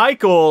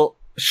Michael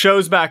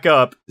shows back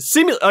up,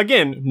 seemingly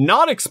again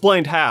not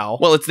explained how.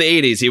 Well, it's the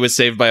 80s. He was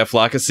saved by a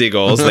flock of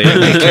seagulls. They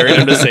carried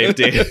him to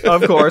safety.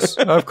 Of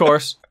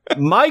course.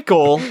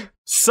 Michael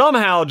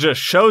somehow just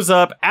shows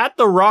up at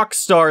the rock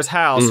star's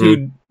house,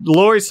 who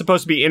Laurie's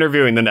supposed to be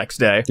interviewing the next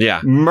day.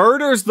 Yeah.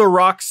 Murders the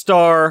rock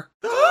star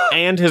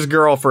and his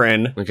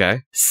girlfriend.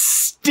 Okay.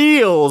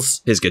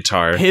 Steals his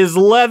guitar, his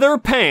leather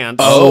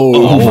pants.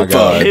 Oh my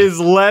God. His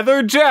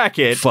leather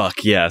jacket.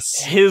 Fuck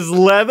yes. His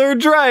leather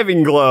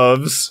driving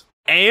gloves.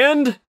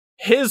 And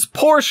his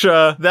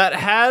Porsche that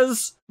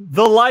has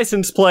the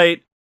license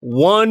plate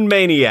One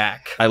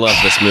Maniac. I love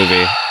this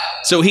movie.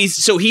 So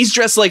he's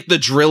dressed like the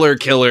driller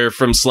killer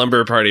from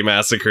Slumber Party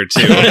Massacre 2.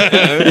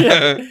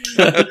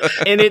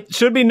 And it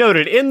should be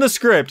noted, in the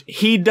script,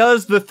 he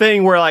does the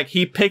thing where like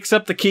he picks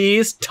up the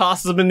keys,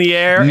 tosses them in the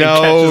air, and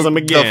catches them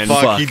again. The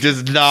fuck, he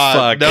does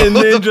not. No, and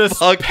then just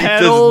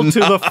pedal to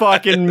the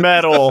fucking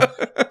metal,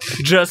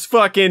 just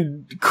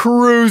fucking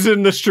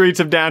cruising the streets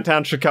of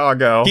downtown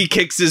Chicago. He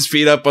kicks his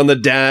feet up on the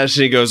dash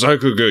and he goes, I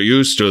could get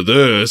used to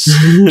this.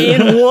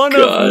 In one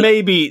of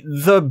maybe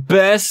the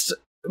best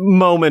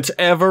moments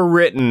ever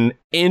written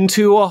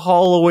into a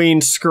Halloween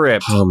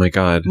script. Oh my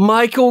God.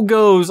 Michael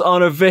goes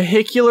on a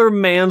vehicular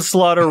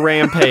manslaughter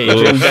rampage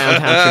in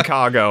downtown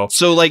Chicago.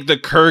 So like the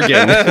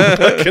Kurgan,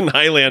 fucking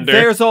Highlander.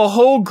 There's a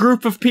whole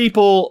group of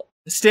people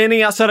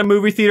standing outside a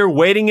movie theater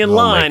waiting in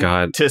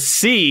line to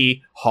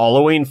see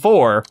Halloween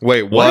 4.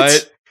 Wait,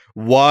 what?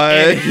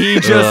 And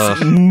he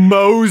just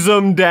mows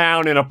them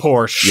down in a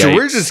Porsche. So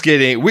we're just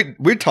getting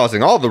we're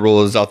tossing all the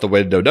rules out the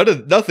window.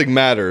 Nothing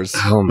matters.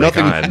 Oh my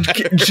God.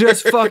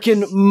 Just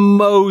fucking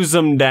mows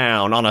them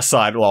down on a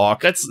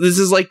sidewalk. This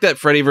is like that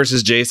Freddy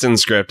vs. Jason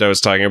script I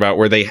was talking about,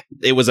 where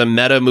it was a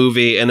meta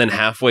movie, and then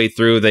halfway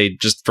through they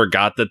just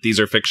forgot that these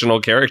are fictional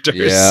characters.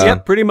 Yeah.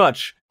 Yep, pretty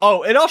much.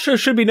 Oh, it also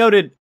should be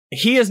noted,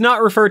 he is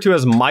not referred to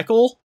as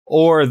Michael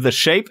or the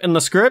Shape in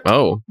the script.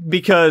 Oh.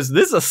 Because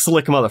this is a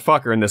slick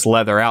motherfucker in this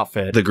leather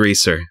outfit. The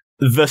Greaser.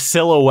 The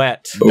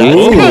Silhouette.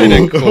 That's kind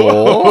of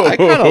cool. I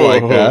kind of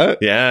like that.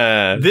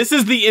 Yeah. This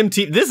is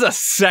this is a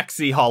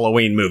sexy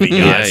Halloween movie,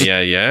 guys.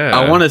 Yeah.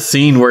 I want a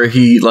scene where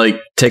he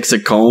like takes a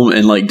comb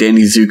and like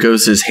Danny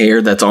Zuko's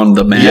hair that's on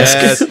the mask.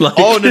 Yes. Like,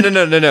 oh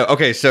no.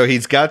 Okay, so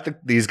he's got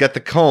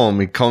the comb.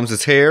 He combs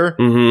his hair,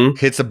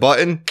 hits a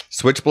button,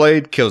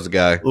 switchblade, kills the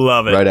guy.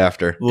 Love it. Right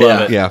after.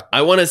 Love it. Yeah.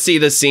 I want to see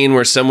the scene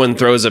where someone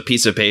throws a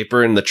piece of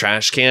paper in the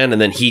trash can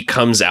and then he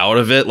comes out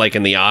of it like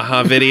in the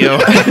Aha video.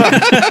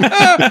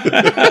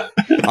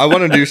 I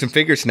want to do some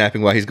finger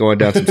snapping while he's going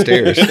down some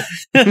stairs.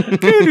 but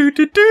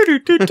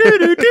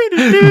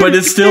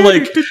it's still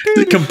like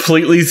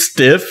completely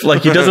stiff.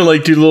 Like he doesn't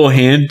like do little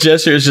hand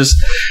gestures. Just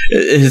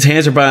his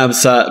hands are by his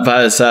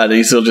side, and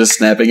he's still just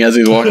snapping as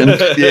he's walking.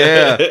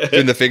 Yeah,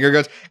 doing the finger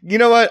guns. You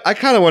know what? I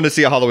kind of want to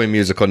see a Halloween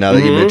musical now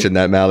that you mentioned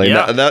that, Mally.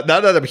 Yeah. Now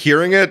that I'm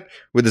hearing it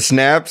with the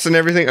snaps and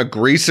everything, a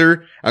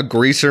greaser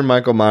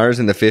Michael Myers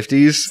in the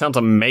 50s. Sounds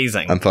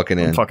amazing. I'm fucking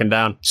in. I'm fucking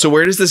down. So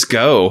where does this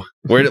go?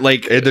 Where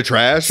like in the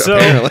trash? So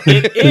apparently.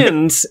 It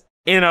ends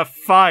in a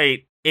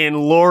fight in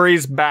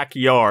Laurie's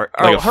backyard.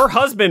 Her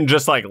husband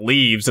just like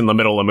leaves in the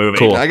middle of the movie.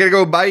 Cool. I gotta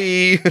go. Bye.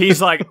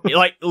 He's like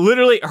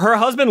literally, her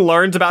husband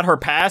learns about her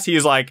past.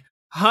 He's like,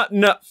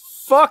 no,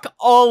 fuck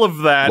all of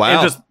that,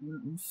 and just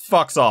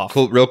fucks off.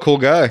 Cool, real cool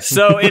guy.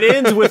 So it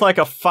ends with like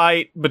a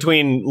fight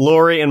between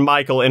Laurie and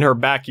Michael in her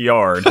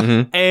backyard,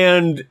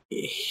 and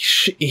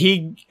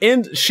she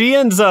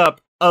ends up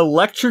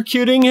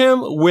electrocuting him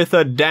with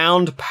a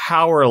downed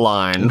power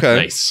line. Okay.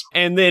 Nice.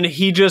 And then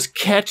he just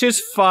catches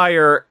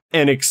fire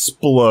and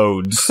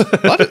explodes.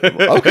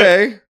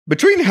 Okay.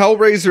 Between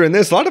Hellraiser and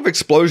this, a lot of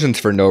explosions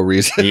for no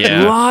reason.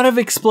 A lot of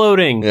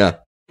exploding. Yeah.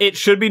 It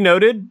should be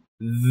noted,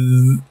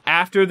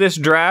 after this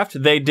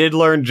draft, they did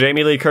learn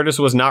Jamie Lee Curtis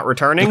was not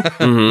returning.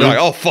 They're like,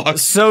 oh, fuck.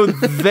 So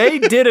they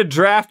did a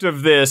draft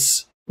of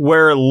this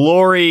where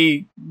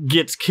Laurie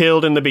gets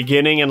killed in the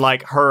beginning and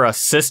like her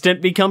assistant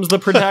becomes the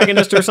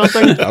protagonist or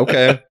something.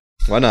 Okay.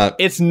 Why not?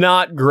 It's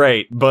not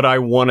great, but I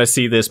want to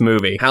see this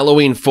movie.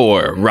 Halloween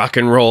 4, Rock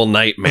and Roll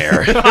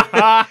Nightmare.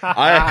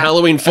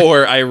 Halloween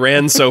 4, I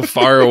ran so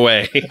far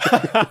away.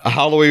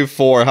 Halloween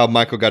 4, how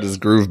Michael got his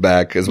groove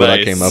back is what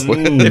I came up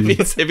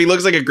with. If he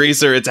looks like a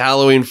greaser, it's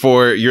Halloween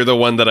 4, you're the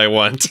one that I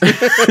want.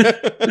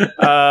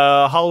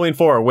 Halloween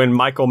 4, when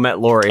Michael met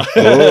Laurie.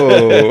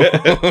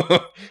 Oh.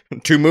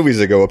 2 movies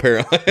ago,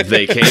 apparently.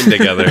 They came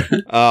together.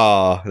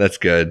 Oh, that's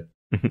good.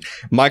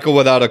 Michael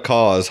Without a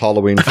Cause,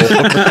 Halloween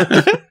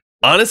 4.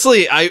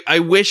 Honestly, I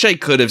wish I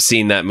could have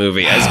seen that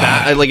movie. As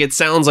bad, like, it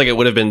sounds like it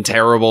would have been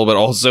terrible, but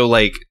also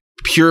like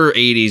pure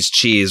 80s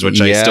cheese,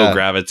 which I still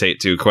gravitate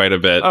to quite a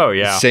bit. Oh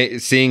yeah,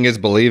 seeing is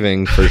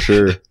believing for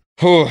sure.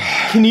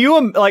 Can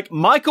you like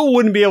Michael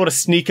wouldn't be able to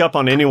sneak up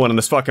on anyone in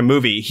this fucking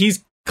movie?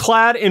 He's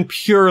clad in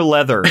pure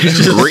leather.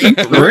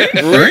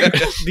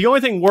 The only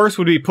thing worse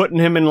would be putting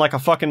him in like a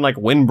fucking like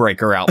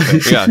windbreaker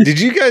outfit. Yeah. Did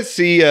you guys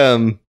see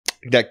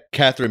that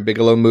Catherine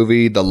Bigelow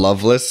movie, The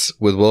Loveless,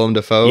 with Willem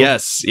Dafoe?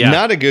 Yes, yeah.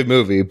 Not a good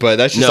movie, but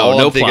that's just all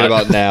I'm thinking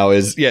about now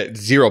is,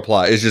 zero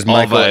plot. It's just all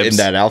Michael vibes. In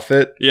that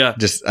outfit. Yeah.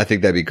 Just, I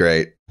think that'd be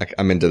great.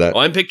 I'm into that.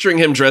 Well, I'm picturing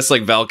him dressed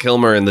like Val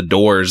Kilmer in The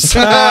Doors.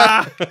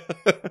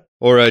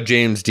 Or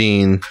James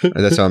Dean.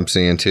 That's what I'm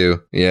seeing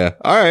too. Yeah.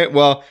 All right.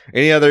 Well,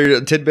 any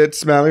other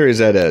tidbits, Mallory, or is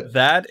that it?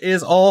 That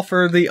is all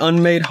for the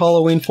unmade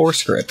Halloween 4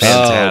 script.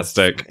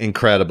 Fantastic.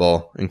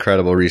 Incredible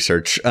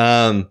research.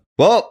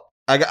 Well,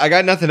 I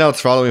got nothing else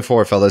for Halloween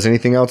 4, fellas.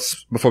 Anything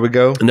else before we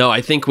go? No,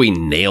 I think we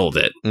nailed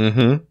it.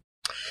 Mm-hmm.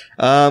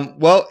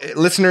 Well,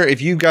 listener, if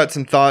you've got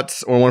some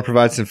thoughts or want to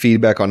provide some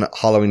feedback on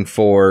Halloween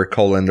 4,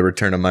 The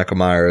Return of Michael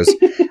Myers,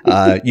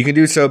 you can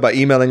do so by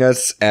emailing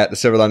us at the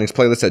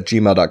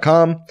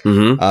silverliningsplaylist@gmail.com.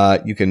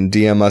 Mm-hmm. You can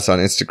DM us on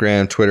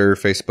Instagram, Twitter,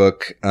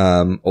 Facebook,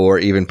 or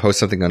even post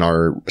something on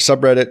our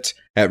subreddit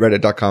at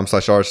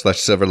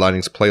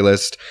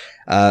reddit.com/r/silverliningsplaylist.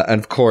 And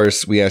of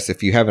course, we ask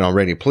if you haven't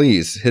already,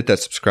 please hit that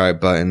subscribe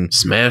button.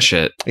 Smash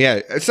it.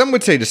 Yeah, some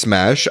would say to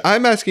smash.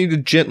 I'm asking you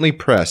to gently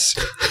press.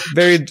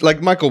 Very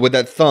like Michael with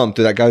that thumb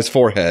to that guy's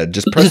forehead.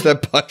 Just press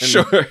that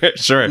button.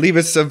 Sure. Leave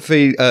us some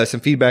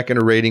feedback and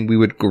a rating. We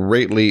would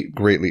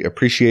greatly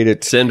appreciate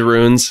it. Send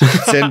runes.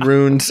 Send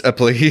runes,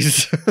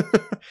 please.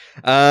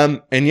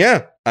 And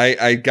yeah,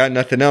 I got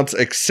nothing else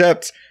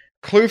except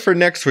clue for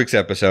next week's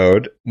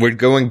episode. We're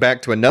going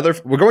to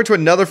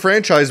another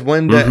franchise,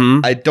 one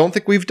that I don't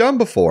think we've done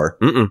before.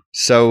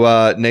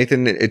 So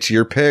Nathan, it's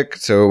your pick.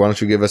 So why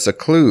don't you give us a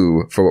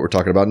clue for what we're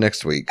talking about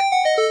next week?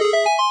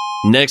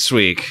 Next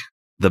week,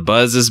 the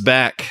buzz is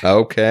back.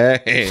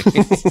 Okay.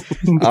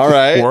 All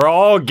right. We're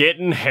all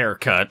getting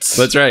haircuts.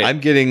 That's right. I'm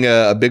getting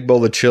a big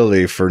bowl of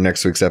chili for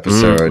next week's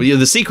episode.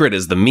 The secret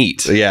is the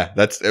meat. Yeah,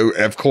 that's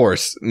of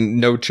course.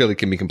 No chili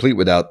can be complete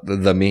without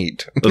the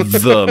meat.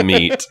 The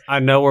meat. I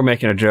know we're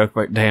making a joke,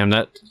 but damn,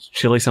 that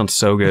chili sounds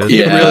so good.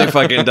 It really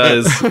fucking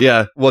does.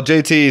 Yeah. Well,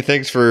 JT,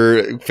 thanks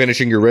for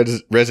finishing your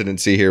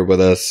residency here with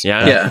us.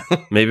 Yeah.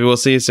 Maybe we'll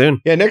see you soon.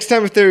 Yeah, next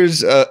time if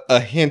there's a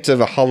hint of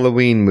a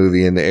Halloween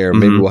movie in the air,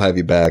 maybe we'll have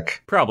you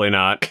back. Probably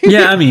not.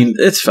 Yeah, I mean,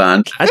 it's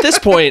fine. At this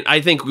point, I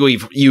think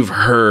you've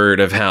heard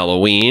of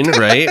Halloween,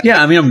 right?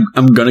 Yeah, I mean,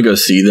 I'm gonna go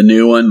see the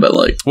new one, but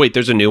like, wait,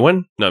 there's a new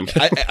one? No, I'm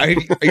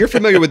kidding. You're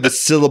familiar with the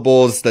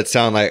syllables that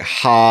sound like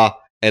ha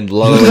and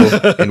low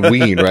and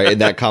ween, right? In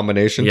that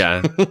combination.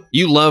 Yeah,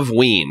 you love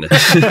Ween,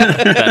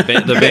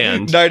 the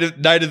band.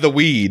 Night of the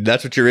Weed.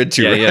 That's what you're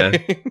into. Yeah,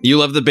 right? yeah. You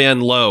love the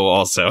band Low,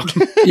 also.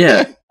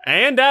 Yeah.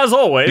 And as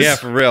always, yeah,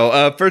 for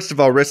real. First of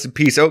all, rest in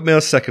peace,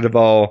 Oatmeal. Second of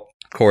all,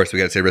 of course, we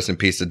got to say rest in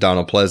peace to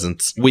Donald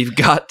Pleasence. We've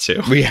got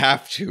to. We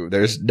have to.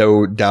 There's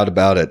no doubt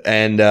about it.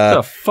 And what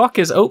the fuck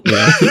is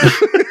Oatmeal?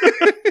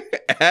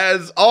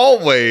 As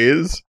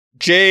always,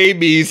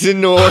 Jamie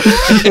Senor.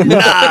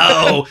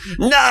 No.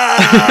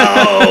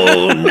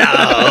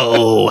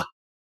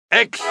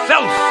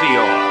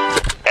 Excelsior!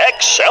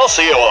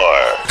 Excelsior!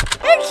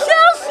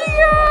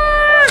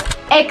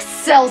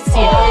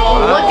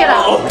 Excelsior! Look it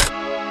up.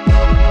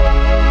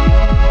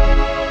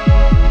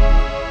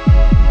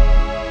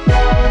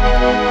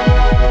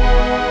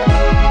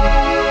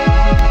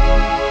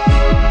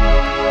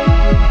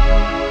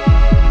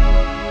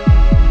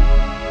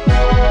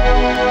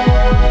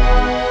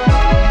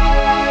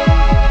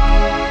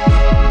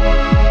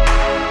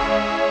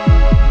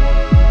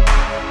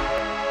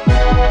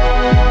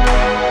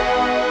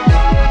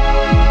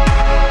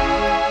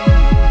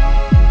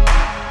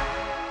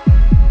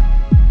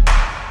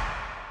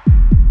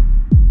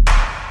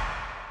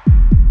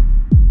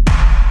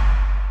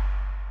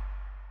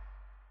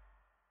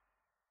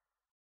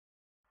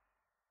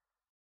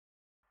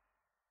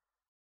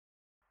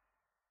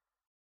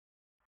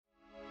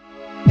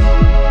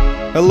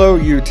 Hello,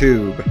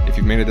 YouTube. If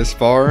you've made it this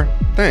far,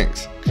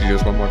 thanks. Could you do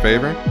us one more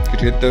favor?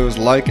 Could you hit those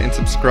like and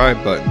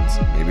subscribe buttons?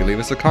 Maybe leave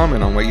us a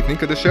comment on what you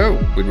think of the show.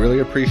 We'd really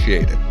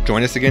appreciate it.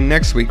 Join us again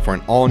next week for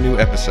an all-new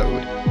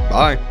episode.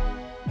 Bye.